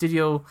idea that the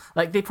studio,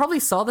 like, they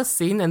probably saw this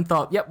scene and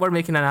thought, yep, we're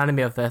making an anime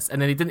of this,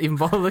 and then they didn't even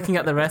bother looking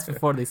at the rest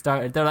before they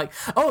started. They're like,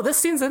 oh, this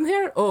scene's in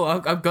here? Oh,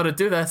 I've got to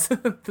do this.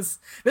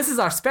 This is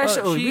our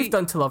special. We've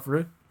done to love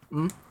Ru.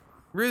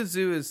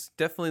 Ryuzu is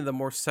definitely the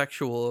more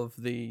sexual of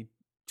the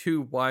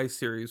two Y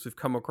series we've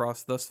come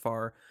across thus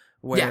far,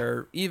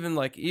 where even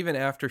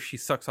after she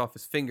sucks off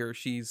his finger,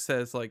 she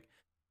says, like,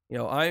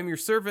 I am your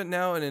servant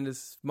now, and it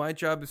is my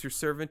job as your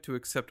servant to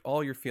accept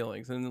all your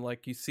feelings. And then,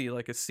 like, you see,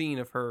 like, a scene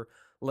of her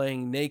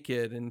laying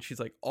naked, and she's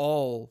like,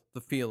 all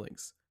the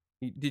feelings.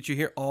 Did you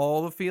hear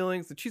all the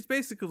feelings? And she's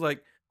basically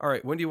like, all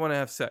right, when do you want to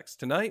have sex?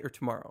 Tonight or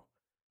tomorrow?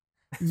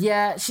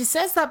 Yeah, she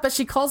says that, but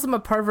she calls him a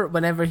pervert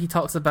whenever he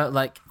talks about,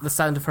 like, the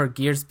sound of her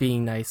gears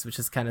being nice, which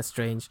is kind of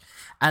strange.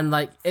 And,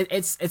 like,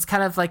 it's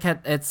kind of like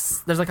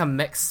there's like a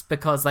mix,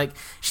 because, like,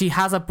 she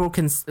has a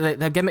broken,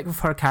 the gimmick with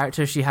her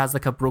character, she has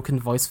like a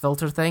broken voice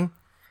filter thing.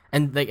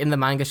 And, like, in the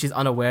manga, she's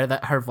unaware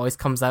that her voice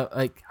comes out,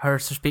 like, her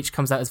speech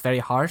comes out as very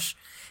harsh.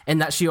 And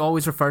that she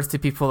always refers to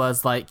people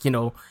as, like,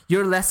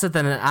 you're lesser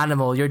than an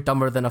animal, you're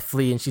dumber than a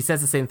flea. And she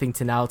says the same thing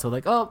to Naoto,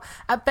 like, oh,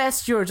 at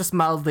best you're just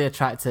mildly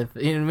attractive.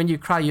 And when you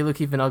cry, you look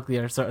even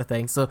uglier, sort of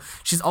thing. So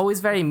she's always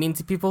very mean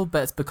to people,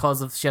 but it's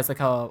because she has, like,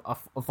 a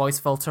voice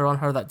filter on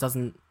her that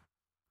doesn't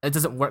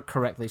work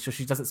correctly. So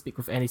she doesn't speak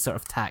with any sort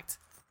of tact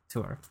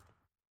to her.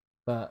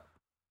 But,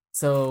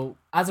 so,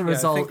 as a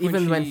result,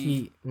 even when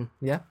he...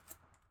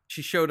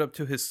 She showed up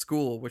to his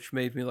school, which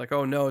made me like,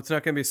 oh no, it's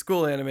not going to be a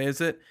school anime,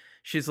 is it?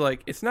 She's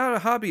like, it's not a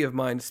hobby of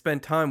mine to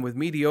spend time with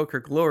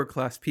mediocre, lower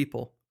class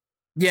people.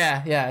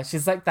 Yeah,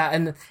 she's like that.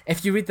 And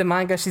if you read the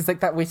manga, she's like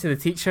that way to the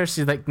teacher.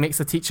 She, like, makes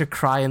the teacher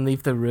cry and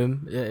leave the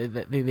room.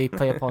 They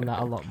play upon that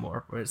a lot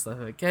more, where it's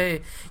like,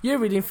 hey, you're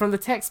reading from the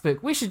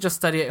textbook. We should just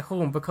study at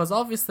home, because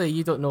obviously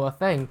you don't know a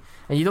thing,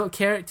 and you don't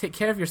take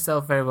care of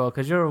yourself very well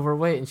because you're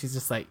overweight. And she's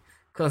just like,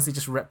 constantly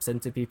just rips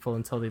into people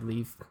until they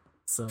leave.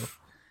 So...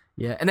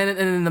 yeah, and then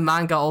in the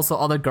manga, also,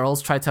 other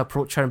girls try to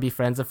approach her and be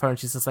friends with her, and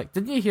she's just like,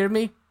 didn't you hear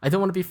me? I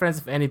don't want to be friends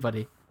with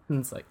anybody. And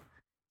it's like,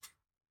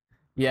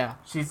 yeah,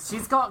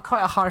 she's got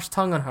quite a harsh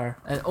tongue on her,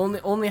 and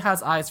only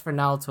has eyes for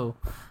Naoto,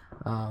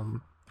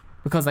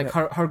 because, like,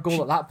 her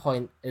goal at that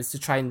point is to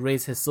try and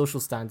raise his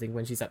social standing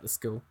when she's at the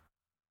school,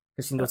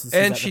 because she notices.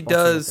 And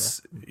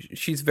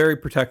she's very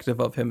protective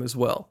of him as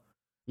well.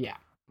 Yeah,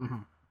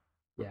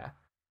 yeah.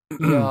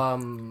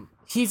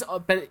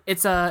 But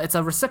it's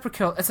a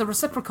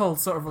reciprocal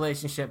sort of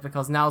relationship,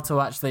 because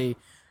Naoto actually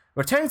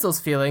returns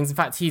those feelings. In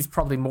fact, he's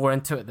probably more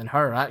into it than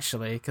her,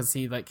 actually, because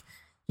he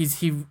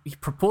he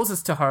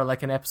proposes to her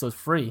like in episode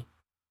 3.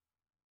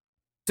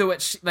 To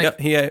which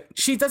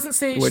she doesn't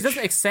say she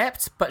doesn't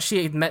accept, but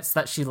she admits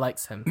that she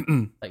likes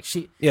him. Like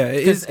she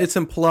it's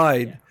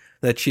implied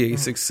that she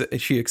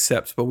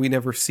accepts, but we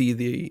never see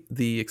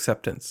the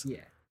acceptance.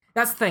 Yeah.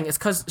 That's the thing. It's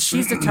because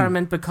she's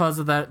determined because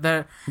of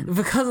their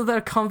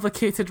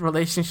complicated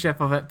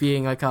relationship of it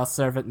being like a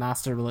servant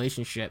master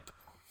relationship.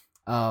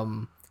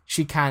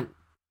 She can't.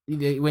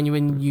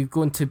 When you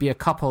go to be a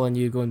couple and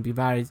you go and be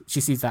married,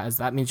 she sees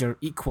that means you're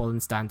equal in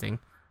standing.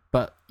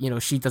 But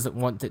she doesn't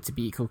want it to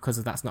be equal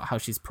because that's not how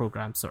she's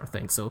programmed, sort of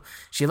thing. So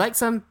she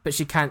likes him, but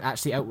she can't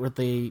actually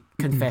outwardly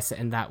confess it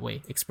in that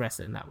way, express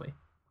it in that way.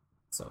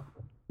 So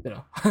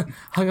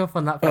hung up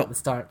on that part at the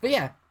start. But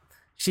yeah.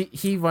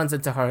 He runs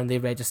into her and they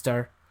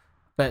register,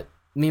 but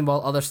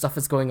meanwhile other stuff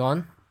is going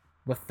on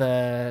with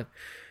the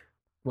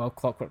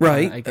Clockwork,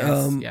 right? I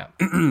guess,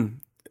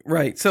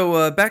 Right.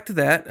 So back to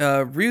that.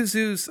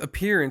 Ryuzu's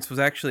appearance was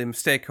actually a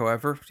mistake.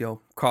 However,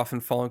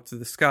 coffin falling through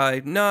the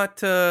sky,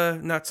 not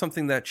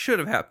something that should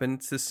have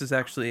happened. This is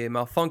actually a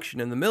malfunction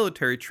in the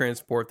military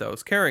transport that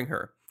was carrying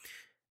her.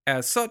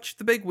 As such,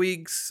 the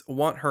bigwigs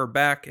want her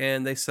back,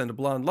 and they send a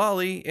blonde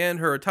lolly and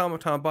her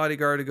automaton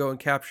bodyguard to go and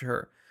capture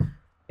her.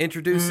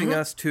 Introducing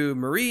us to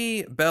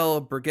Marie,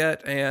 Belle,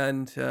 Brigitte,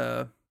 and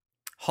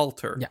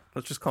Halter. Yeah.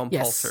 Let's just call him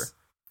Halter.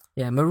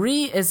 Yeah,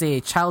 Marie is a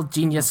child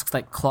genius,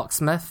 like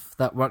Clocksmith,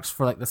 that works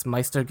for like this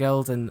Meister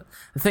Guild. And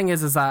the thing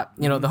is that,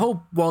 the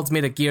whole world's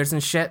made of gears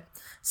and shit.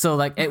 So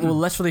like it will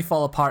literally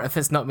fall apart if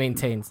it's not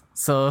maintained.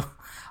 So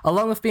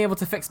along with being able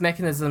to fix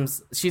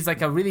mechanisms, she's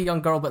like a really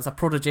young girl, but it's a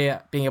protege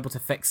at being able to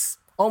fix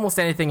almost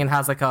anything, and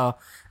has like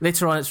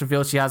later on it's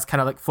revealed she has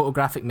kind of like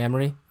photographic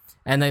memory.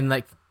 And then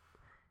like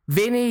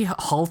Vaney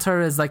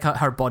Halter is like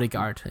her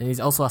bodyguard, and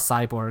he's also a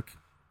cyborg.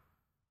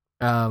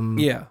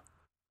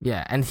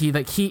 Yeah, and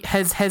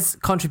his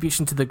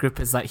contribution to the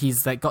group is that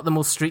he's like got the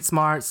most street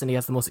smarts and he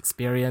has the most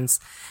experience.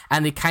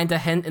 And they kind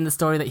of hint in the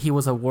story that he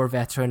was a war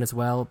veteran as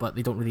well, but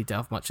they don't really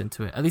delve much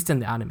into it, at least in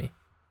the anime.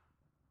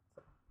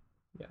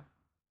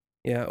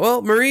 Yeah.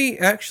 Well, Marie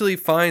actually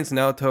finds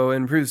Naoto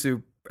and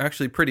Ryuzu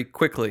actually pretty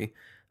quickly.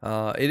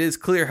 It is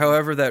clear,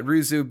 however, that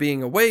Ryuzu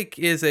being awake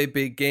is a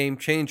big game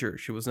changer.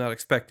 She was not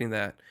expecting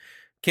that.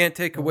 Can't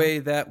take away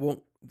that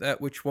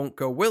which won't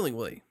go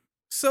willingly.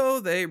 So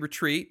they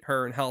retreat,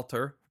 her and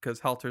Halter, because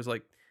Halter's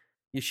like,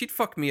 yeah, she'd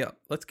fuck me up.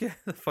 Let's get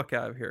the fuck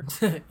out of here.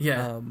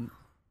 Yeah.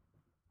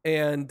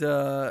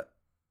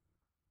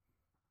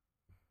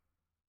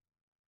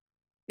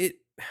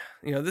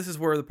 This is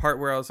where the part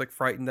where I was like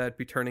frightened that it'd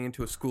be turning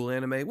into a school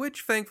anime,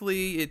 which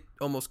thankfully it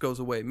almost goes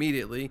away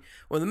immediately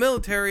when the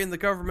military and the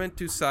government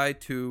decide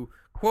to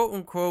quote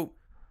unquote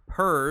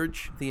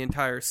purge the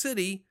entire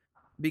city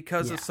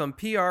because of some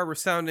PR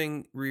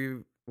surrounding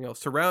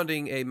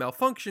a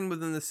malfunction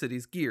within the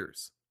city's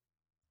gears.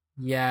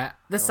 Yeah,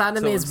 this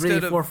anime is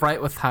really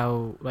forthright with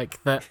how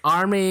like the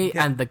army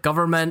and the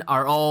government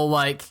are all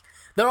like,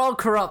 they're all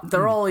corrupt,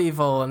 they're all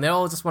evil, and they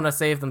all just want to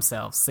save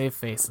themselves, save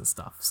face and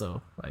stuff.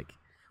 So like,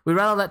 we'd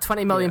rather let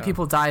 20 million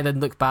people die than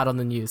look bad on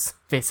the news,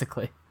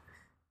 basically.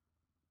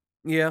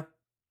 Yeah.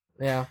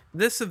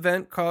 This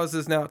event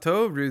causes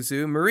Naoto,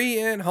 Ryuzu, Marie,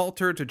 and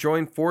Halter to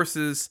join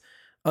forces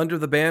under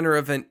the banner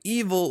of an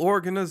evil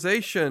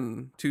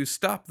organization to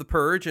stop the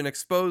purge and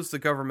expose the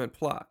government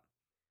plot.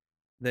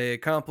 They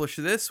accomplish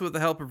this with the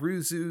help of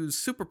Ryuzu's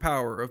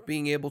superpower of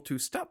being able to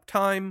stop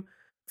time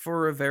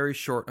for a very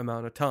short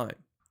amount of time.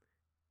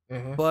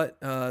 Mm-hmm. But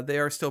they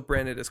are still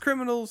branded as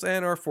criminals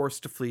and are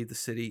forced to flee the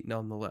city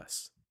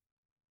nonetheless.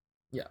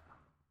 Yeah.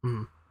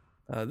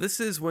 Mm-hmm. This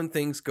is when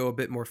things go a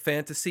bit more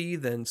fantasy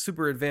than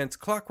super advanced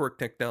clockwork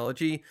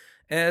technology,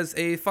 as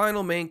a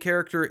final main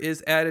character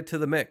is added to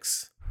the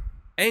mix.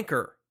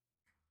 Anchor,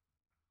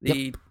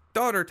 the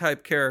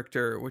daughter-type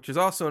character, which is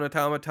also an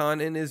automaton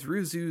and is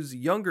Ryuzu's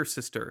younger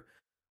sister.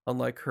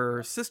 Unlike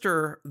her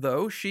sister,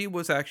 though, she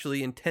was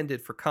actually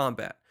intended for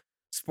combat,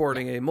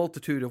 sporting a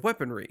multitude of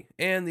weaponry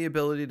and the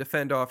ability to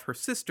fend off her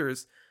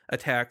sister's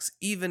attacks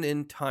even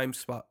in time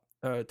stop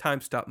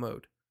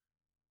mode.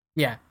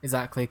 Yeah,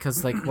 exactly.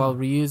 Because like, while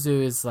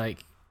Ryuzu is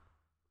like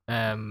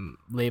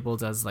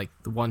labeled as like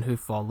the one who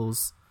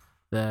follows,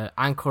 the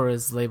Anchor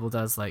is labeled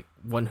as like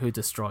one who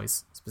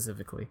destroys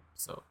specifically.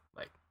 So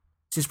like,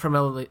 she's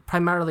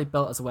primarily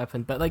built as a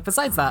weapon, but like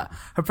besides that,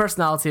 her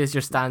personality is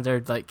your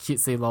standard like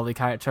cutesy lolly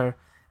character,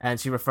 and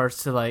she refers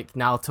to like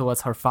Naoto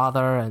as her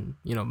father, and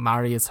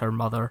Mari as her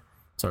mother,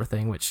 sort of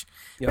thing, which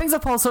brings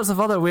up all sorts of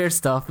other weird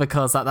stuff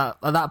because at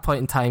that point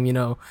in time,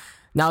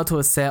 Naoto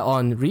is set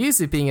on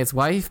Ryuzu being his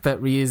wife,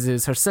 but Ryuzu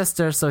is her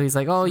sister, so he's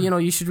like, oh,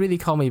 you should really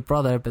call me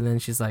brother, but then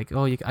she's like,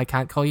 oh, I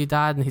can't call you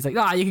dad, and he's like,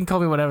 you can call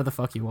me whatever the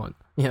fuck you want,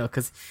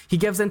 because he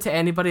gives in to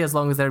anybody as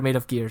long as they're made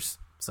of gears,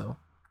 so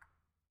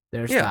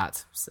there's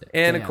that. So,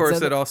 and of course,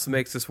 it also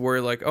makes us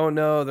worry, like, oh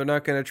no, they're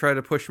not going to try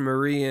to push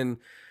Marie and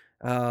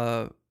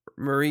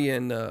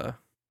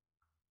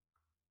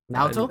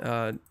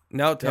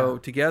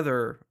Naoto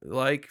together,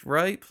 like,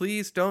 right?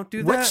 Please don't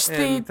do that. Which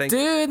they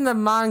do in the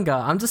manga.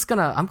 I'm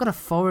gonna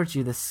forward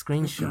you this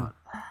screenshot.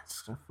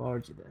 just gonna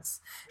forward you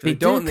this. They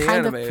don't in the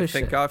anime.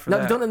 Thank God for that.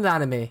 No, they don't in the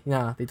anime.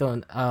 No, they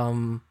don't.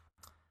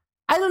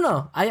 I don't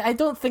know. I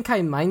don't think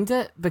I mind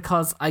it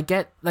because I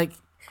get like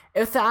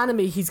if the anime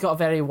he's got a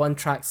very one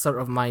track sort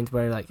of mind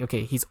where like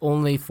okay he's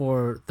only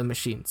for the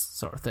machines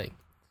sort of thing,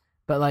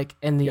 but like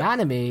in the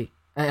anime,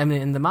 I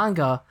mean in the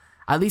manga,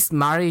 at least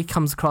Mari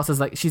comes across as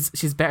like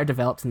she's better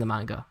developed in the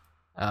manga,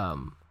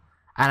 and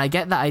I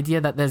get the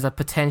idea that there's a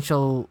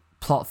potential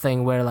plot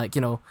thing where like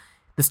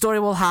the story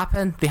will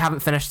happen. They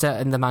haven't finished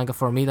it in the manga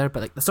form either,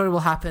 but like the story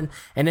will happen,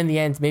 and in the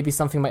end, maybe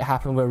something might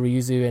happen where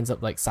Ryuzu ends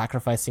up like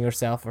sacrificing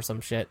herself or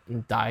some shit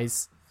and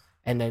dies,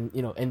 and then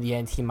in the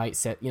end he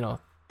might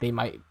they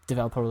might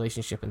develop a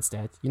relationship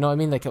instead. You know what I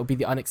mean? Like it'll be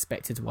the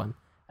unexpected one,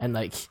 and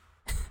like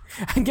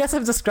I guess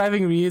I'm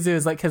describing Ryuzu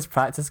as like his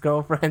practice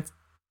girlfriend,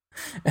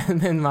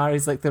 and then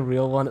Mari's like the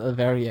real one at the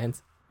very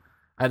end.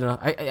 I don't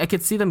know. I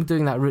could see them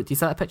doing that route. Do you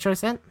see that picture I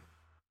sent?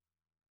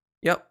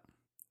 Yep.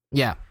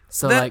 Yeah.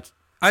 So like.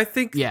 I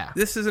think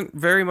this isn't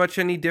very much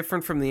any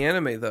different from the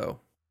anime, though.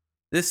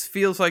 This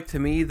feels like to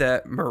me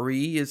that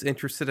Marie is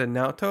interested in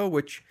Naoto,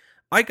 which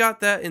I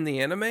got that in the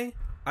anime.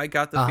 I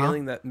got the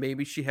feeling that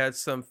maybe she had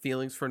some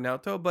feelings for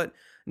Naoto, but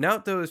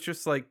Naoto is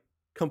just like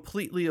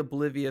completely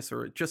oblivious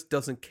or just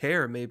doesn't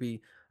care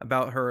maybe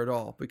about her at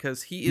all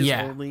because he is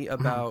only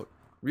about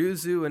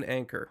Ryuzu and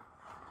Anchor.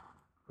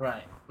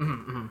 Right.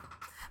 Mm-hmm.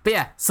 But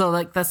yeah, so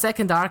like the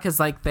second arc is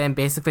like them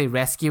basically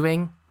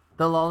rescuing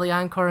the lolly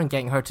anchor and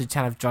getting her to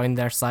kind of join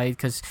their side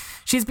because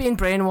she's being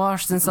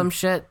brainwashed and some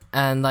shit,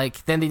 and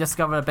like then they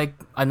discover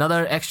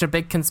another extra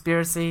big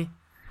conspiracy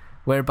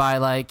whereby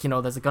like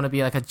there's going to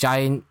be like a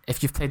giant,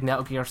 if you've played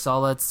Metal Gear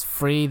Solid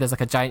 3, there's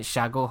like a giant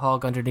Shago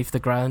hog underneath the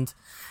ground,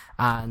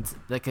 and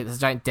like it's a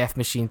giant death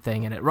machine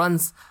thing, and it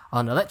runs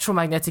on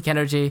electromagnetic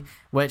energy,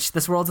 which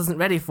this world isn't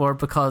ready for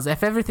because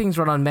if everything's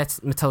run on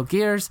Metal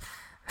Gears,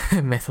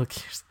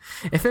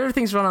 if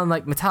everything's run on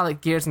like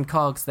metallic gears and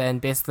cogs, then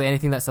basically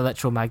anything that's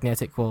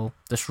electromagnetic will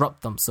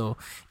disrupt them. So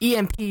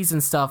EMPs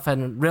and stuff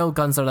and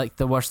railguns are like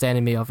the worst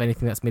enemy of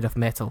anything that's made of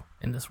metal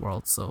in this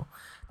world. So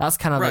that's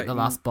kind of like the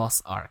last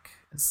boss arc.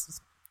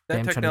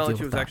 That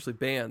technology was actually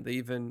banned. They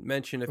even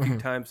mention a few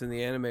times in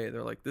the anime,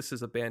 they're like, this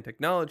is a banned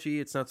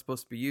technology. It's not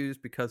supposed to be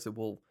used because it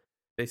will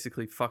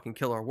basically fucking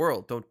kill our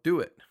world. Don't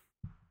do it.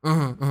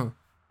 And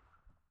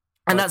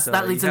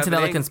that leads into the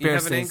other conspiracies. You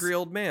have an angry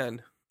old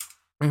man.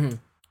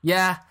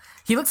 Yeah,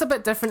 he looks a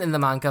bit different in the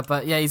manga,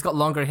 but yeah, he's got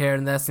longer hair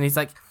in this, and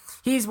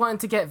he's wanting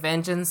to get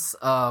vengeance,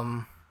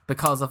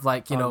 because of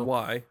like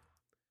why?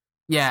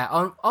 Yeah,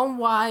 on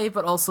why,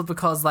 but also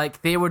because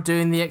like they were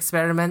doing the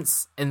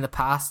experiments in the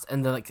past,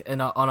 and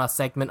on a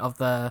segment of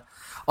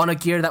on a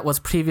gear that was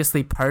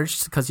previously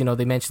purged, because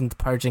they mentioned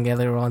purging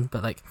earlier on,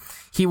 but like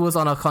he was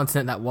on a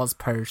continent that was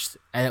purged,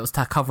 and it was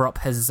to cover up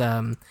his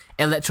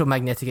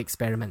electromagnetic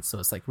experiments, so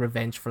it's like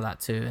revenge for that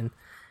too,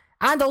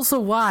 and also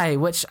Y,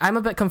 which I'm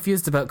a bit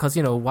confused about because,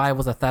 Y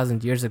was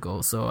 1,000 years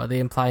ago. So are they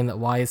implying that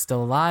Y is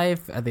still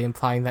alive? Are they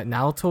implying that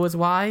Naoto is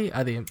Y?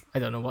 I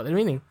don't know what they're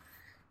meaning.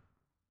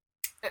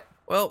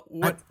 Well,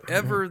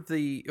 whatever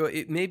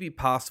it may be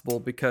possible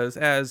because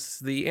as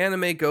the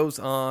anime goes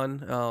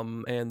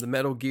on, and the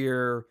Metal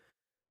Gear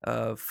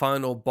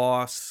final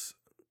boss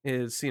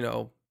is,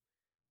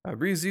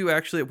 Ryuzu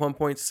actually at one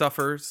point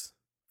suffers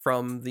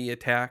from the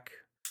attack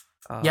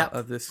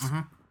of this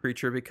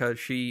creature because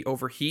she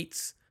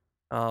overheats.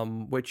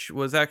 Which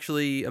was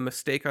actually a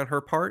mistake on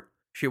her part.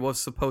 She was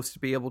supposed to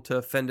be able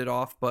to fend it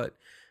off, but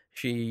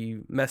she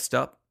messed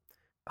up.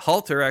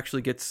 Halter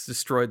actually gets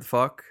destroyed the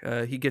fuck.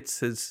 He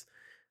gets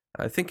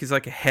I think he's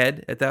like a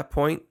head at that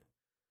point.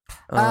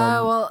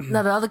 No, the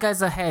other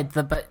guy's a head,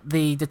 but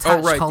the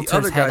detached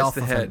Halter's head off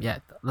of him. Yeah,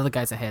 the other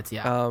guy's a head,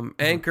 yeah.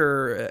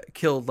 Anchor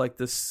killed like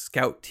the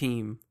scout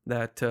team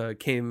that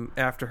came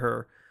after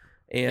her.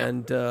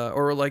 And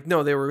or like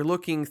no, they were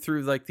looking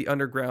through like the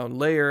underground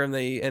layer, and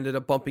they ended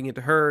up bumping into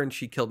her, and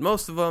she killed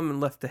most of them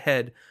and left the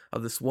head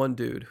of this one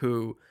dude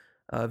who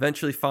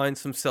eventually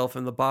finds himself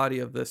in the body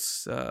of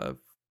this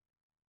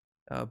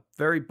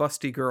very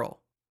busty girl.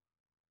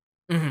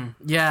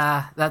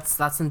 Yeah,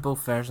 that's in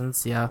both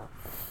versions. Yeah,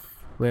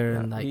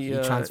 where he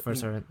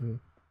transfers her.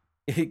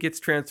 He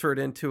gets transferred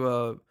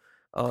into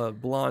a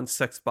blonde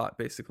sex bot,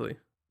 basically.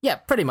 Yeah,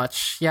 pretty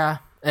much. Yeah,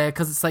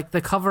 because it's like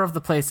the cover of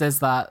the place is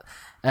that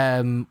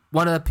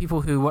one of the people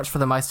who works for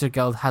the Meister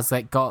Guild has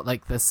like got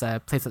like this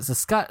place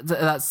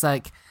that's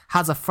like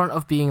has a front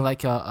of being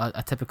like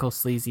a typical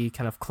sleazy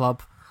kind of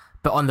club,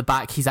 but on the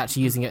back he's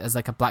actually using it as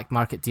like a black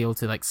market deal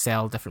to like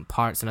sell different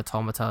parts and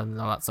automata and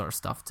all that sort of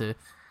stuff to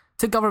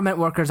government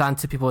workers and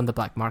to people in the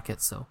black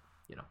market. So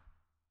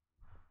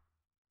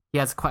he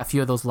has quite a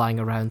few of those lying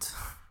around,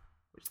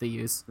 which they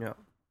use. Yeah.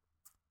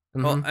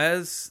 Well,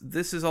 as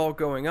this is all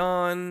going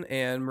on,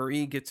 and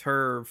Marie gets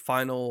her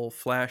final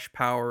flash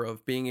power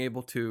of being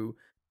able to,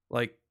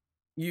 like,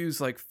 use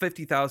like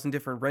 50,000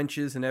 different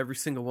wrenches in every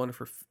single one of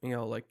her,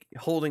 like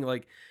holding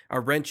like a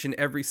wrench in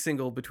every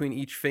single between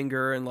each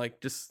finger, and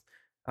like just,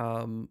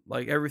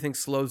 like everything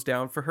slows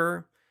down for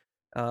her.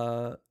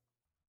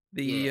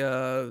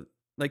 The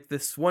like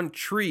this one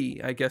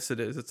tree, I guess it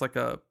is. It's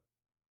a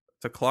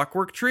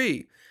clockwork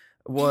tree.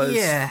 Was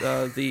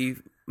Yeah. the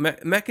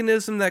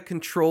mechanism that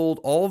controlled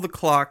all the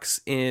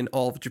clocks in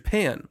all of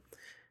Japan.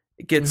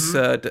 It gets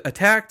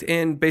attacked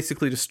and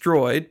basically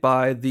destroyed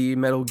by the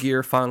Metal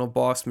Gear final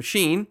boss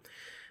machine.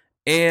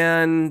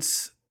 And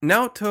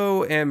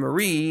Naoto and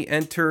Marie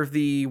enter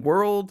the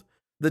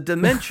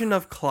dimension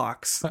of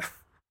clocks.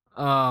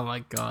 Oh my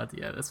god,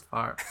 yeah, this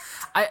part.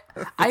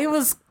 I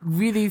was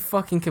really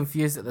fucking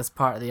confused at this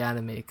part of the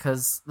anime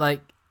because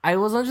like I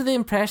was under the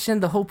impression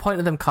the whole point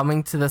of them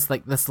coming to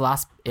this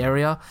last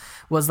area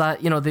was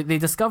that, you know, they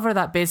discover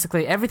that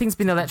basically everything's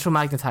been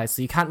electromagnetized,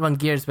 so you can't run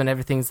gears when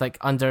everything's like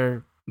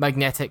under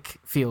magnetic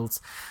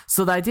fields.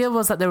 So the idea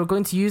was that they were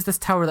going to use this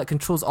tower that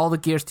controls all the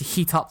gears to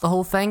heat up the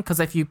whole thing, because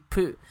if you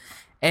put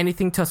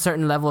anything to a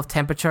certain level of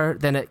temperature,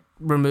 then it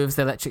removes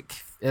the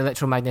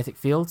electromagnetic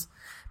fields.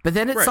 But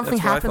then something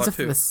happens if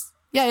this...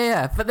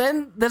 Yeah. But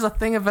then there's a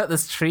thing about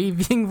this tree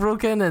being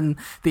broken and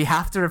they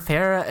have to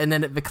repair it, and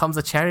then it becomes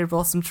a cherry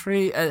blossom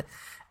tree.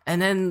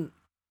 And then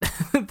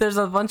there's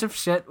a bunch of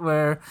shit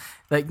where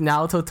like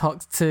Naoto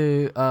talks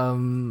to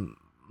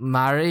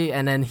Mari,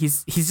 and then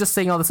he's just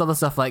saying all this other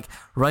stuff like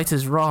right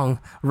is wrong,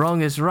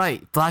 wrong is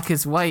right, black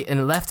is white,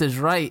 and left is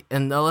right,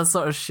 and all this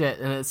sort of shit.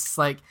 And it's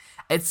like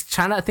I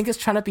think it's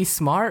trying to be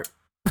smart,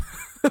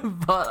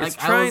 but like, it's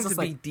trying to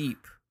be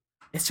deep.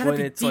 It's trying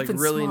to be deep, like and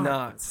really smart.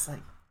 not. It's like,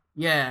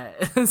 yeah,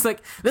 it's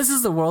like, this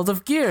is the world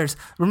of gears.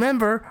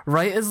 Remember,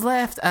 right is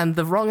left, and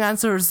the wrong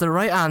answer is the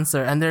right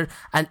answer,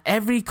 and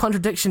every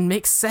contradiction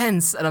makes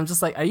sense. And I'm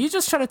just like, are you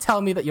just trying to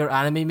tell me that your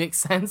anime makes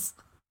sense?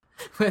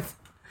 So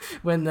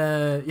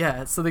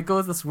they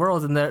go to this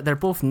world, and they're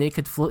both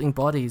naked floating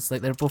bodies.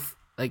 Like they're both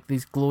like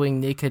these glowing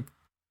naked.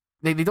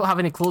 They don't have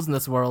any clothes in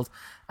this world,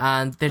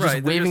 and they're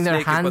just waving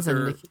their hands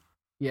and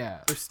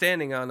they're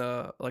standing on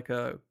a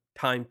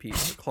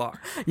timepiece, a clock.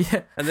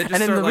 Yeah, and they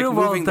just start like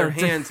moving their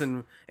hands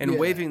and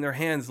waving their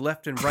hands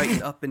left and right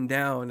and up and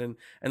down,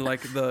 and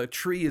like the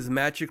tree is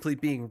magically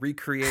being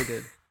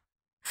recreated.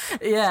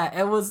 Yeah,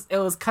 it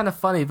was kind of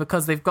funny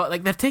because they've got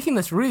like, they're taking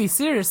this really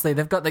seriously.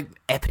 They've got like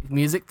epic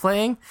music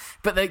playing,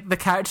 but like the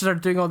characters are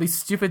doing all these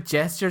stupid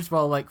gestures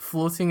while like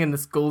floating in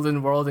this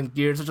golden world, and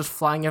gears are just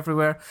flying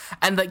everywhere.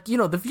 And like, you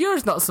know, the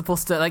viewer's not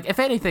supposed to, like, if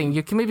anything,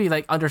 you can maybe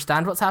like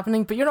understand what's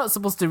happening, but you're not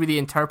supposed to really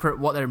interpret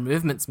what their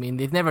movements mean.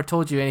 They've never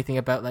told you anything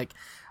about like,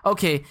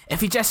 okay, if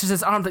he gestures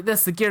his arm like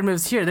this, the gear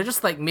moves here. They're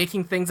just like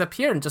making things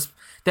appear, and just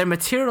they're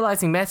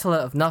materializing metal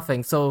out of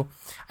nothing. So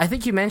I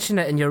think you mentioned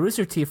it in your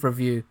Rooster Teeth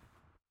review,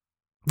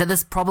 that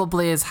this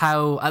probably is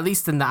how, at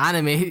least in the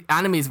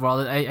anime's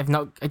world, I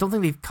don't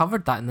think they've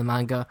covered that in the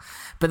manga,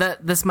 but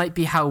that this might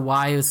be how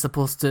Y is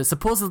supposed to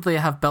supposedly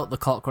have built the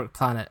Clockwork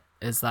Planet,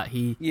 is that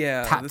he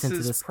tapped into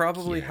this. This is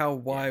probably how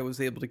Y was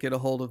able to get a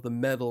hold of the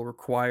metal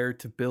required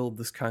to build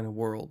this kind of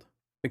world.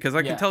 Because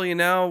I can tell you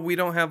now, we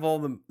don't have all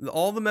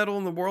the metal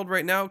in the world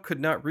right now could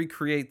not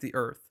recreate the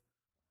Earth.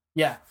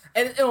 Yeah,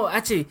 and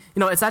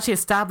it's actually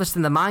established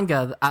in the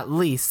manga, at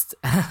least.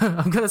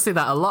 I'm gonna say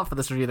that a lot for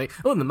this review, like,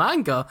 in the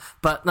manga,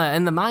 but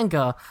in the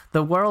manga,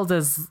 the world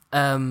is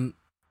the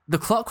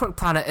Clockwork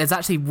Planet is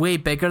actually way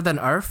bigger than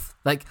Earth.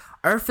 Like,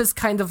 Earth is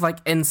kind of like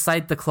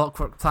inside the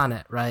Clockwork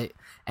Planet, right?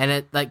 And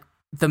it like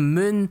the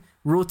moon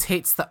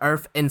rotates the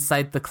Earth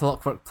inside the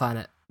Clockwork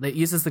Planet. It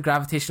uses the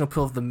gravitational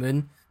pull of the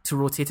moon to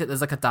rotate it. There's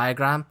like a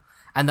diagram,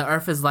 and the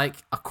Earth is like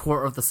a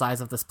quarter of the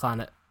size of this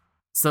planet.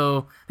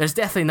 So there's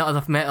definitely not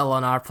enough metal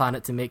on our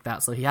planet to make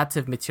that. So he had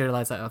to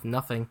materialize out of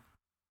nothing.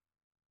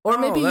 Or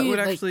maybe that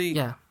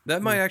would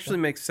that might actually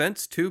make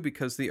sense too,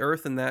 because the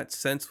Earth in that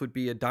sense would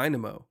be a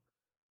dynamo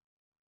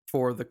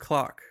for the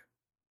clock.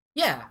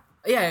 Yeah,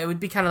 it would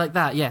be kind of like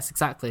that. Yes,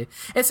 exactly.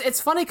 It's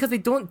funny because they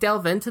don't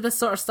delve into this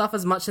sort of stuff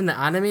as much in the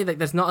anime. Like,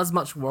 there's not as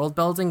much world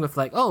building with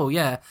like, oh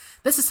yeah,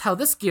 this is how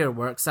this gear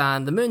works,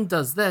 and the moon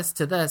does this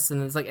to this,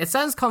 and it's like, it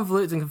sounds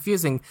convoluted and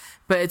confusing,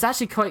 but it's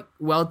actually quite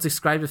well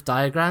described with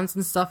diagrams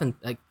and stuff, and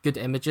like good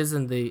images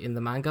in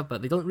the manga.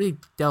 But they don't really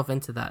delve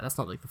into that. That's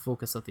not like the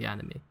focus of the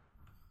anime.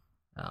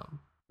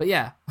 But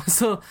yeah,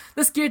 so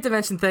this gear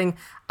dimension thing,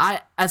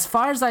 as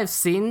far as I've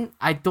seen,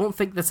 I don't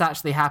think this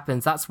actually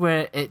happens. That's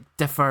where it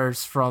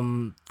differs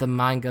from the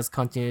manga's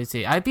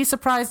continuity. I'd be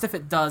surprised if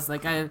it does.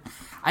 Like, I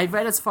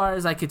read as far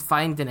as I could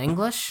find in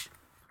English,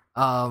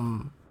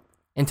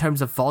 in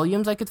terms of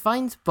volumes I could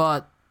find,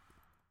 but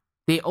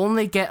they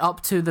only get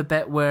up to the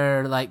bit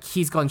where like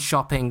he's gone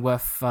shopping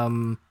with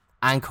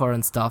Anchor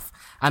and stuff,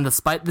 and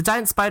the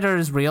giant spider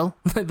is real.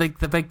 Like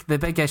the big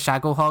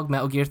Shago Hog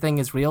Metal Gear thing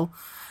is real.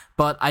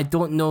 But I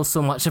don't know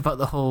so much about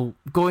the whole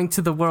going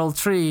to the world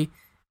tree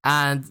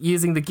and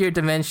using the gear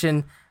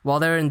dimension while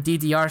they're in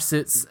DDR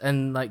suits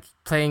and like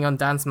playing on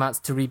dance mats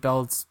to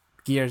rebuild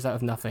gears out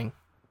of nothing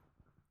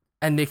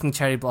and making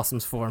cherry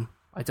blossoms form.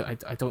 I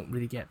don't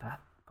really get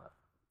that. But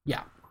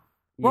yeah,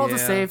 world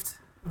is saved.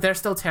 They're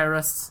still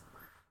terrorists.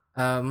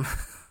 And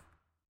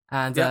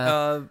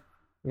well,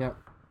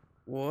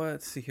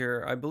 let's see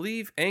here. I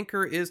believe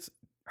Anchor is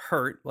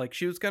hurt. Like,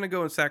 she was gonna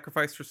go and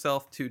sacrifice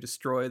herself to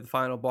destroy the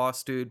final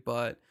boss dude,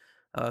 but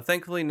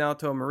Thankfully,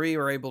 Naoto and Marie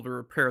are able to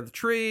repair the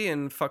tree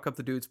and fuck up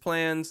the dude's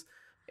plans.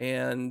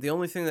 And the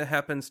only thing that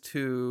happens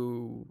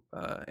to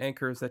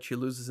Anchor is that she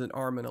loses an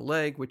arm and a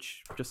leg,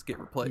 which just get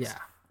replaced.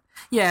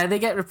 Yeah, they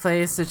get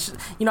replaced. Which,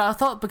 I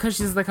thought because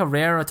she's like a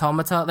rare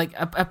automata, like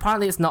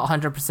apparently it's not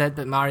 100%,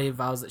 but Mari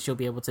vows that she'll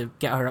be able to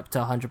get her up to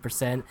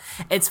 100%.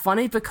 It's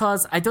funny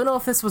because I don't know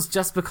if this was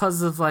just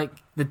because of like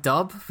the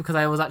dub, because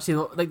I was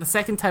actually like the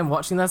second time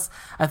watching this,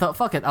 I thought,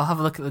 fuck it, I'll have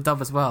a look at the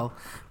dub as well.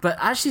 But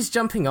as she's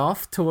jumping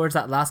off towards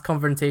that last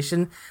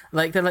confrontation,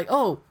 like they're like,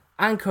 oh,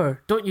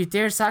 Anchor, don't you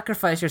dare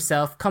sacrifice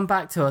yourself, come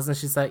back to us. And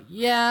she's like,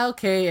 yeah,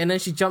 okay. And then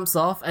she jumps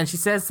off and she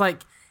says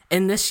like,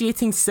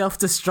 initiating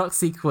self-destruct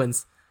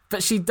sequence.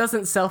 But she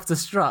doesn't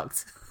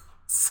self-destruct.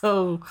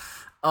 So,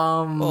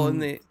 well, in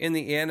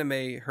the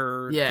anime,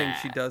 her thing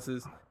she does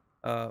is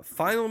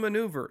final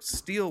maneuver,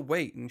 steel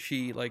weight, and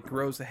she like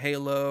grows a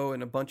halo,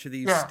 and a bunch of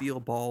these steel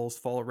balls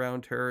fall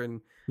around her,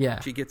 and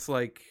she gets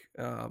like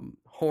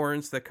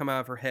horns that come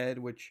out of her head,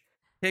 which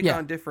take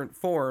on different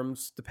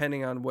forms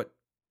depending on what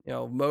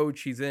mode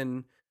she's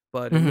in.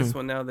 But in this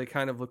one now, they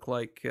kind of look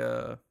like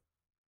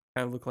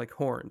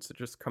horns that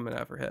just coming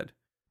out of her head.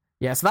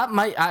 Yeah, so that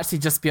might actually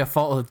just be a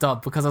fault of the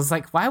dub, because I was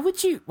like, why would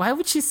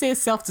she say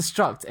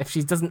self-destruct if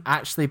she doesn't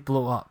actually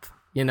blow up,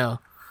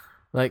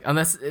 Like,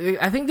 unless,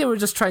 I think they were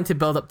just trying to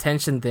build up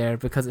tension there,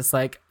 because it's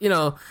like,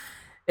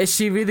 is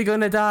she really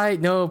going to die?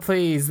 No,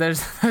 please,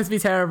 that'd be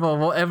terrible.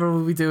 Whatever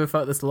will we do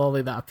without this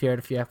lolly that appeared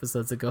a few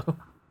episodes ago?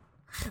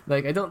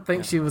 Like, I don't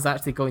think she was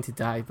actually going to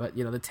die, but,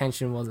 the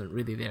tension wasn't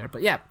really there.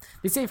 But yeah,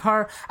 they save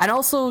her. And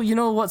also,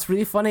 what's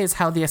really funny is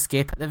how they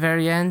escape at the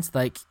very end.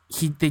 Like,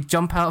 they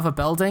jump out of a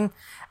building,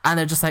 and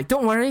they're just like,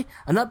 don't worry,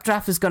 an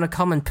updraft is going to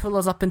come and pull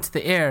us up into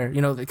the air,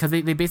 because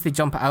they basically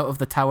jump out of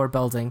the tower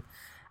building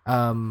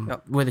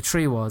where the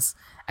tree was.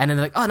 And then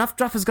they're like, oh, an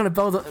updraft is going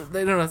to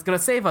it's going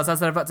to save us as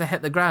they're about to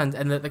hit the ground.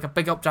 And like a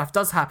big updraft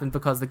does happen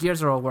because the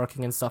gears are all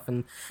working and stuff.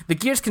 And the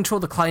gears control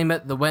the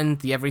climate, the wind,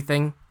 the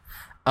everything.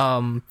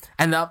 And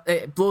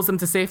it blows them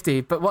to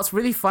safety. But what's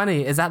really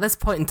funny is at this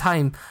point in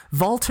time,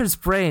 Volter's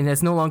brain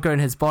is no longer in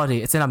his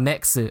body. It's in a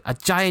mech suit, a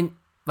giant,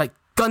 like,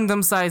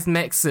 Gundam-sized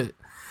mech suit.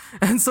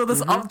 And so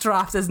this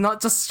updraft is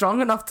not just strong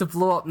enough to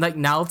blow up like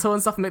Naruto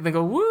and stuff and make them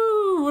go,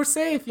 woo, we're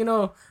safe,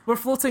 we're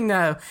floating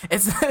now.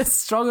 It's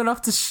strong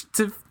enough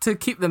to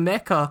keep the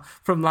mecha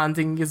from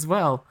landing as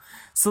well.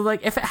 So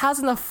like, if it has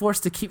enough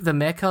force to keep the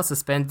mecha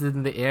suspended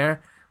in the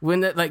air,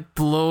 wouldn't it like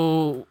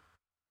blow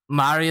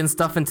Mari and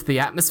stuff into the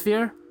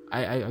atmosphere?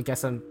 I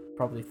guess I'm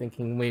probably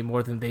thinking way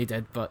more than they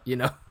did, but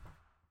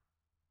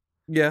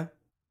Yeah,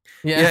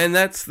 and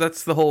that's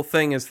the whole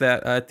thing, is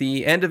that at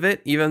the end of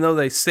it, even though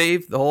they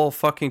saved the whole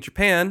fucking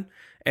Japan,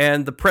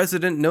 and the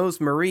president knows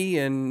Marie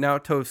and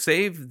Naoto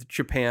saved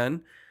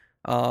Japan,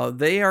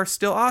 they are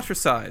still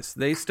ostracized.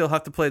 They still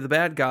have to play the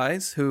bad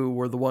guys, who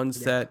were the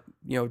ones that,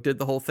 did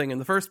the whole thing in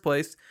the first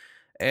place,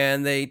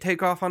 and they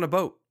take off on a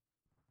boat.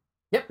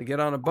 Yep. They get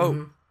on a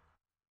boat.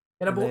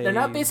 They're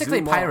not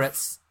basically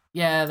pirates.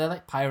 Yeah, they're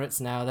like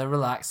pirates now. They're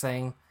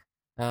relaxing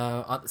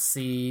at the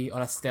sea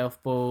on a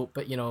stealth boat,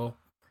 but,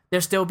 they're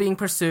still being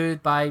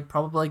pursued by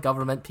probably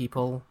government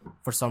people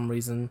for some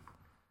reason.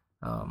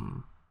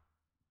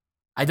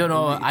 I don't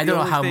know. I don't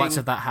know how much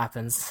of that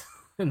happens.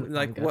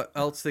 Like what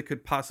else they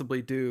could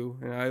possibly do.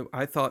 And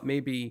I thought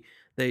maybe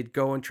they'd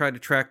go and try to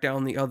track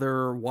down the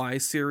other Y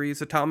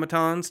series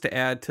automatons to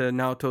add to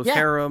Naoto's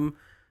harem.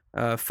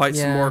 Fight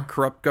some more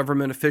corrupt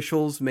government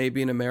officials,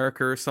 maybe in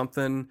America or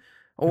something.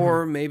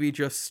 Or maybe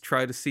just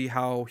try to see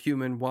how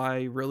human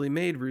Y really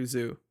made Ruzu.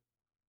 You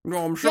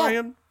know what I'm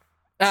saying?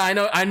 I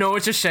know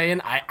what you're saying.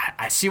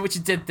 I see what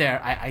you did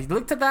there. I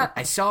looked at that,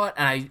 I saw it,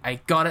 and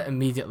I got it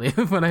immediately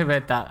when I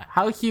read that.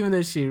 How human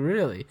is she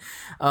really?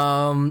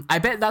 I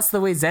bet that's the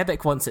way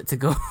Zebek wants it to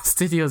go,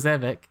 Studio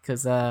Zebek,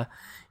 because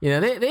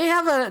they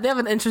have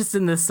an interest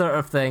in this sort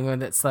of thing,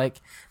 and it's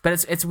like,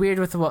 but it's weird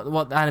with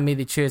what anime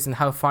they choose and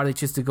how far they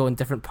choose to go in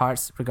different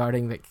parts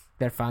regarding like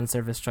their fan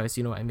service choice.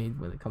 You know what I mean,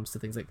 when it comes to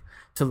things like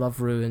To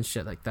Love Ru and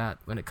shit like that.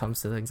 When it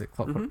comes to things like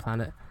Clockwork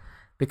Planet,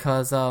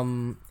 because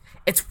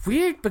it's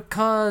weird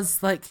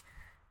because like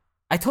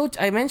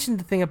I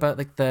mentioned the thing about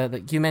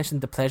like you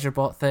mentioned the pleasure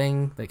bot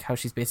thing, like how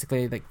she's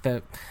basically like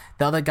the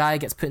other guy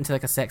gets put into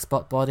like a sex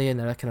bot body and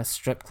they're like in a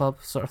strip club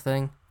sort of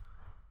thing,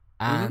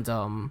 and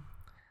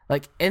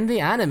like in the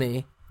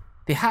anime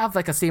they have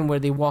like a scene where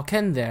they walk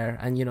in there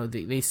and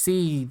they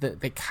see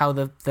like how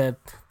the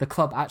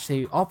club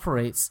actually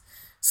operates,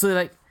 so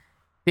like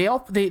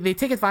they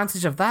take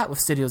advantage of that with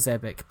Studio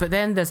Zebek. But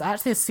then there's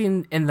actually a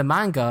scene in the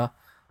manga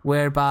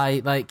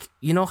whereby, like,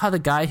 how the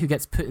guy who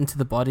gets put into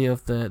the body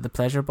of the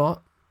pleasure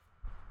bot,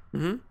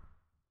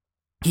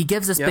 he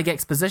gives this big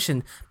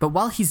exposition, but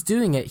while he's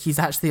doing it, he's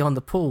actually on the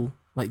pool,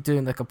 like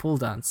doing like a pool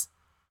dance.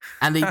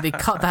 And they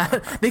cut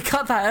that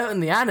out in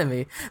the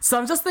anime. So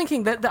I'm just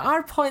thinking that there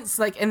are points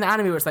like in the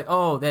anime where it's like,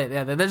 oh,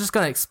 they're just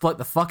gonna exploit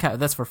the fuck out of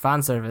this for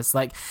fan service.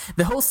 Like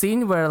the whole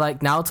scene where like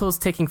Naoto's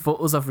taking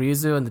photos of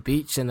Ryuzu on the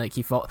beach and like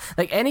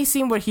like any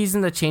scene where he's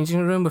in the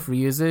changing room with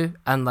Ryuzu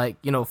and like,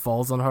 you know,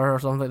 falls on her or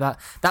something like that.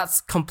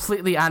 That's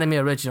completely anime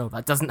original.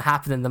 That doesn't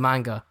happen in the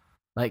manga.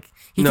 Like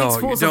he takes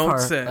photos of her.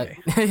 Say.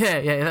 Like,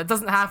 yeah, that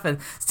doesn't happen.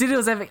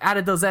 Studios have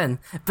added those in,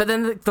 but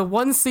then the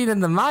one scene in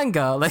the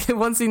manga, like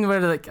one scene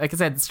where like I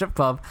said, the strip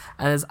club,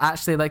 and is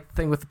actually like the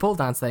thing with the pole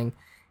dance thing.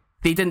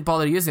 They didn't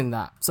bother using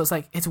that, so it's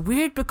like it's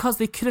weird because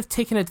they could have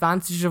taken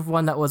advantage of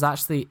one that was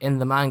actually in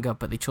the manga,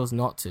 but they chose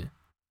not to.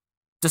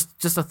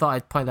 Just I thought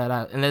I'd point that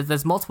out, and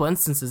there's multiple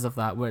instances of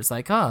that where it's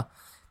like, the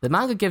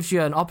manga gives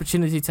you an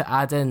opportunity to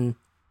add in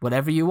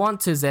whatever you want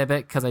to,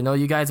 Zebek, because I know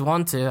you guys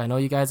want to. I know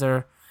you guys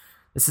are.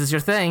 This is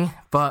your thing,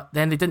 but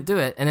then they didn't do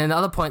it. And then at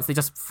other points, they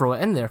just throw it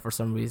in there for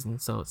some reason.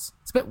 So it's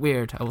a bit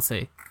weird, I will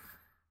say,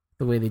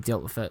 the way they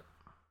dealt with it.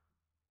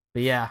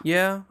 But yeah.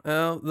 Yeah,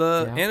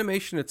 the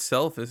animation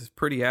itself is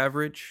pretty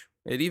average.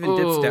 It even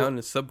dips down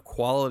to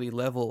sub-quality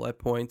level at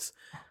points.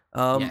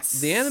 Yes.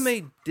 The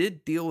anime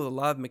did deal with a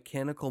lot of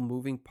mechanical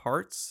moving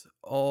parts,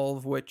 all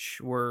of which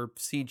were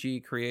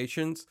CG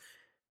creations.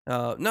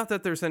 Not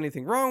that there's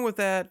anything wrong with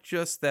that,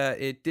 just that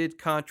it did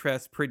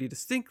contrast pretty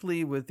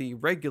distinctly with the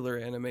regular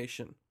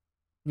animation.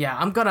 Yeah,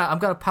 I'm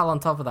gonna pile on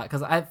top of that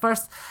because at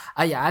first,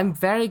 I'm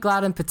very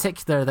glad in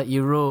particular that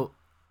you wrote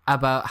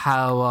about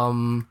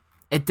how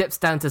it dips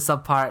down to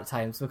subpar at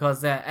times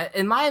because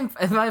in my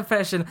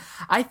impression,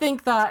 I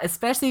think that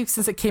especially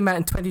since it came out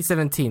in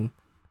 2017,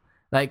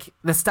 like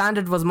the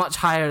standard was much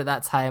higher at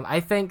that time. I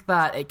think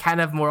that it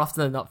kind of more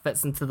often than not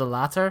fits into the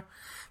latter.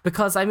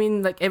 Because, I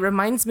mean, like, it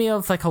reminds me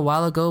of, like, a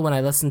while ago when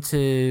I listened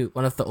to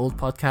one of the old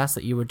podcasts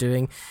that you were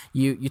doing.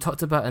 You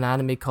talked about an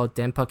anime called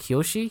Denpa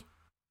Kyoshi,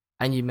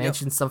 and you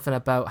mentioned something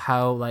about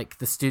how, like,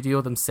 the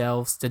studio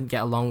themselves didn't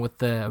get along with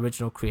the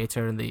original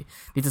creator, and they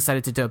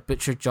decided to do a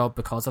butchered job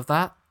because of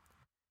that.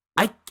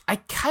 I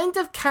kind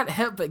of can't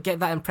help but get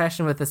that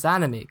impression with this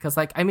anime, because,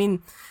 like, I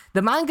mean,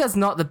 the manga's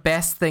not the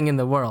best thing in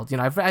the world. You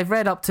know, I've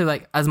read up to,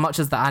 like, as much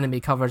as the anime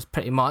covers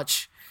pretty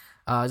much.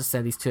 I'll just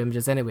send these two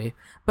images anyway.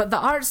 But the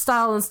art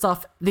style and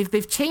stuff,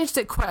 they've changed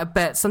it quite a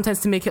bit, sometimes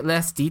to make it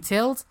less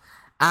detailed.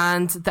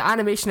 And the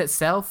animation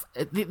itself,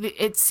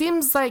 it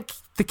seems like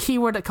the key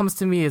word that comes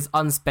to me is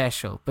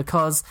unspecial.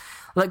 Because,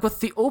 like,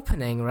 with the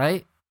opening,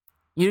 right?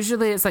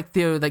 Usually it's like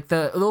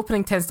the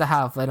opening tends to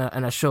have, in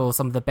a show,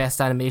 some of the best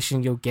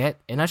animation you'll get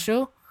in a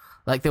show.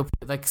 Like, they'll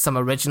put, like, some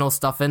original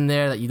stuff in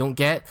there that you don't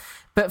get.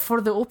 But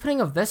for the opening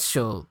of this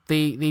show,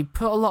 they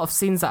put a lot of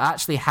scenes that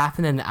actually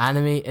happen in the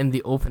anime in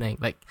the opening.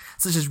 Like,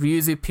 such as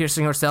Ryuzu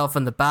piercing herself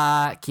in the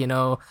back, you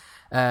know,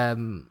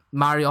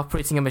 Mario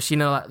operating a machine.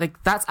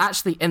 Like, that's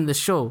actually in the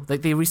show.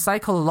 Like, they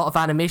recycle a lot of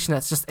animation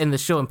that's just in the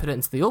show and put it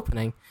into the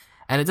opening.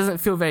 And it doesn't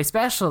feel very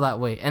special that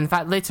way. In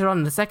fact, later on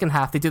in the second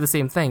half, they do the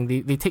same thing.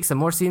 They take some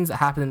more scenes that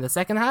happen in the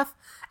second half,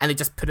 and they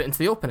just put it into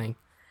the opening.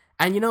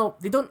 And, you know,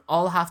 they don't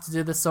all have to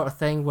do this sort of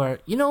thing where,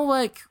 you know,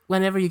 like,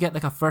 whenever you get,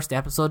 like, a first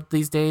episode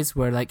these days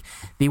where, like,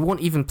 they won't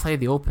even play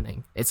the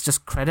opening. It's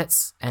just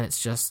credits, and it's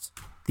just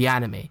the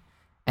anime.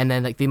 And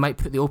then, like, they might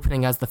put the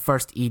opening as the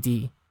first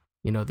ED.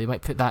 You know, they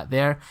might put that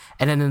there.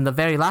 And then in the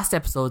very last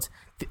episode,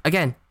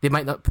 again, they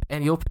might not put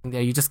any opening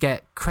there. You just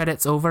get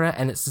credits over it,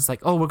 and it's just like,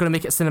 oh, we're going to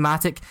make it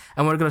cinematic,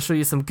 and we're going to show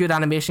you some good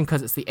animation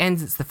because it's the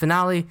end, it's the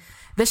finale.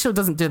 This show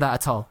doesn't do that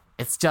at all.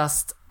 It's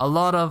just a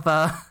lot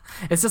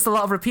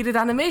of repeated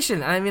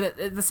animation. And I mean,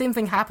 the same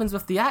thing happens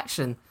with the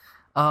action.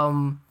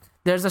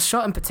 There's a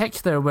shot in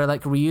particular where,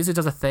 like, Ryuzu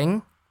does a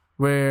thing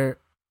where,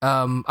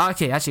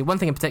 actually, one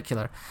thing in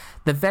particular,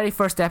 the very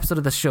first episode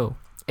of the show,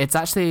 it's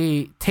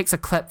actually takes a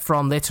clip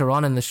from later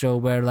on in the show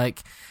where,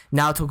 like,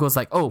 Naoto goes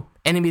like, oh,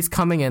 enemies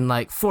coming in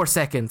like 4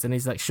 seconds, and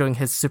he's like showing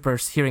his super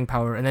hearing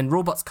power, and then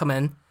robots come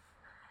in,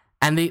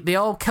 and they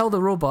all kill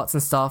the robots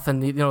and stuff,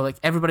 and you know, like,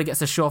 everybody gets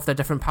to show off their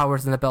different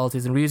powers and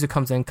abilities, and Ryuzu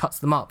comes in and cuts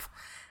them up.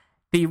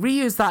 They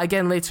reuse that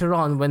again later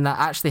on when that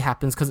actually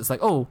happens, because it's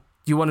like, oh,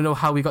 do you want to know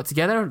how we got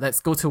together? Let's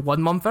go to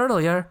 1 month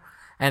earlier.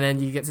 And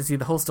then you get to see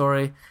the whole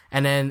story,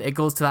 and then it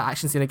goes to that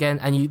action scene again,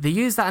 and they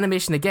use that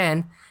animation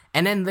again,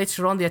 and then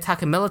later on they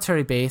attack a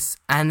military base,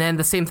 and then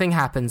the same thing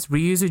happens.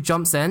 Ryuzu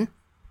jumps in.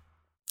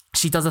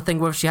 She does a thing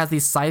where she has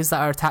these scythes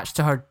that are attached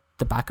to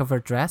the back of her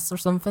dress or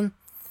something,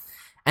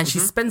 and she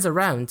spins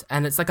around,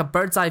 and it's like a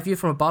bird's eye view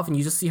from above, and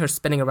you just see her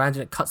spinning around,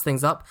 and it cuts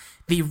things up.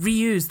 They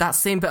reuse that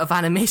same bit of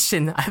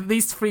animation at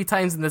least 3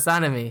 times in this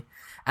anime,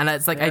 and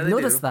it's like, I've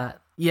noticed that.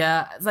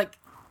 Yeah, it's like,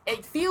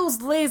 it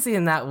feels lazy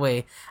in that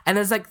way. And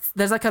there's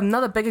like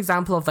another big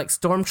example of, like,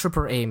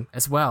 Stormtrooper aim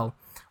as well,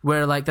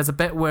 where, like, there's a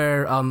bit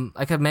where,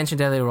 like I mentioned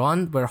earlier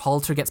on, where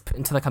Halter gets put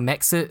into, like, a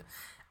mech suit,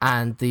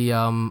 and the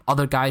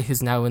other guy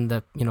who's now in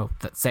the, you know,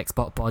 that sex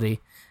bot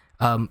body,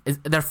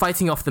 they're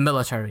fighting off the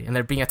military and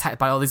they're being attacked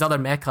by all these other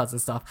mechas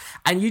and stuff,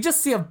 and you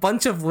just see a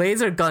bunch of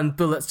laser gun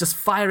bullets just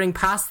firing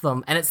past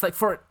them, and it's like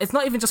it's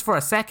not even just for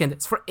a second,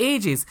 it's for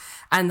ages,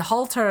 and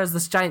Halter is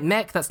this giant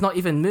mech that's not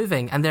even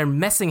moving, and they're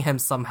missing him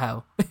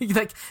somehow.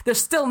 Like, they're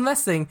still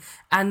missing,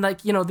 and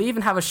like, you know, they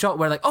even have a shot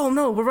where like, oh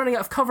no, we're running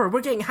out of cover,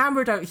 we're getting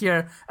hammered out here,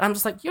 and I'm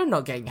just like, you're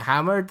not getting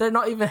hammered, they're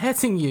not even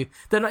hitting you,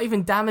 they're not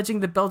even damaging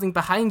the building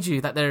behind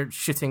you that they're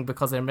shooting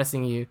because they're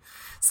missing you.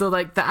 So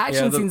like, the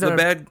action scenes are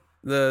bad.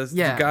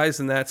 The guys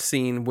in that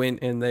scene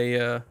went and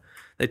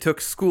they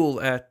took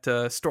school at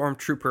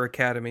Stormtrooper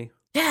Academy.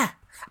 Yeah,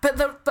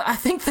 but I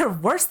think they're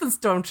worse than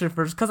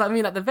Stormtroopers, because I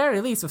mean, at the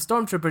very least, with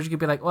Stormtroopers, you could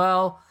be like,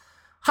 well,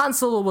 Han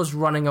Solo was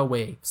running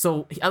away,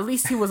 so at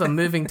least he was a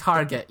moving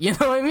target. You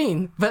know what I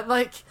mean? But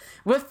like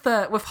with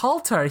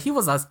Halter, he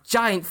was a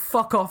giant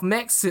fuck off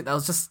mech suit that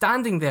was just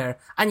standing there,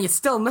 and you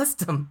still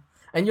missed him.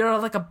 And you're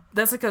like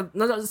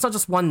it's not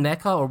just one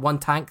mecha or one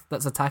tank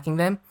that's attacking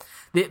them.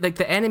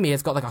 The enemy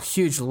has got like a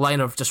huge line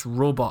of just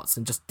robots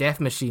and just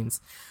death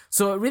machines.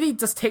 So it really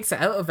just takes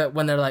it out of it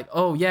when they're like,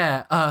 oh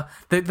yeah,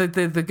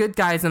 the good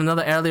guys in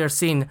another earlier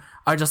scene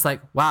are just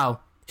like, wow,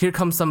 here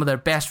comes some of their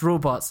best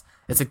robots.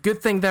 It's a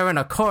good thing they're in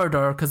a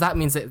corridor, because that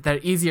means that they're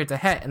easier to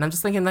hit. And I'm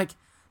just thinking like,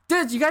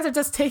 dude, you guys are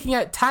just taking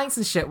out tanks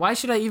and shit. Why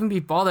should I even be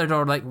bothered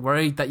or like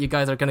worried that you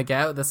guys are gonna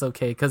get out of this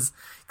okay? Because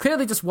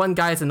clearly just one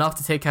guy is enough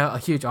to take out a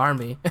huge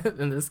army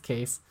in this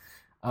case.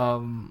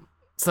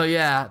 So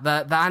yeah,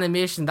 the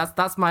animation,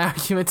 that's my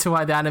argument to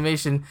why the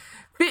animation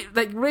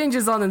like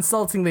ranges on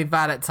insultingly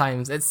bad at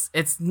times.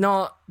 It's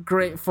not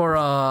great for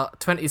a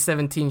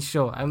 2017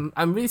 show.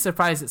 I'm really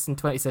surprised it's in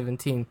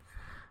 2017.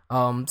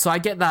 So I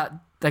get that,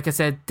 like I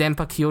said,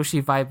 Denpa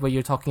Kiyoshi vibe where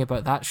you're talking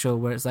about that show,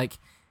 where it's like,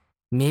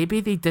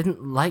 maybe they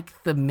didn't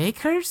like the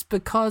makers,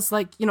 because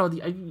like, you know,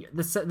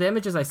 the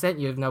images I sent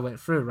you have now went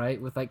through, right,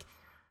 with like,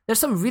 there's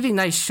some really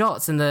nice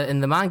shots in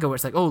the manga where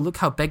it's like, oh, look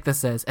how big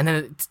this is, and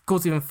then it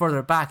goes even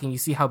further back and you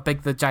see how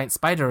big the giant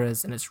spider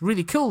is, and it's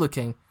really cool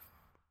looking,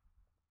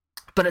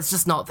 but it's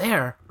just not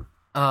there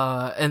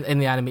in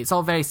the anime. It's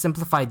all very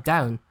simplified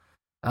down.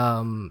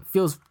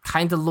 Feels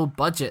kind of low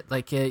budget,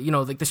 like you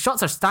know, like the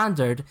shots are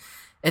standard.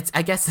 It's,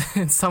 I guess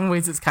in some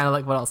ways it's kind of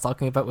like what I was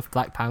talking about with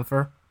Black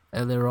Panther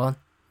earlier on,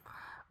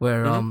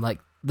 where like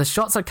the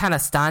shots are kind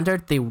of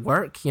standard, they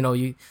work, you know,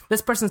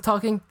 this person's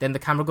talking, then the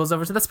camera goes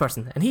over to this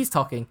person and he's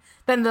talking,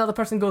 then the other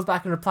person goes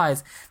back and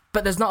replies,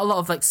 but there's not a lot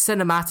of like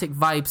cinematic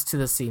vibes to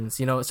the scenes,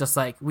 you know. It's just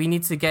like, we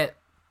need to get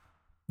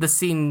the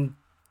scene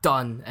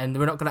done and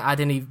we're not going to add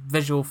any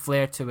visual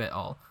flair to it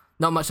all.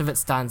 Not much of it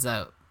stands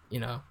out,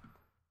 you know.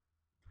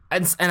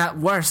 And at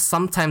worst,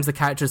 sometimes the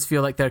characters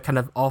feel like they're kind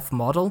of off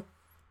model,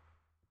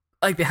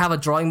 like they have a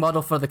drawing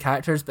model for the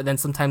characters, but then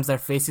sometimes their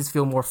faces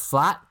feel more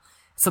flat.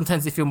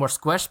 Sometimes they feel more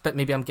squished, but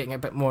maybe I'm getting a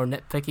bit more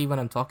nitpicky when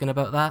I'm talking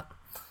about that.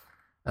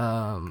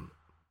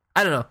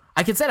 I don't know.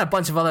 I could set a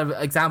bunch of other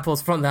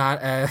examples from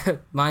that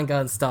manga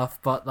and stuff,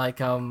 but like,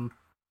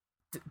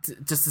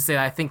 just to say,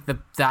 I think the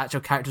actual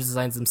character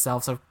designs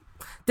themselves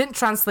didn't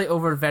translate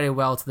over very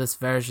well to this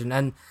version,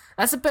 and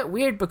that's a bit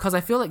weird because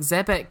I feel like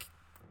Xebec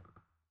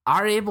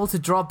are able to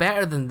draw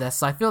better than this.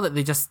 So I feel that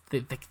they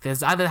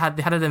either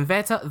had a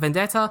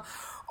vendetta,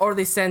 or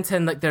they sent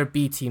in like their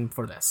B team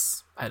for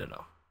this. I don't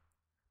know.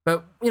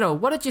 But, you know,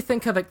 what did you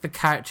think of like the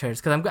characters?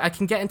 Because I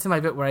can get into my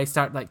bit where I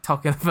start like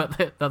talking about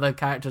the other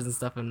characters and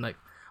stuff, and like,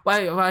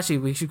 well, actually,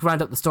 we should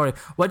round up the story.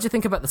 What did you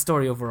think about the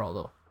story overall,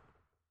 though?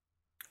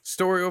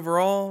 Story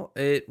overall,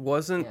 it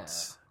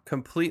wasn't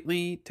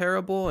completely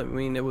terrible. I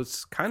mean, it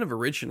was kind of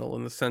original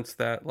in the sense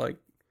that like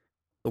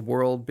the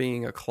world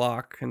being a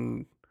clock,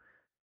 and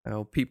you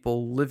know,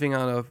 people living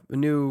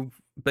on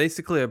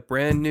basically a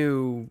brand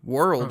new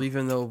world,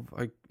 even though,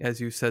 like,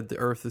 as you said, the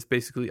Earth is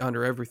basically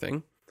under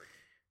everything.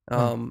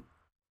 And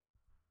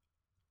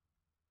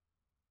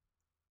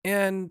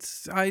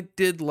I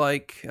did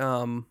like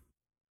how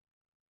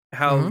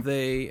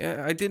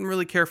I didn't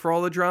really care for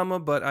all the drama,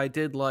 but I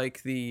did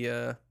like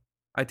our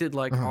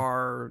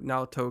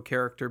Naoto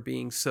character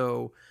being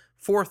so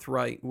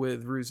forthright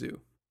with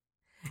Ruzu.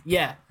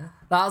 Yeah,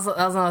 that was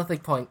another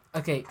big point.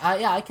 Okay,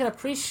 I can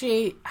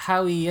appreciate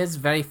how he is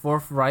very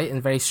forthright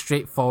and very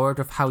straightforward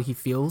with how he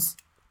feels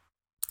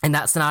in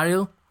that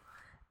scenario.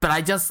 But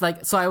I just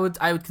like, so I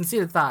would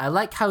consider that. I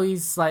like how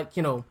he's like,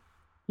 you know,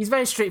 he's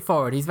very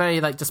straightforward. He's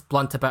very like just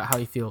blunt about how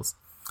he feels.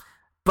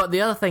 But the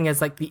other thing is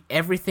like the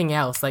everything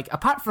else. Like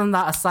apart from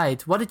that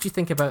aside, what did you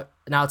think about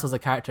Naoto as a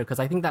character? Because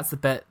I think that's the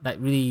bit that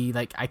really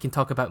like I can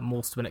talk about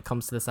most when it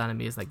comes to this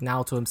anime, is like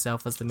Naoto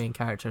himself as the main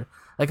character.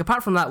 Like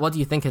apart from that, what do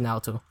you think of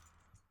Naoto?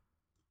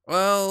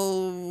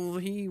 Well,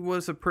 he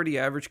was a pretty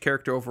average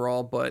character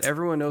overall, but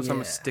everyone knows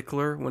I'm a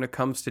stickler when it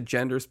comes to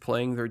genders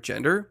playing their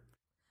gender.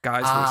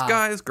 Guys voice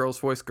guys, girls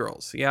voice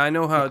girls. Yeah, I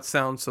know how it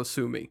sounds, so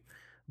sue me.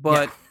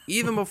 But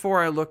even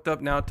before I looked up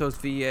Naoto's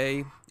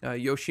VA,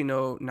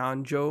 Yoshino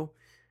Nanjo,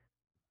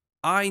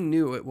 I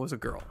knew it was a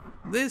girl.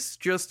 This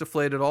just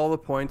deflated all the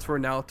points where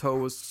Naoto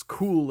was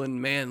cool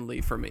and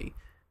manly for me.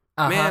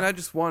 Man, I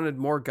just wanted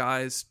more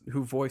guys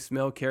who voice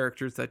male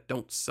characters that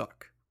don't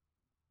suck.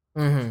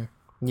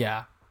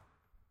 Yeah.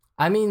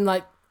 I mean,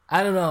 like,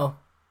 I don't know.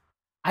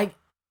 I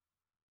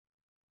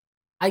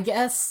I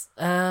guess,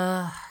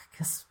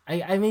 because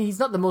I mean, he's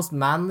not the most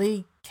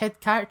manly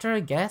kid character, I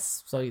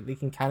guess, so they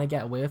can kind of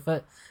get away with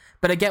it.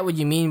 But I get what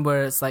you mean,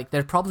 where it's like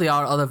there probably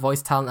are other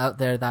voice talent out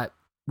there that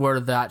were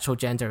the actual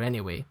gender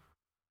anyway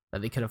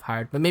that they could have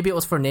hired. But maybe it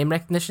was for name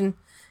recognition.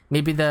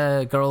 Maybe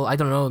the girl, I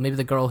don't know, maybe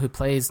the girl who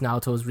plays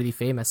Naoto is really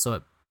famous, so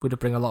it would have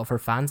bring a lot of her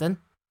fans in.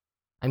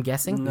 I'm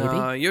guessing,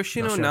 maybe.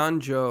 Yoshino Not sure.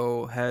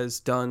 Nanjo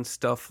has done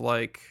stuff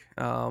like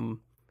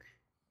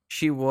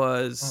she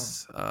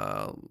was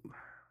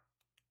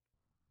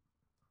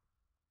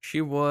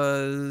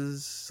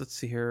let's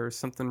see here,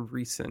 something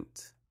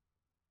recent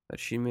that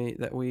she made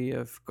that we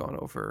have gone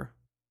over.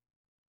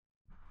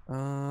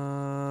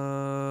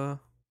 No,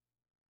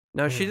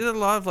 she did a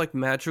lot of like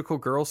magical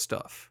girl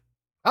stuff.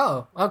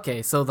 Oh,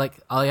 okay. So, like,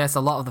 I guess a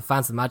lot of the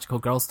fans of magical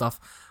girl stuff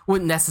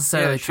wouldn't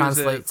necessarily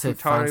translate to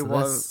fans of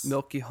this.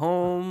 Milky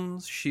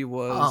Holmes. She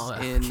was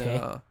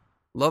in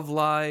Love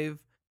Live.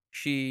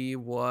 She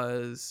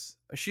was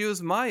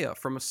Maya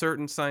from a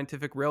certain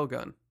scientific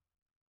railgun.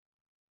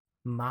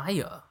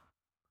 Maya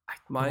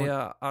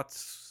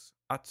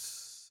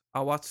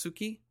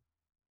Awatsuki.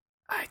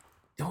 I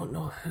don't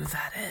know who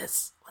that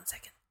is. 1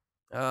 second.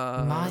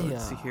 Maya.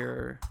 Let's see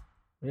here.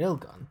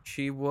 Railgun.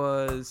 She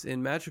was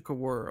in Magical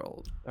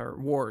World or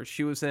Wars.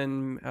 She was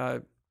in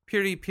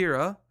Piri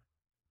Pira,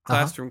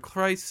 Classroom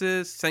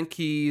Crisis,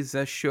 Senki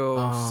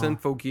Zesho,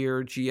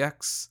 Symphogear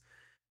GX.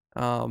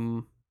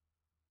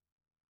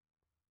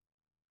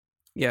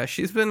 Yeah,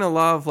 she's been a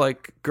lot of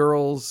like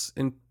girls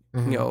in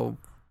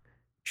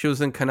she was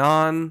in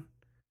Kanan.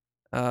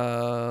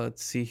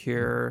 Let's see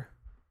here.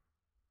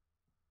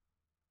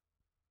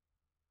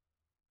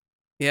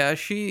 Yeah,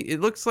 it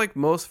looks like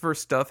most of her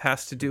stuff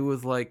has to do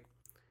with like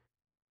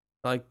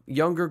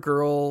younger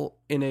girl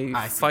in a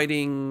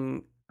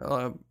fighting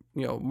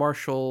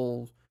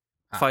martial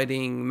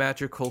fighting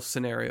magical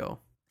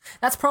scenario.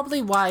 That's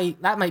probably why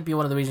that might be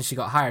one of the reasons she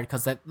got hired,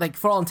 because like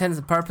for all intents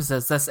and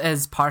purposes this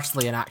is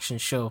partially an action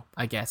show,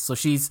 I guess. So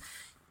she's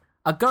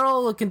a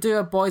girl who can do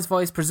a boy's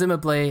voice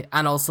presumably,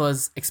 and also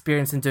has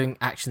experience in doing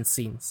action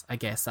scenes, I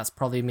guess. That's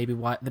probably maybe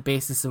why the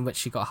basis in which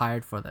she got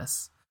hired for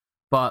this.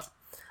 But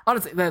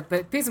honestly,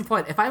 the case in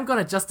point, if I'm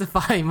going to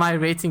justify my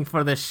rating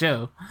for this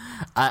show,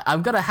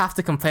 I'm going to have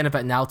to complain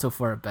about Naoto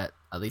for a bit,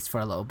 at least for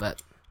a little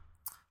bit.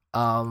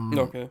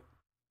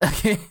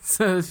 Okay,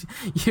 so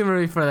humor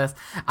me for this.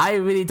 I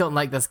really don't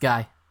like this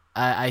guy.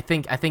 I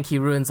think he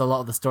ruins a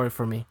lot of the story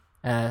for me.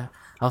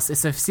 I'll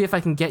see if I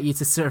can get you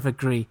to sort of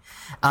agree.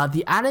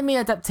 The anime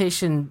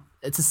adaptation,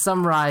 to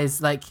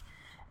summarize, like,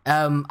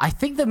 I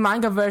think the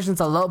manga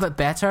version's a little bit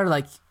better,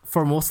 like,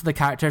 for most of the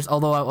characters,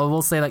 although I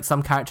will say, like,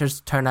 some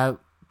characters turn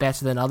out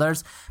better than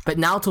others, but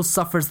Naoto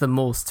suffers the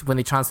most when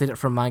they translate it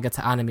from manga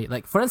to anime.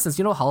 Like, for instance,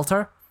 you know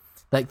Halter?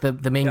 Like, the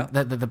main,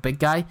 the big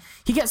guy?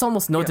 He gets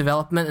almost no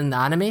development in the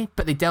anime,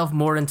 but they delve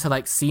more into,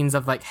 like, scenes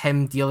of, like,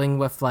 him dealing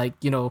with, like,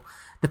 you know,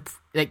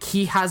 like,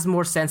 he has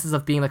more senses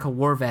of being, like, a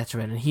war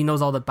veteran, and he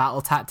knows all the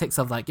battle tactics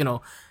of, like, you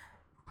know,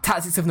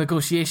 tactics of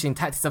negotiation,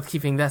 tactics of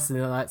keeping this, and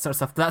all that sort of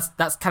stuff.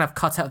 That's kind of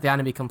cut out of the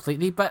anime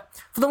completely, but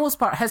for the most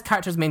part, his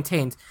character's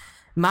maintained.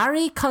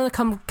 Mari kind of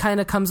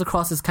comes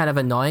across as kind of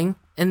annoying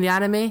in the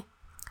anime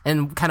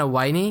and kind of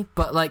whiny,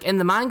 but like in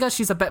the manga,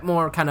 she's a bit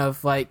more kind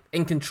of like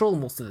in control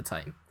most of the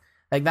time.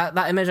 Like that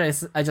image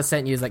I just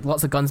sent you is like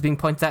lots of guns being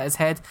pointed at his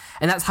head,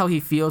 and that's how he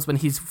feels when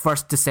he's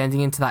first descending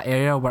into that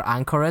area where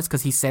Anchor is,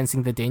 because he's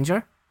sensing the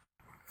danger.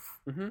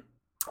 But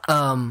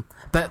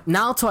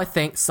Naoto, I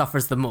think,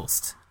 suffers the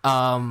most,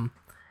 and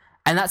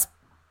that's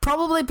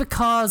probably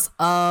because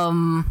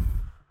what's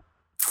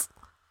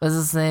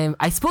his name?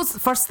 I suppose the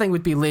first thing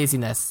would be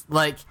laziness.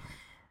 Like,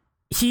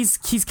 he's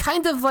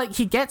kind of like,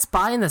 he gets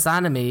by in this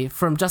anime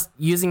from just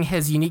using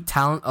his unique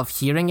talent of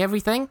hearing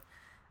everything,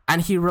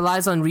 and he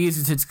relies on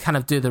Ryuzu to kind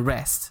of do the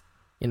rest,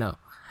 you know.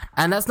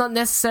 And that's not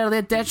necessarily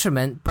a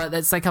detriment, but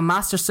it's like a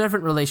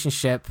master-servant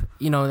relationship,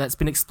 you know, that's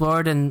been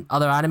explored in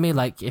other anime,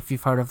 like if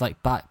you've heard of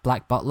like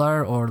Black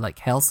Butler or like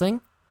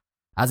Hellsing,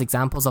 as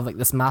examples of like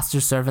this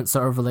master-servant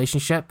sort of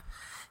relationship.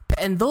 But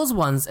in those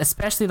ones,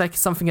 especially like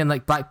something in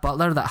like Black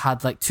Butler that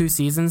had like 2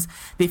 seasons,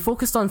 they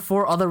focused on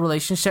 4 other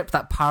relationships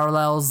that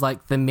parallels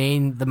like the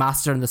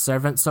master and the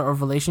servant sort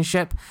of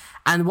relationship.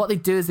 And what they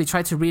do is they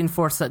try to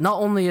reinforce that not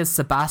only is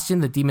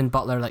Sebastian, the demon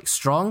butler, like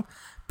strong,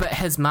 but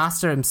his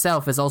master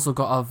himself has also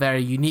got a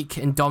very unique,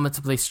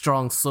 indomitably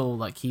strong soul.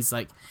 Like he's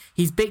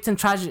baked in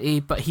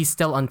tragedy, but he's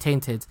still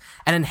untainted.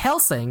 And in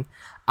Hellsing,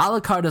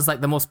 Alucard is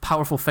like the most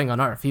powerful thing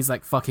on earth. He's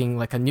like fucking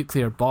like a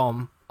nuclear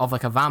bomb of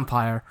like a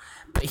vampire,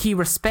 but he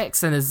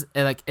respects and is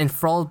like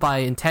enthralled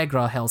by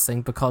Integra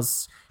Hellsing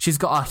because she's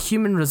got a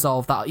human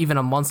resolve that even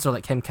a monster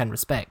like him can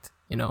respect,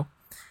 you know.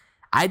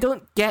 I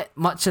don't get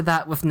much of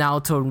that with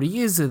Naoto and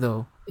Ryuzu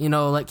though, you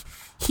know, like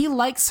he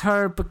likes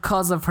her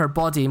because of her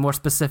body, more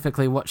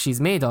specifically what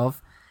she's made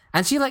of,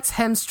 and she likes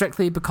him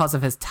strictly because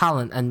of his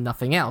talent and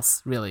nothing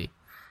else, really.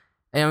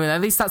 I mean,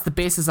 at least that's the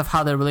basis of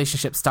how their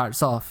relationship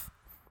starts off.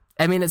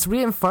 I mean, it's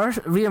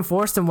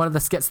reinforced in one of the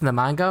skits in the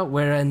manga,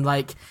 wherein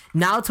like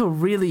Naoto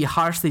really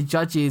harshly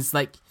judges,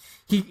 like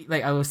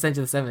I will send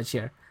you this image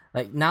here.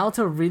 Like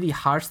Naoto really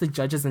harshly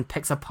judges and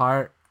picks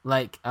apart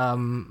like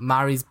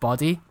Mari's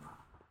body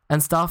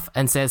and stuff,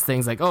 and says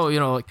things like, "Oh,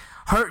 like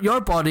your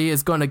body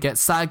is going to get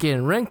saggy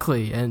and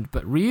wrinkly,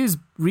 but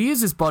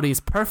Ryu's body is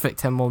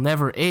perfect and will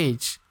never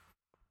age."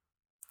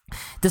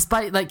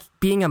 Despite like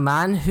being a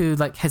man who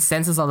like his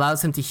senses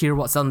allows him to hear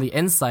what's on the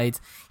inside,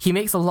 he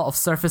makes a lot of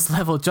surface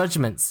level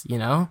judgments, if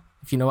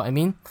you know what I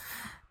mean.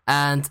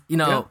 And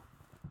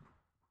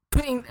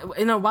putting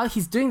while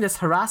he's doing this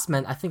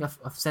harassment, I think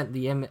I've sent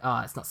the image. Oh,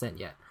 it's not sent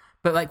yet.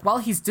 But like while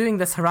he's doing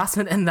this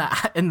harassment in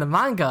the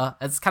manga,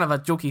 it's kind of a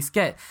jokey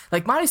skit.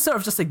 Like Mari sort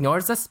of just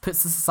ignores this,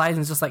 puts this aside, and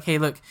is just like, "Hey,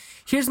 look,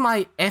 here's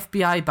my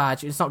FBI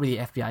badge." It's not really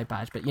an FBI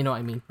badge, but you know what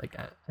I mean. Like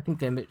I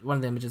think one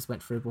of the images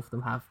went through. Both of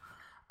them have.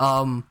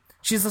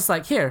 She's just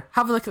like, "Here,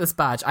 have a look at this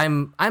badge.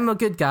 I'm a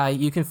good guy.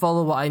 You can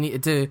follow what I need to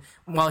do."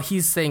 While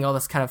he's saying all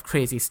this kind of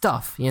crazy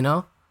stuff,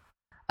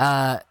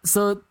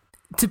 So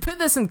to put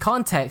this in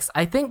context,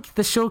 I think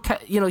the show,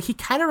 he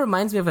kind of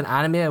reminds me of an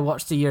anime I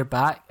watched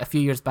a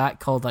few years back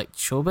called like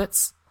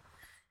Chobits,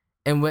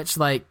 in which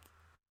like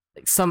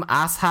some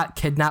asshat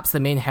kidnaps the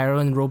main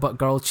heroine, robot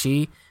girl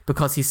Chi,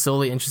 because he's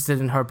solely interested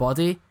in her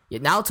body.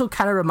 Yet Naoto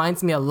kind of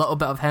reminds me a little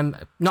bit of him,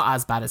 not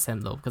as bad as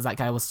him though, because that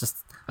guy was just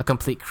a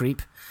complete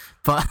creep.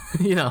 But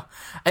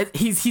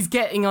he's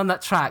getting on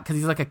that track because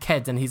he's like a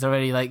kid and he's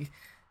already like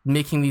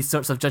making these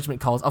sorts of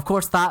judgment calls. Of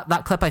course,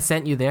 that clip I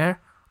sent you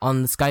there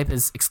on Skype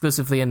is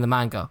exclusively in the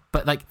manga,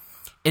 but like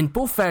in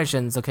both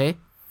versions, okay,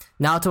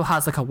 Naoto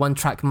has like a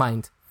one-track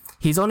mind.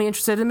 He's only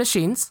interested in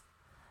machines,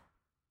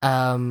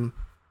 and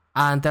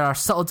there are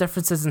subtle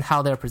differences in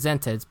how they're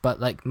presented. But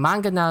like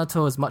manga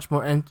Naoto is much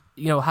more,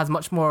 has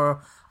much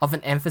more of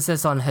an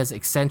emphasis on his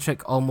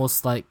eccentric,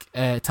 almost like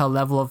to a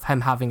level of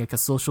him having like a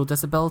social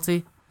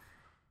disability.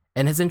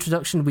 In his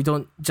introduction, we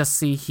don't just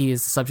see he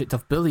is the subject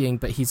of bullying,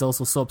 but he's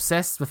also so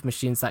obsessed with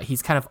machines that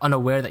he's kind of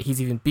unaware that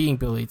he's even being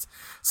bullied.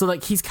 So,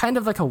 like, he's kind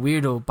of like a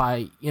weirdo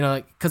by,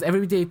 because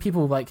every day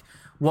people, like,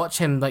 watch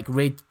him, like,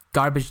 raid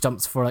garbage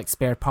dumps for, like,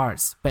 spare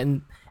parts. But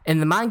in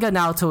the manga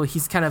Naoto,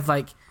 he's kind of,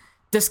 like,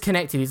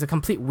 disconnected. He's a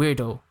complete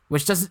weirdo,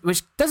 which doesn't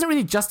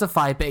really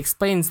justify, but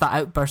explains that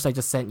outburst I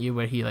just sent you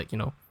where he, like,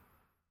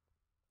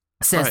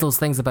 says those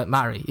things about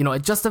Mari.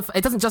 It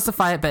doesn't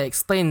justify it, but it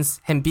explains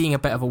him being a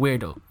bit of a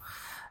weirdo.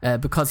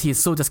 Because he is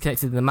so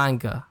disconnected in the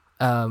manga.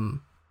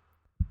 But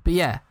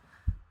yeah.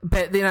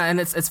 But, and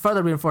it's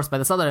further reinforced by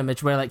this other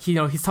image where, like,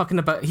 he's talking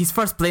about, he's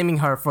first blaming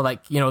her for,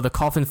 like, the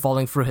coffin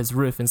falling through his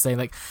roof and saying,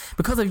 like,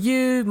 because of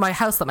you, my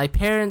house that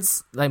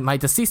my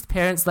deceased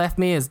parents left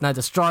me is now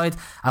destroyed.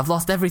 I've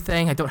lost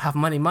everything. I don't have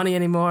money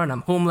anymore and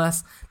I'm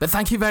homeless. But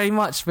thank you very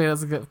much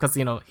because,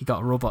 he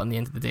got a robot in the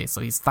end of the day,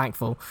 so he's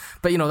thankful.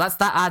 But,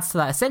 that adds to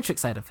that eccentric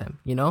side of him,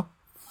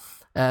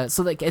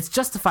 So, like, it's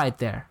justified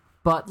there.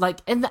 But, like,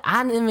 in the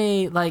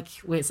anime, like...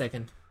 Wait a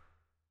second.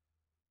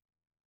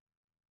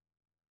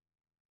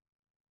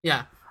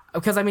 Yeah.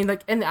 Because, I mean,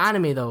 like, in the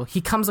anime, though, he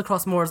comes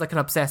across more as, like, an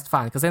obsessed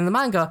fan. Because in the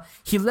manga,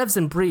 he lives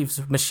and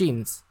breathes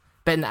machines.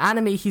 But in the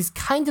anime, he's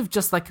kind of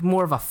just, like,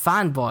 more of a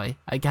fanboy,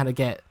 I kind of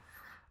get.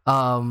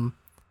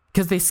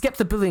 Because they skip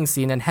the bullying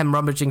scene and him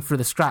rummaging through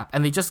the scrap.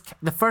 And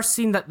the first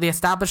scene that they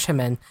establish him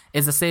in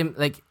is the same,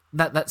 like,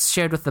 that's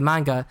shared with the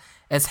manga,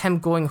 is him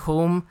going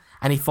home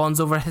and he fawns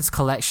over his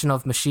collection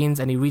of machines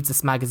and he reads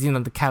this magazine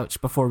on the couch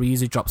before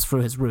Ryuzu drops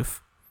through his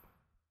roof.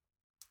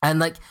 And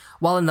like,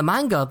 while in the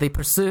manga they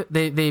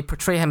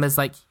portray him as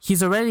like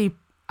he's already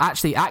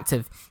actually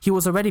active. He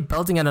was already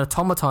building an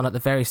automaton at the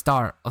very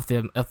start of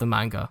the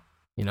manga,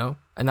 and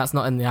that's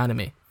not in the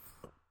anime.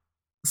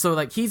 So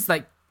like he's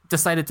like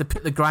decided to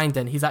put the grind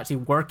in. He's actually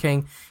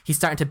working. He's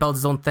starting to build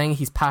his own thing.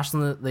 He's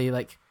passionately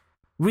like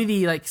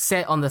really like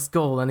set on this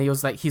goal, and he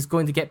was like he's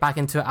going to get back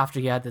into it after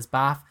he had this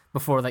bath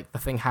before like the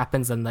thing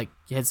happens and like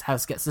his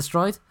house gets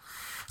destroyed.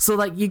 So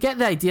like you get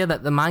the idea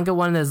that the manga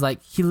one is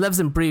like he lives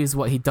and breathes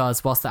what he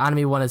does, whilst the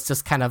anime one is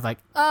just kind of like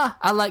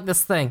I like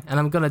this thing and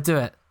I'm gonna do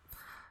it.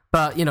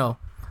 But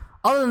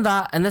other than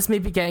that, and this may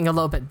be getting a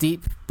little bit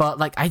deep, but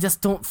like I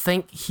just don't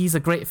think he's a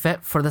great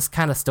fit for this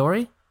kind of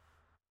story.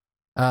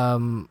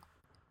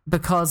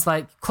 Because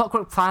like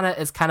Clockwork Planet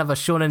is kind of a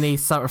shonen-y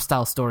sort of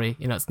style story.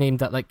 It's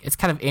named at it's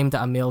kind of aimed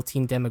at a male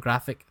teen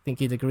demographic. I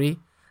think you'd agree.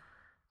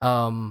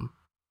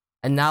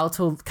 And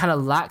Naoto kind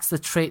of lacks the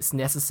traits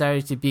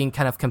necessary to being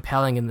kind of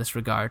compelling in this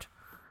regard.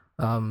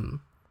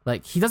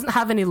 Like he doesn't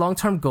have any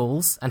long-term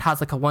goals and has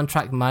like a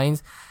one-track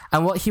mind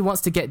and what he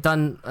wants to get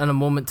done on a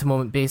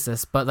moment-to-moment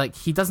basis, but like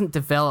he doesn't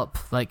develop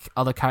like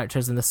other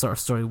characters in this sort of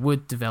story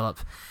would develop.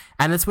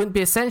 And this wouldn't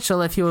be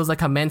essential if he was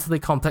like a mentally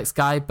complex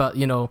guy, but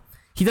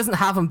he doesn't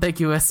have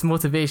ambiguous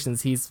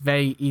motivations. He's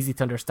very easy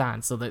to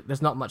understand, so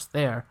there's not much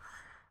there.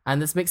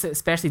 And this makes it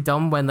especially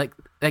dumb when like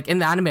in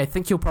the anime, I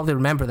think you'll probably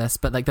remember this,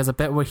 but like there's a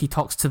bit where he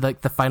talks to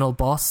like the final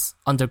boss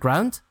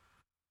underground.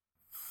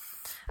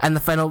 And the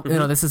final,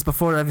 this is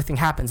before everything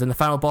happens, and the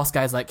final boss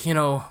guy's like,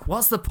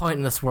 what's the point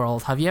in this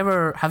world? Have you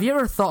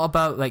ever thought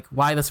about like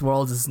why this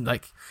world is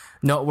like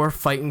not worth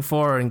fighting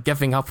for and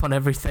giving up on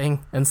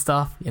everything and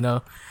stuff,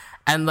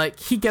 And like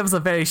he gives a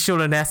very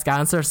Shonen-esque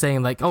answer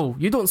saying like, oh,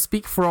 you don't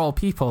speak for all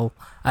people.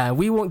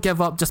 We won't give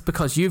up just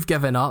because you've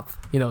given up.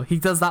 He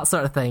does that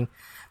sort of thing.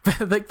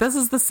 But like this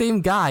is the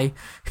same guy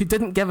who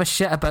didn't give a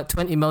shit about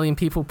 20 million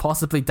people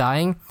possibly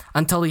dying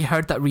until he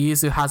heard that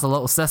Ryuzu has a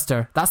little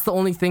sister. That's the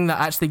only thing that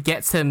actually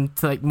gets him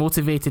to like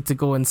motivated to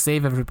go and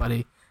save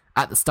everybody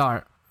at the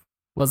start.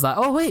 Was that,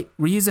 oh wait,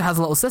 Ryuzu has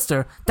a little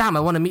sister. Damn, I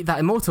want to meet that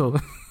Emoto.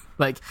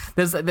 Like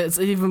there's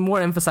even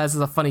more emphasized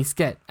as a funny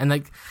skit. And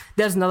like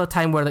there's another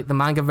time where like the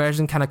manga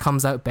version kind of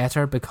comes out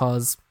better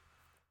because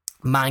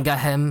manga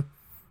him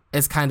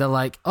is kind of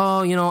like,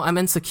 oh, I'm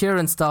insecure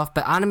and stuff,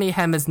 but anime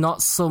him is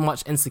not so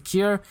much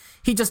insecure.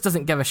 He just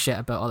doesn't give a shit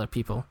about other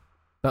people.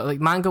 But like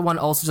manga one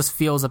also just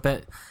feels a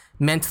bit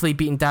mentally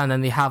beaten down,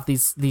 and they have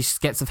these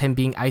skits of him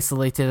being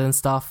isolated and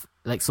stuff,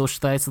 like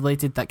socially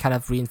isolated, that kind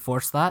of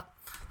reinforce that.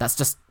 That's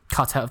just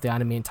cut out of the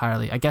anime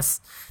entirely. I guess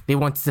they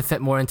wanted to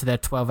fit more into their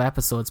 12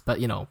 episodes,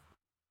 but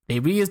they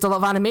reused a lot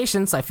of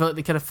animations, so I feel like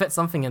they could have fit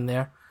something in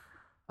there.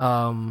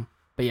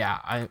 But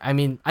yeah, I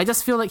mean, I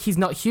just feel like he's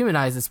not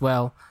humanized as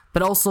well.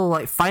 But also,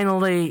 like,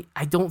 finally,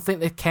 I don't think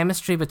the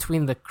chemistry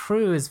between the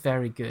crew is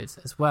very good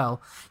as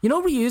well.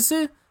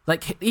 Ryuzu,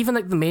 like, even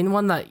like the main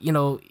one that,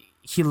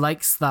 he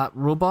likes that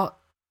robot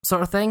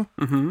sort of thing.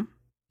 Mm-hmm.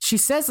 She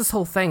says this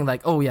whole thing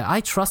like, oh yeah,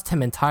 I trust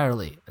him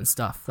entirely and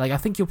stuff. Like, I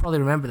think you'll probably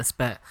remember this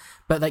bit.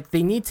 But like,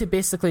 they need to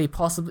basically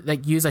possibly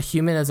like use a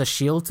human as a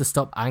shield to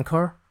stop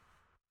Anchor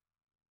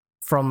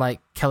from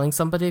like killing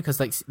somebody, because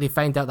like they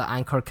find out that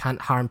Anchor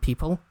can't harm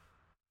people.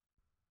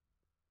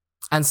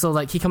 And so,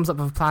 like, he comes up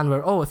with a plan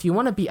where, oh, if you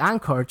want to beat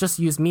Anchor, just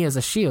use me as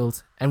a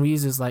shield. And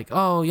Ryuzu's like,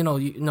 oh,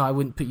 I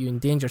wouldn't put you in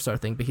danger, sort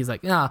of thing. But he's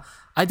like, nah,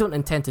 I don't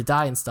intend to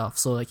die and stuff.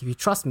 So, like, if you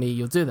trust me,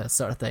 you'll do this,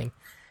 sort of thing.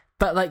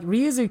 But, like,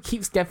 Ryuzu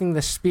keeps giving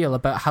this spiel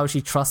about how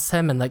she trusts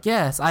him. And, like,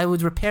 yes, I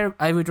would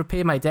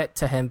repay my debt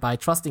to him by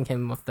trusting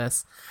him with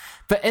this.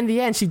 But in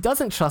the end, she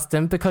doesn't trust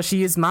him because she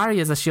used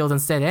Mari as a shield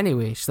instead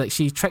anyway.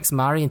 She tricks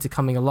Mari into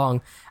coming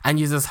along and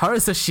uses her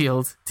as a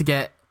shield to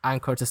get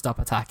Anchor to stop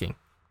attacking.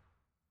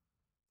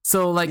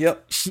 So, like,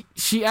 yep.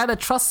 she either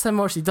trusts him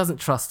or she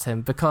doesn't trust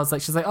him, because,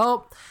 like, she's like,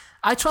 oh,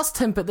 I trust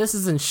him, but this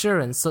is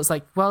insurance. So it's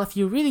like, well, if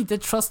you really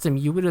did trust him,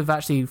 you would have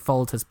actually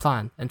followed his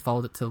plan and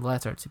followed it to the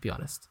letter, to be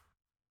honest.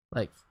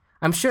 Like,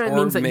 I'm sure it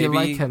means that you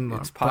like him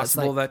more. It's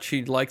possible that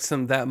she likes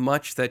him that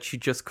much that she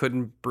just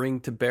couldn't bring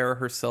to bear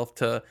herself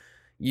to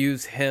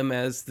use him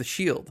as the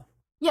shield.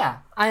 Yeah,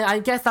 I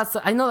guess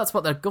I know that's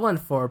what they're going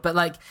for, but,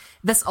 like,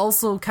 this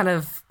also kind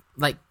of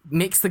like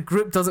makes the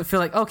group doesn't feel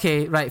like,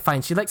 okay, right,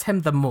 fine, she likes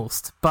him the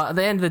most. But at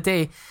the end of the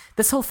day,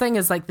 this whole thing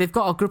is like they've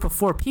got a group of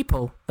 4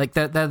 people. Like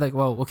they're like,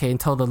 well, okay,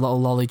 until the little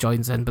lolly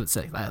joins in, but it's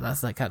like,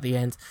 that's like at the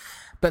end.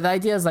 But the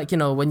idea is like,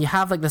 when you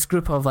have like this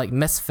group of like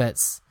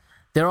misfits,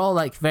 they're all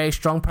like very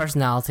strong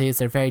personalities,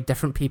 they're very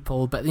different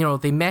people, but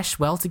they mesh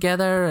well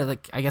together.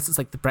 Like, I guess it's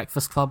like the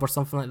Breakfast Club or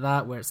something like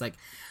that, where it's like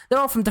they're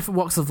all from different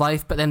walks of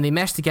life, but then they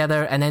mesh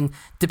together, and then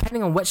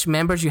depending on which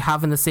members you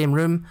have in the same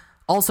room,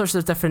 all sorts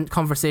of different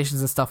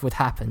conversations and stuff would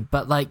happen.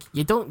 But like,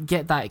 you don't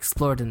get that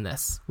explored in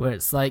this, where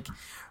it's like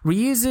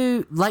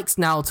Ryuzu likes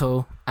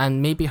Naoto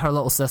and maybe her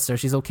little sister.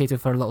 She's okay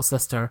with her little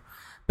sister,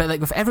 but like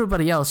with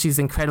everybody else, she's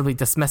incredibly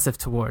dismissive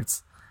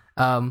towards.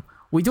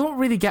 We don't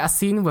really get a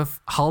scene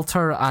with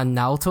Halter and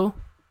Naoto.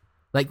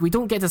 Like, we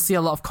don't get to see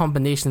a lot of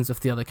combinations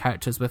with the other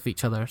characters with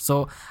each other.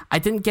 So I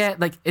didn't get,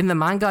 like, in the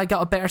manga, I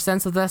got a better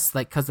sense of this,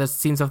 like, because there's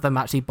scenes of them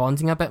actually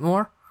bonding a bit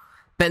more.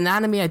 But in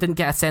anime, I didn't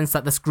get a sense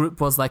that this group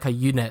was like a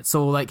unit.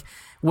 So like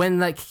when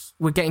like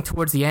we're getting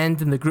towards the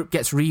end and the group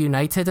gets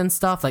reunited and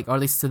stuff, like, or at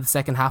least to the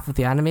second half of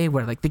the anime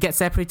where like they get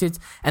separated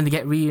and they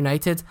get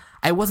reunited,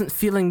 I wasn't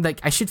feeling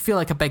like I should feel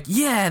like a big,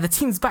 yeah, the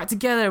team's back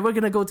together, we're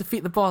gonna go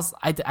defeat the boss.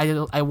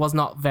 I was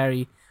not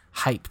very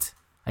hyped,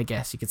 I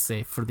guess you could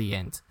say, for the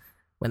end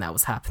when that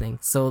was happening.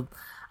 So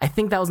I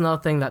think that was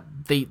another thing that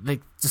they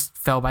just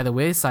fell by the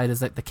wayside,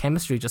 is like the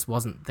chemistry just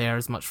wasn't there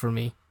as much for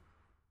me.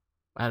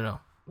 I don't know,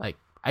 like.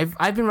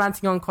 I've been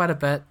ranting on quite a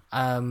bit.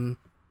 Do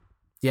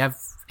you have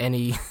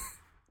any?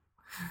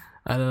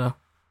 I don't know.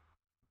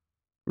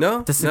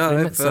 No.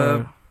 Disagreements?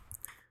 I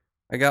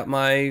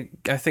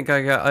think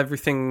I got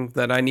everything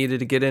that I needed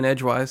to get in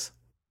edgewise.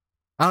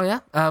 Oh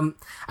yeah.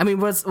 I mean,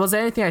 was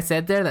there anything I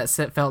said there that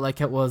felt like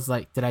it was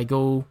like, did I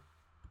go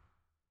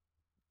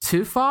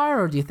too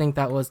far, or do you think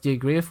that was? Do you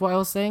agree with what I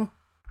was saying?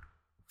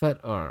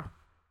 Or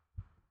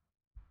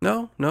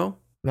no.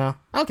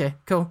 Okay,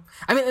 cool.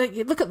 I mean,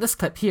 like, look at this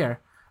clip here.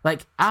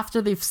 Like,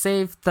 after they've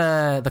saved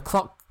the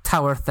clock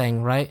tower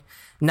thing, right?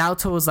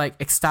 Naoto was, like,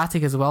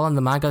 ecstatic as well in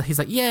the manga. He's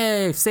like,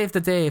 yay, I've saved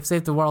the day, I've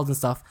saved the world and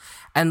stuff.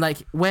 And, like,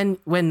 when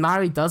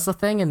Mari does the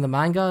thing in the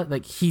manga,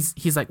 like,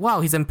 he's like,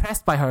 wow, he's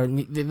impressed by her.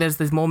 And there's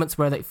these moments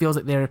where, like, it feels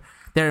like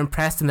they're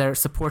impressed and they're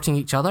supporting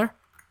each other.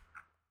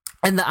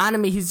 In the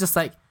anime, he's just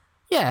like,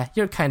 yeah,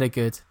 you're kind of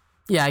good.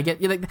 Yeah, I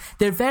get you. Like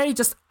they're very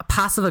just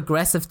passive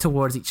aggressive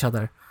towards each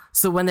other.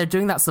 So when they're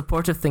doing that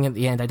supportive thing at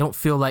the end, I don't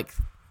feel like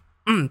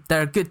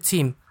they're a good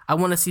team. I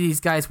want to see these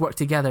guys work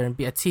together and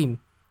be a team.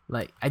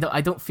 Like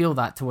I don't feel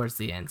that towards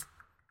the end.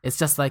 It's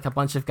just like a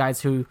bunch of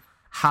guys who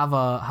have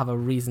a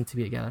reason to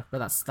be together. But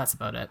that's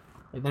about it.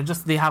 Like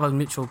they have a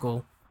mutual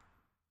goal.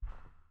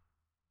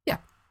 Yeah,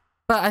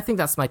 but I think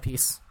that's my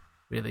piece,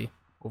 really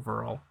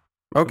overall.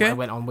 Okay, I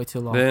went on way too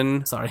long.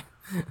 Then sorry.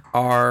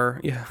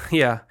 Our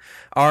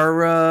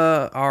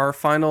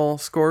final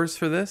scores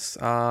for this.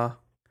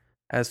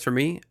 As for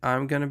me,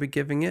 I'm gonna be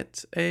giving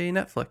it a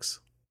Netflix.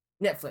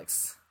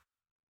 Netflix.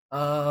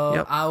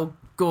 Yep. I'll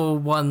go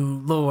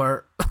one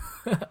lower.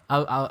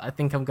 I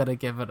think I'm gonna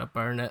give it a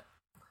burn it.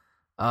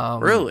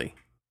 Really?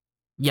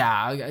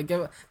 Yeah, I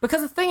give it,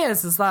 because the thing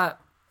is that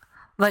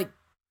like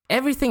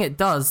everything it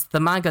does, the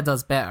manga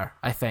does better.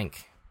 I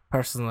think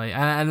personally,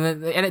 and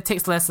it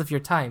takes less of your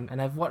time.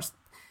 And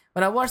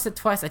when I watched it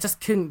twice, I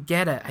just couldn't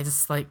get it. I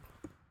just like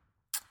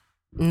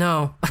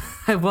no,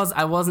 I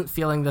wasn't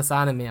feeling this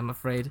anime. I'm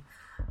afraid.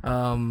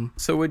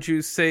 So would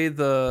you say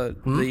the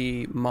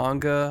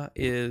manga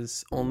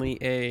is only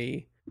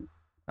a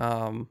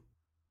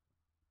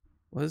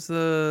what is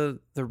the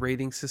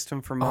rating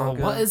system for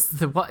manga? What is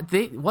there?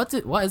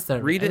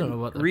 Read I it. don't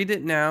know Read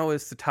it now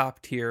is the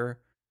top tier.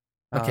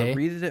 Okay.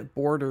 Read it at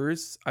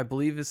Borders, I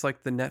believe, is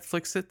like the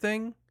Netflix it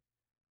thing.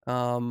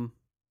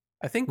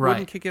 I think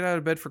Wouldn't Kick It Out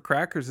of Bed for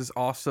Crackers is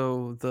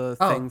also the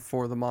thing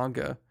for the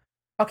manga.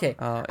 Okay,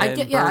 I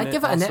give it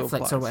a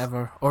Netflix or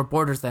whatever, or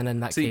Borders then in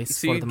that case.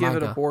 So you give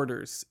it a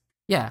Borders.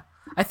 Yeah,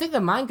 I think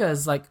the manga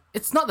is like,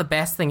 it's not the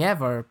best thing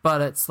ever,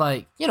 but it's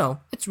like,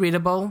 it's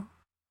readable.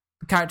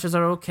 The characters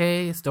are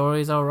okay, the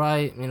story's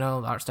alright, the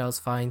art style's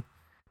fine.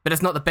 But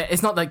it's not the best.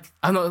 It's not like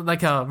I'm not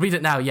like read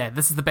it now. Yeah,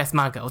 this is the best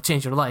manga. It'll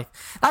change your life.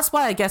 That's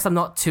why I guess I'm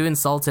not too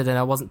insulted and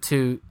I wasn't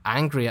too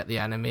angry at the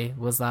anime.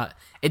 Was that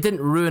it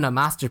didn't ruin a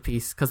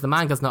masterpiece, because the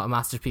manga's not a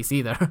masterpiece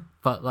either.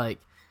 But like,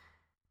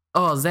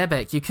 oh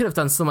Zebek, you could have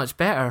done so much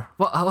better.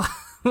 What?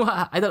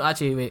 I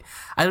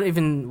don't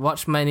even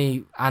watch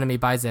many anime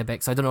by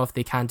Zebek, so I don't know if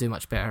they can do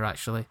much better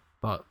actually.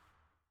 But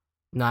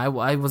no,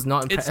 I was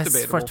not impressed. It's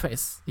debatable. For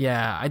twice.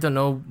 Yeah, I don't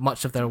know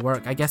much of their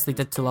work. I guess they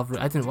did To Love Ru.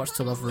 I didn't watch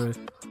To Love Ru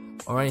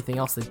or anything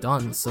else they've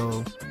done,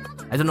 so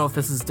I don't know if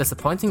this is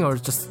disappointing or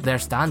just their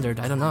standard.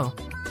 I don't know.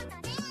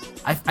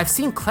 I've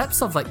seen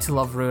clips of like To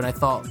Love Ru and I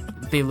thought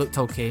they looked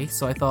okay,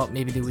 so I thought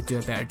maybe they would do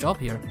a better job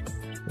here.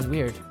 It was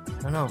weird.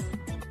 I don't know.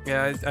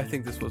 Yeah, I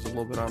think this was a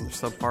little bit on the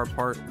subpar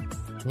part.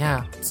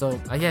 Yeah, so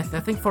I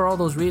think for all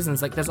those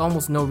reasons, like there's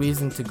almost no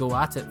reason to go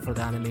at it for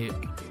the anime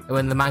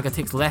when the manga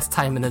takes less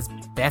time and is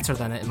better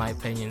than it in my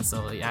opinion.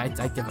 So yeah,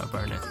 I'd give it a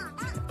burn it,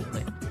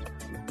 definitely.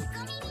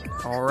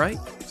 All right,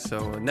 so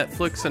a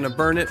Netflix and a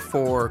burn it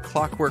for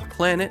Clockwork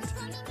Planet,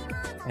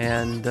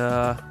 and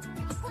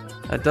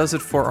that does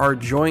it for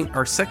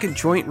our second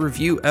joint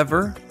review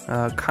ever.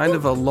 Kind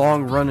of a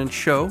long running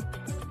show,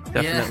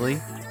 definitely.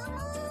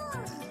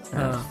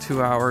 Yeah.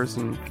 2 hours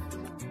and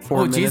 4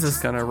 minutes. Jesus.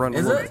 Gonna run.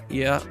 Is it?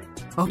 Yeah.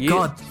 Oh yeah.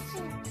 God.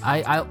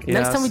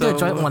 Next time we do a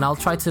joint one, I'll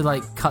try to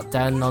like cut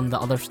down on the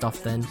other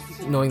stuff then,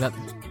 knowing that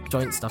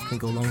joint stuff can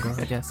go longer,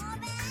 I guess.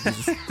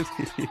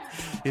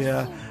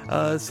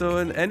 Yeah. So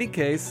in any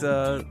case,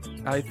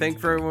 I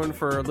thank everyone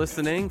for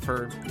listening,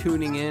 for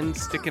tuning in,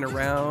 sticking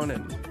around,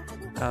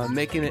 and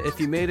making it. If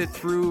you made it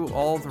through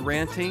all the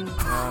ranting,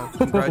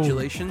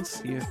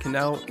 congratulations. You can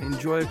now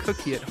enjoy a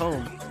cookie at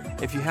home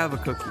if you have a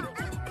cookie.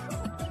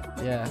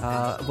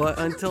 Yeah. But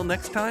until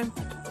next time,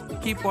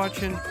 keep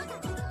watching,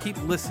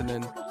 keep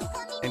listening,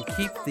 and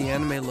keep the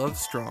anime love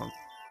strong.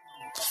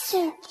 キス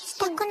し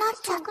たくなっ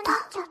ちゃった。